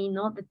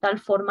camino de tal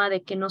forma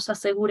de que nos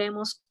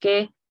aseguremos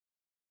que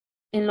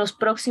en los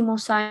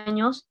próximos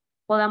años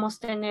podamos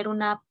tener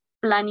una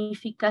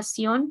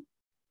planificación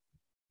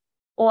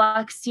o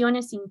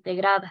acciones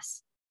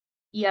integradas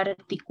y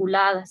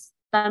articuladas.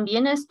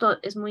 También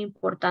esto es muy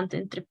importante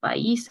entre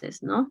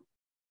países, ¿no?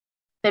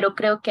 Pero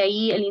creo que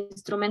ahí el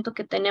instrumento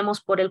que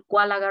tenemos por el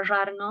cual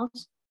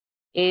agarrarnos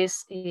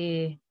es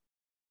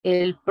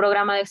el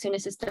programa de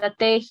acciones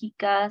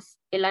estratégicas,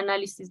 el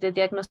análisis de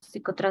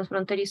diagnóstico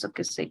transfronterizo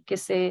que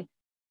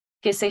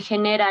se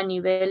genera a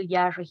nivel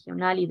ya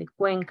regional y de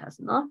cuencas,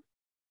 ¿no?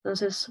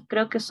 Entonces,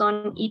 creo que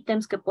son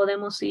ítems que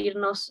podemos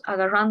irnos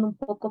agarrando un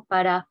poco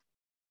para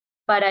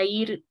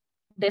ir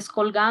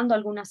descolgando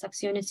algunas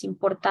acciones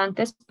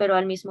importantes, pero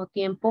al mismo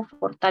tiempo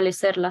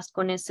fortalecerlas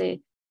con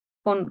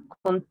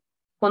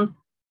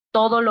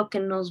todo lo que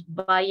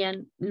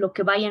lo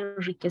que vaya a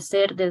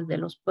enriquecer desde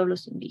los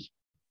pueblos indígenas.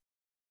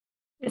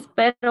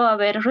 Espero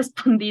haber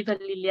respondido,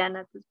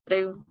 Liliana, tus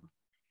preguntas.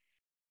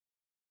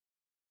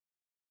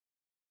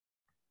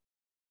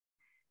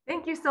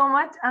 Thank you so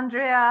much,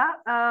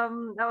 Andrea.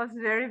 That was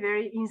very,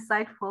 very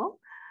insightful.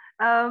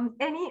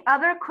 Any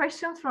other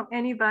questions from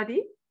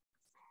anybody?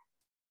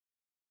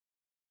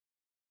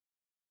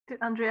 To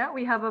Andrea,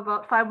 we have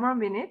about 5 more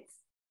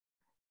minutes.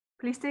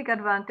 Please take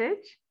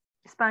advantage,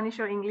 Spanish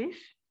or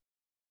English.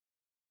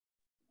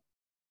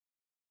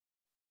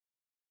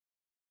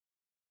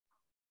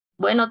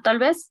 Bueno, tal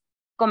vez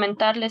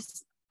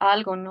comentarles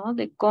algo, ¿no?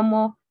 De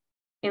cómo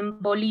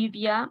en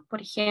Bolivia,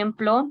 por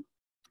ejemplo,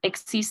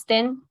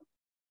 existen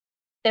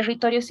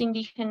territorios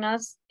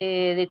indígenas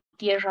de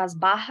tierras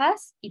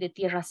bajas y de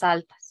tierras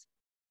altas.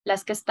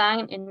 Las que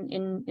están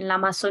en la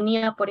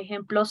Amazonía, por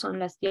ejemplo, son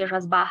las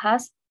tierras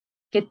bajas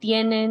que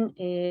tienen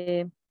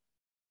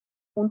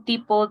un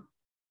tipo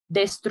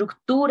de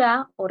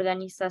estructura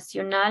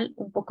organizacional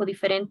un poco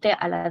diferente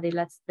a la de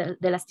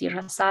las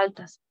tierras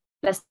altas.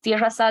 Las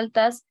tierras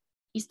altas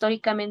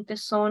históricamente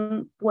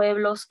son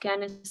pueblos que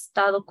han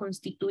estado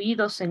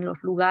constituidos en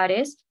los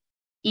lugares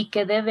y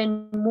que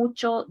deben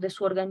mucho de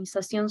su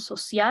organización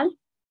social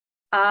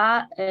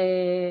a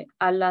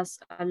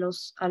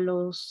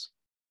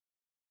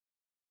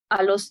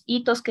los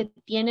hitos que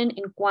tienen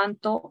en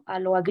cuanto a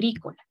lo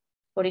agrícola,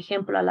 por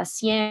ejemplo, a la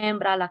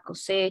siembra, a la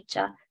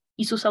cosecha,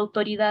 y sus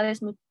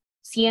autoridades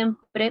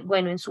siempre,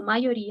 bueno, en su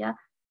mayoría,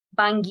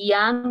 van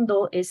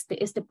guiando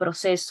este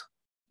proceso,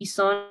 y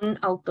son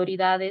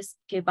autoridades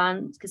que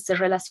se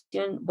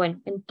relacionan, bueno,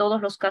 en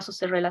todos los casos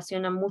se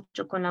relacionan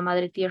mucho con la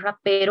madre tierra,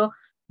 pero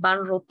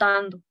van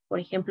rotando. Por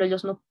ejemplo,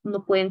 ellos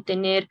no pueden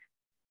tener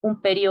un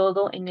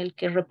periodo en el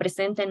que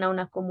representen a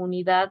una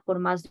comunidad por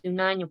más de un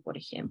año, por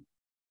ejemplo.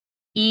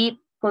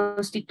 Y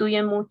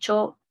constituyen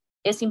mucho,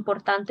 es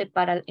importante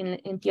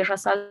en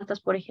tierras altas,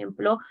 por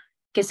ejemplo,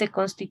 que se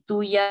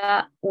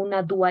constituya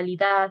una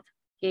dualidad,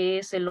 que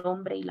es el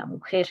hombre y la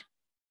mujer,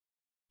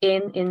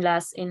 en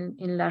las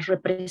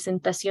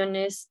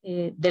representaciones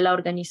de la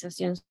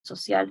organización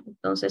social.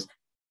 Entonces,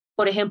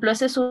 por ejemplo,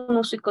 ese es un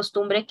uso y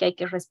costumbre que hay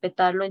que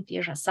respetarlo en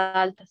tierras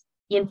altas.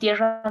 Y en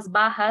tierras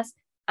bajas,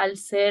 al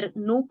ser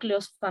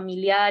núcleos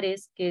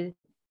familiares que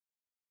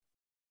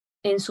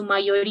en su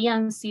mayoría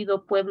han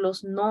sido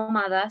pueblos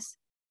nómadas,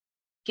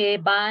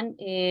 que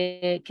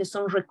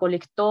son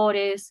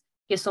recolectores,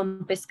 que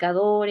son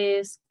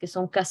pescadores, que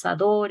son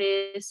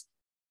cazadores,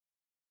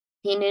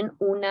 tienen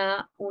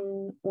una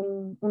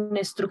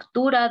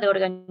estructura de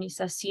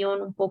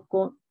organización un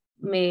poco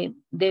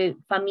de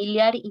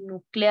familiar y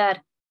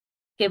nuclear,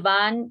 que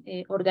van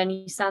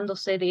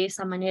organizándose de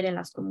esa manera en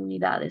las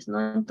comunidades,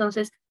 ¿no?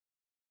 Entonces,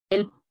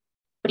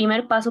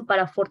 primer paso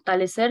para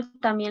fortalecer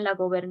también la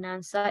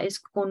gobernanza es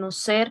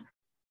conocer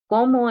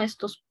cómo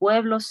estos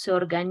pueblos se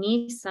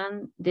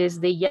organizan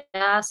desde ya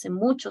hace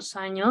muchos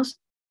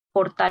años,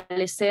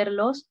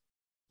 fortalecerlos,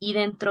 y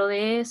dentro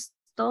de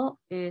esto,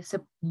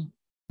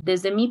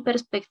 desde mi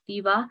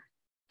perspectiva,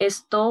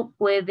 esto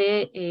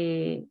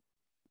puede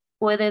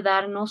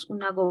darnos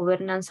una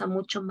gobernanza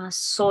mucho más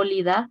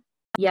sólida,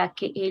 ya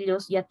que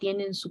ellos ya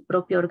tienen su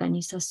propia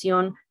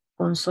organización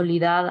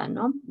consolidada,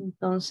 ¿no?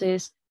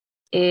 Entonces,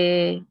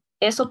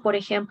 eso, por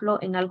ejemplo,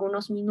 en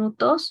algunos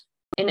minutos,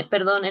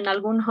 en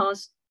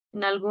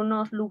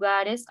algunos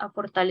lugares ha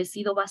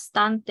fortalecido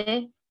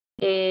bastante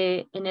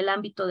en el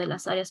ámbito de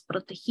las áreas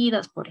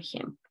protegidas, por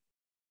ejemplo.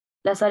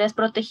 Las áreas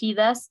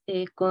protegidas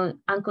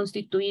han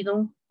constituido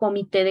un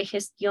comité de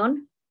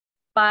gestión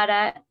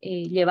para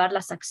llevar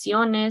las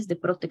acciones de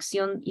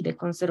protección y de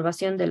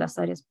conservación de las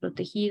áreas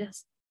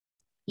protegidas.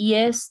 Y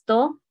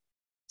esto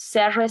se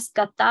ha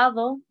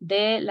rescatado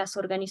de las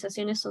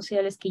organizaciones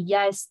sociales que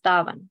ya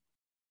estaban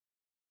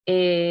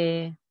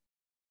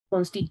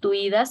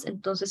constituidas.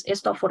 Entonces,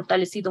 esto ha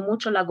fortalecido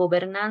mucho la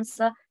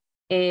gobernanza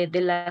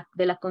de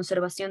la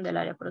conservación del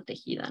área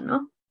protegida,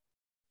 ¿no?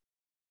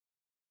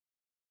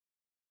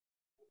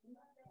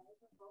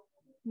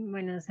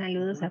 Bueno,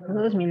 saludos a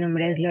todos. Mi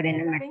nombre es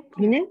Lorena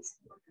Martínez.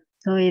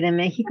 Soy de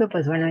México.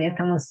 Pues bueno, ya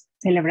estamos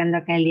celebrando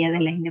acá el Día de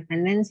la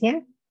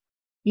Independencia.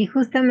 Y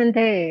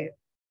justamente,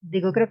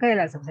 digo, creo que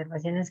las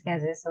observaciones que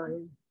haces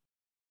son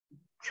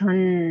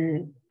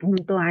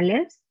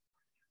puntuales,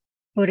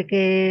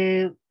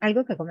 porque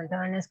algo que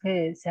comentaban es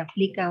que se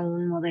aplica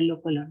un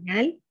modelo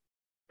colonial,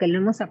 que lo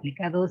hemos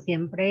aplicado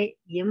siempre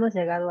y hemos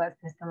llegado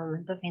hasta este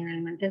momento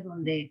finalmente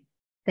donde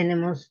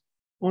tenemos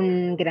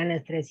un gran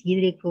estrés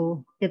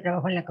hídrico. Yo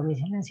trabajo en la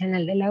Comisión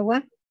Nacional del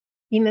Agua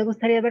y me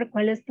gustaría ver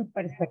cuál es tu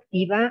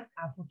perspectiva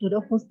a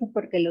futuro, justo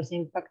porque los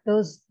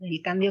impactos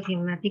del cambio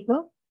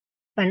climático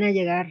van a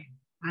llegar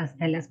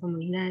hasta las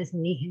comunidades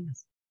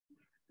indígenas.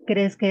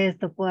 ¿Crees que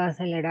esto pueda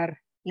acelerar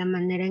la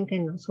manera en que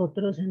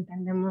nosotros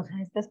entendemos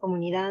a estas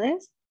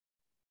comunidades?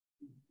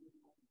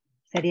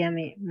 Sería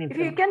mi If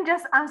pregunta. you can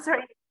just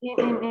answer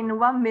in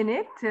 1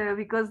 minute,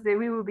 because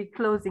we will be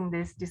closing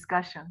this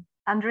discussion.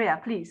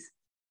 Andrea, please.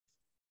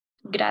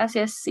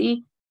 Gracias,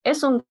 sí.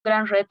 Es un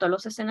gran reto.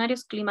 Los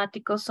escenarios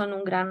climáticos son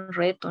un gran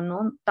reto,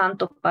 ¿no?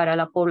 Tanto para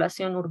la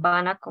población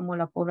urbana como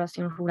la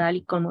población rural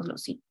y como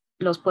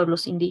los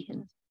pueblos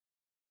indígenas.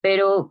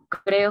 Pero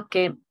creo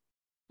que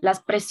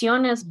las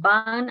presiones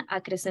van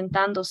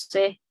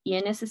acrecentándose y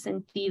en ese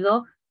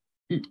sentido,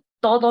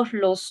 todos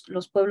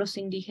los pueblos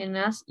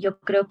indígenas, yo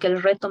creo que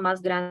el reto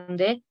más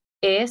grande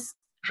es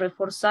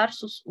reforzar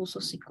sus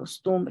usos y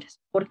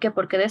costumbres. ¿Por qué?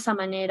 Porque de esa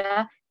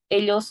manera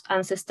ellos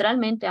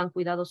ancestralmente han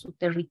cuidado su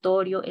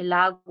territorio, el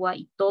agua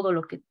y todo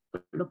lo que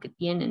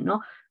tienen,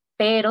 ¿no?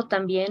 Pero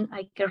también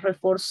hay que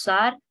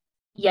reforzar,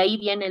 y ahí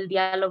viene el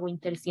diálogo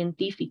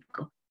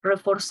intercientífico,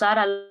 reforzar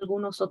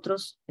algunos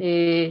otros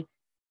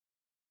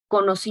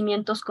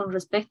conocimientos con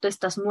respecto a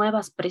estas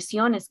nuevas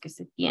presiones que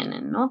se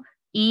tienen, ¿no?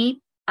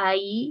 Y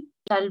ahí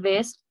tal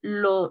vez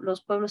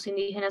los pueblos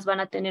indígenas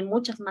van a tener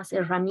muchas más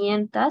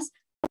herramientas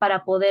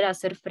para poder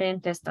hacer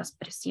frente a estas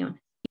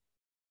presiones.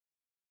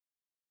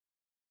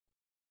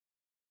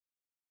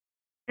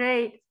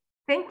 Great.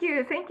 Thank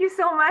you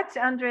so much,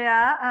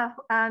 Andrea,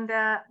 and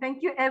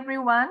thank you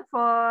everyone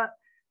for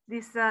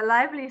this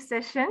lively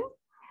session.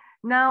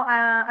 Now,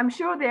 I'm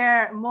sure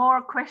there are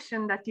more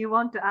questions that you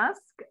want to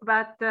ask,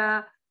 but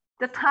the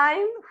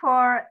time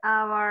for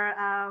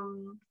our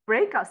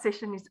breakout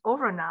session is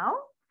over now.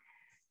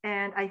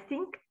 And I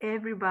think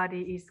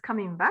everybody is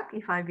coming back,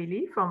 if I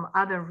believe, from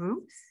other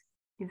rooms.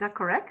 Is that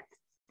correct?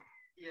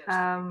 Yes,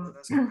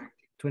 that's correct.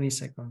 20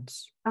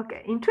 seconds.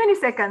 Okay, in 20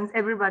 seconds,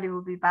 everybody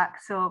will be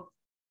back. So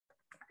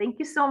thank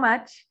you so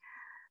much.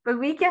 But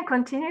we can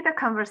continue the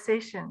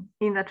conversation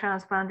in the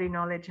Transboundary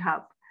Knowledge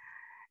Hub.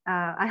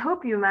 I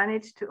hope you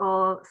managed to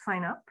all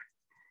sign up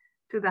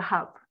to the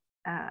hub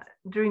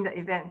during the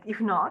event,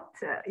 if not,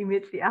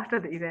 immediately after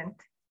the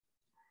event.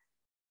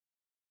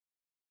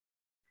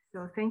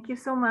 So thank you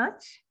so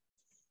much.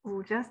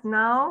 Just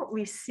now,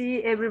 we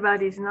see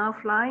everybody is now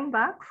flying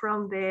back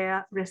from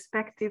their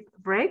respective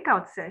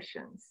breakout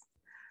sessions.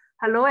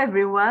 Hello,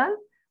 everyone.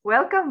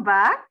 Welcome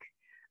back.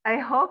 I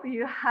hope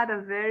you had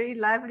a very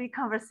lively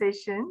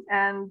conversation.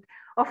 And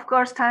of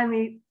course, time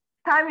is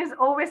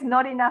always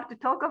not enough to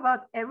talk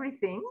about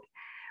everything,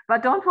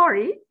 but don't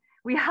worry.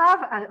 We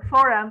have a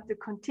forum to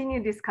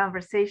continue this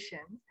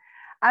conversation.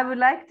 I would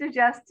like to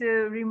just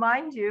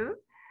remind you,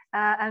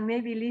 and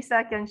maybe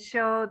Lisa can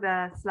show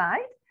the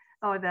slide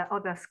or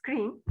the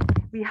screen.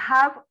 We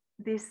have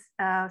this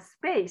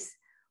space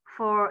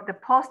for the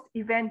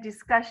post-event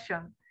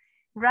discussion.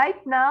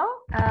 Right now,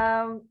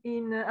 after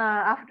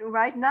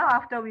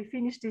we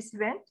finish this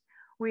event,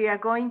 we are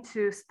going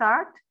to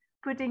start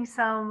putting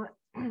some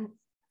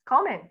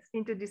comments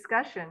into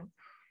discussion.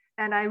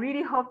 And I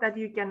really hope that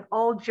you can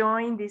all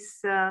join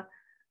this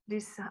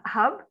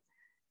hub.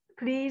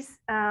 Please,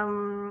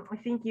 I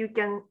think you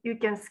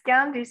can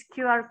scan this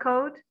QR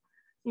code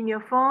in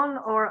your phone,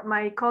 or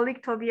my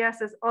colleague Tobias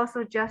has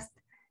also just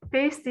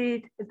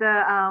pasted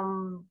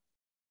the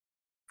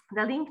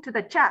link to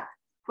the chat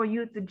for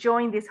you to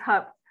join this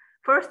hub.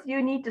 First,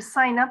 you need to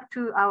sign up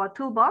to our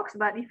toolbox,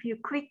 but if you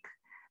click,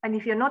 and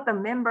if you're not a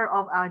member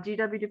of our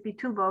GWP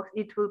toolbox,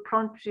 it will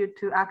prompt you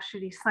to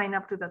actually sign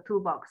up to the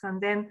toolbox. And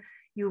then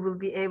you will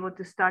be able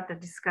to start a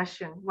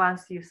discussion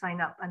once you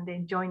sign up and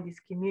then join this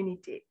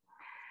community.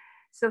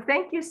 So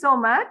thank you so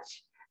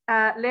much.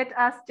 Let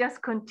us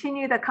just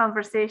continue the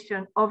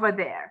conversation over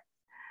there.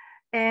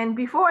 And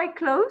before I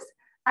close,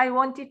 I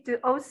wanted to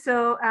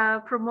also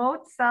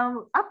promote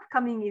some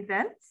upcoming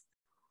events.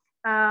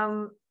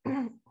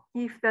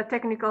 If the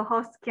technical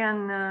host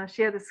can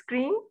share the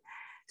screen.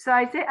 So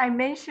I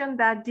mentioned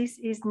that this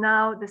is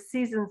now the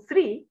season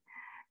 3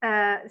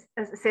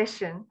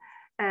 session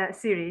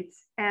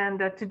series. And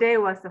today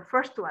was the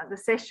first one, the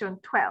session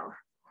 12.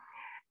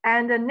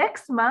 And the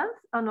next month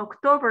on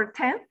October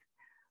 10th,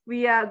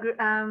 we are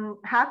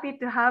happy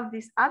to have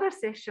this other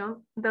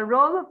session, the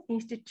role of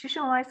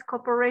institutionalized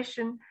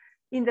cooperation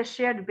in the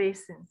shared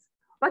basins.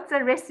 What's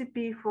a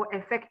recipe for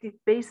effective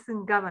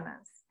basin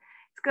governance?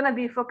 It's going to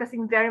be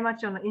focusing very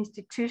much on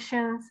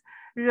institutions,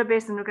 rural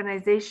basin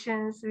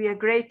organizations. We are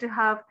great to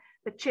have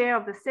the chair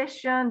of the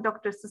session,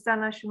 Dr.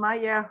 Susanna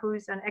Schumacher, who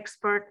is an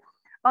expert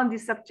on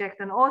this subject,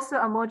 and also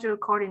a module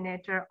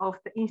coordinator of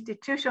the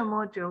institutional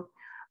module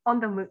on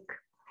the MOOC.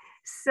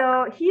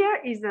 So here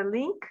is the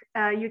link.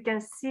 You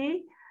can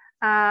see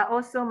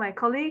also my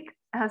colleague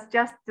has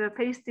just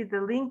pasted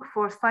the link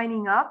for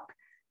signing up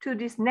to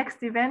this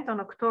next event on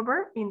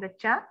October in the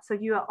chat. So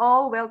you are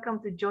all welcome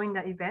to join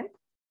the event.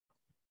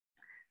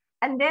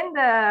 And then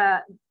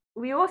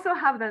we also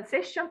have the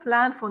session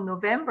planned for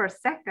November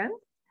 2nd,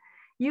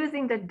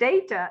 using the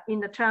data in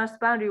the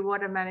transboundary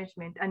water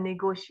management and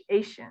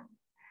negotiation.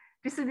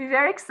 This will be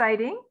very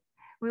exciting.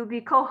 We'll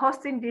be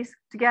co-hosting this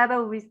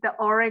together with the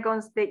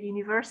Oregon State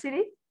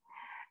University.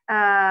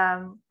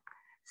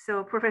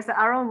 So Professor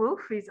Aaron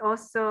Wolf is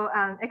also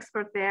an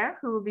expert there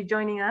who will be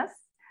joining us.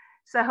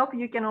 So I hope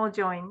you can all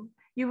join.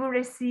 You will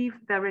receive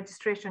the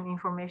registration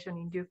information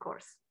in due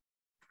course.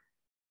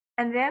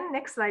 And then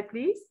next slide,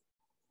 please.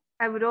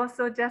 I would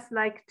also just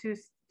like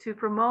to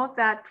promote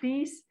that,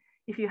 please,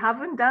 if you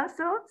haven't done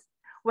so,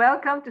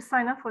 welcome to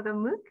sign up for the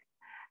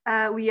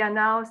MOOC. We are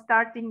now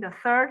starting the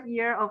 3rd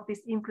year of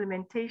this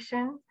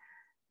implementation.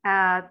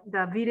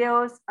 The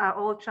videos are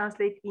all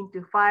translated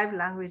into 5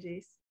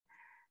 languages.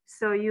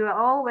 So you are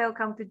all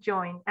welcome to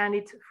join, and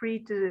it's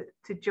free to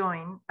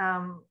join.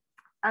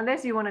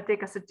 Unless you want to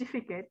take a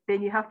certificate,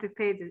 then you have to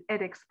pay the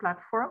edX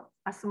platform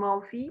a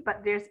small fee,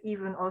 but there's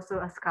even also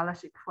a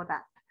scholarship for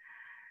that.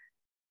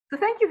 So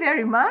thank you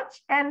very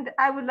much. And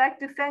I would like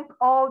to thank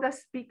all the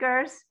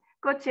speakers,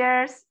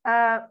 co-chairs,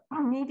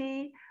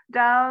 Nidhi,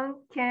 Dawn,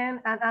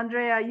 Ken, and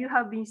Andrea. You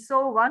have been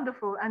so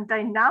wonderful and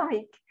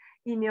dynamic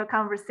in our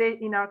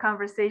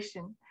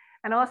conversation.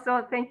 And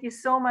also thank you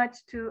so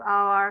much to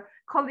our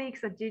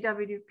colleagues at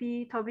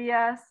GWP,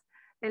 Tobias,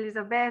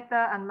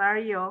 Elisabetta, and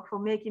Mario for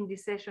making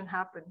this session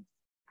happen.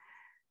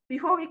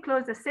 Before we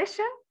close the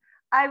session,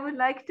 I would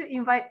like to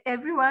invite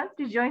everyone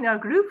to join our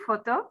group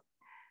photo.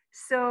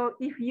 So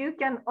if you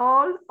can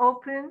all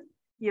open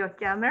your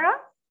camera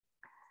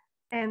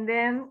and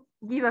then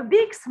give a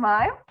big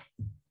smile.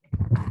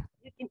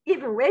 You can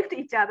even wave to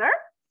each other.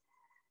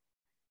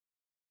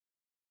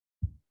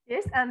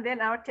 Yes, and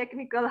then our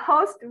technical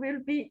host will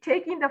be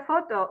taking the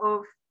photo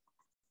of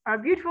our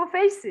beautiful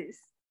faces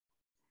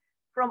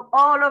from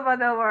all over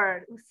the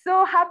world. I'm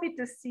so happy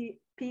to see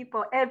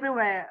people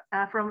everywhere,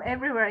 from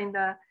everywhere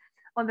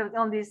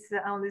on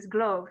this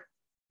globe.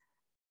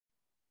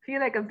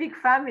 Feel like a big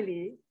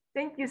family.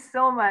 Thank you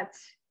so much.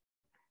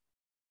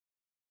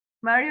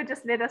 Mario,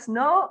 just let us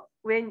know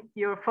when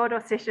your photo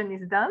session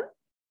is done.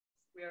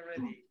 We are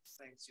ready.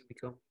 Thanks,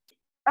 Yumiko.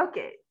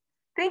 Okay,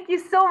 thank you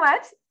so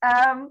much.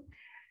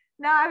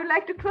 Now I would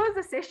like to close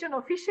the session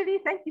officially.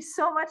 Thank you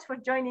so much for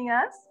joining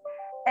us.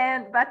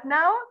 But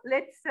now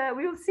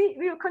we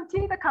will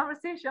continue the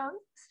conversation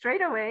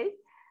straight away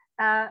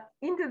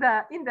in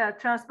the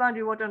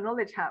Transboundary Water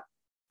Knowledge Hub.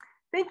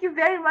 Thank you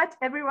very much,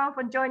 everyone,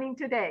 for joining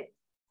today.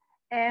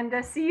 And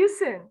see you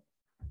soon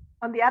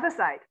on the other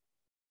side.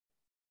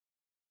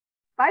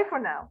 Bye for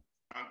now.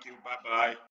 Thank you. Bye-bye.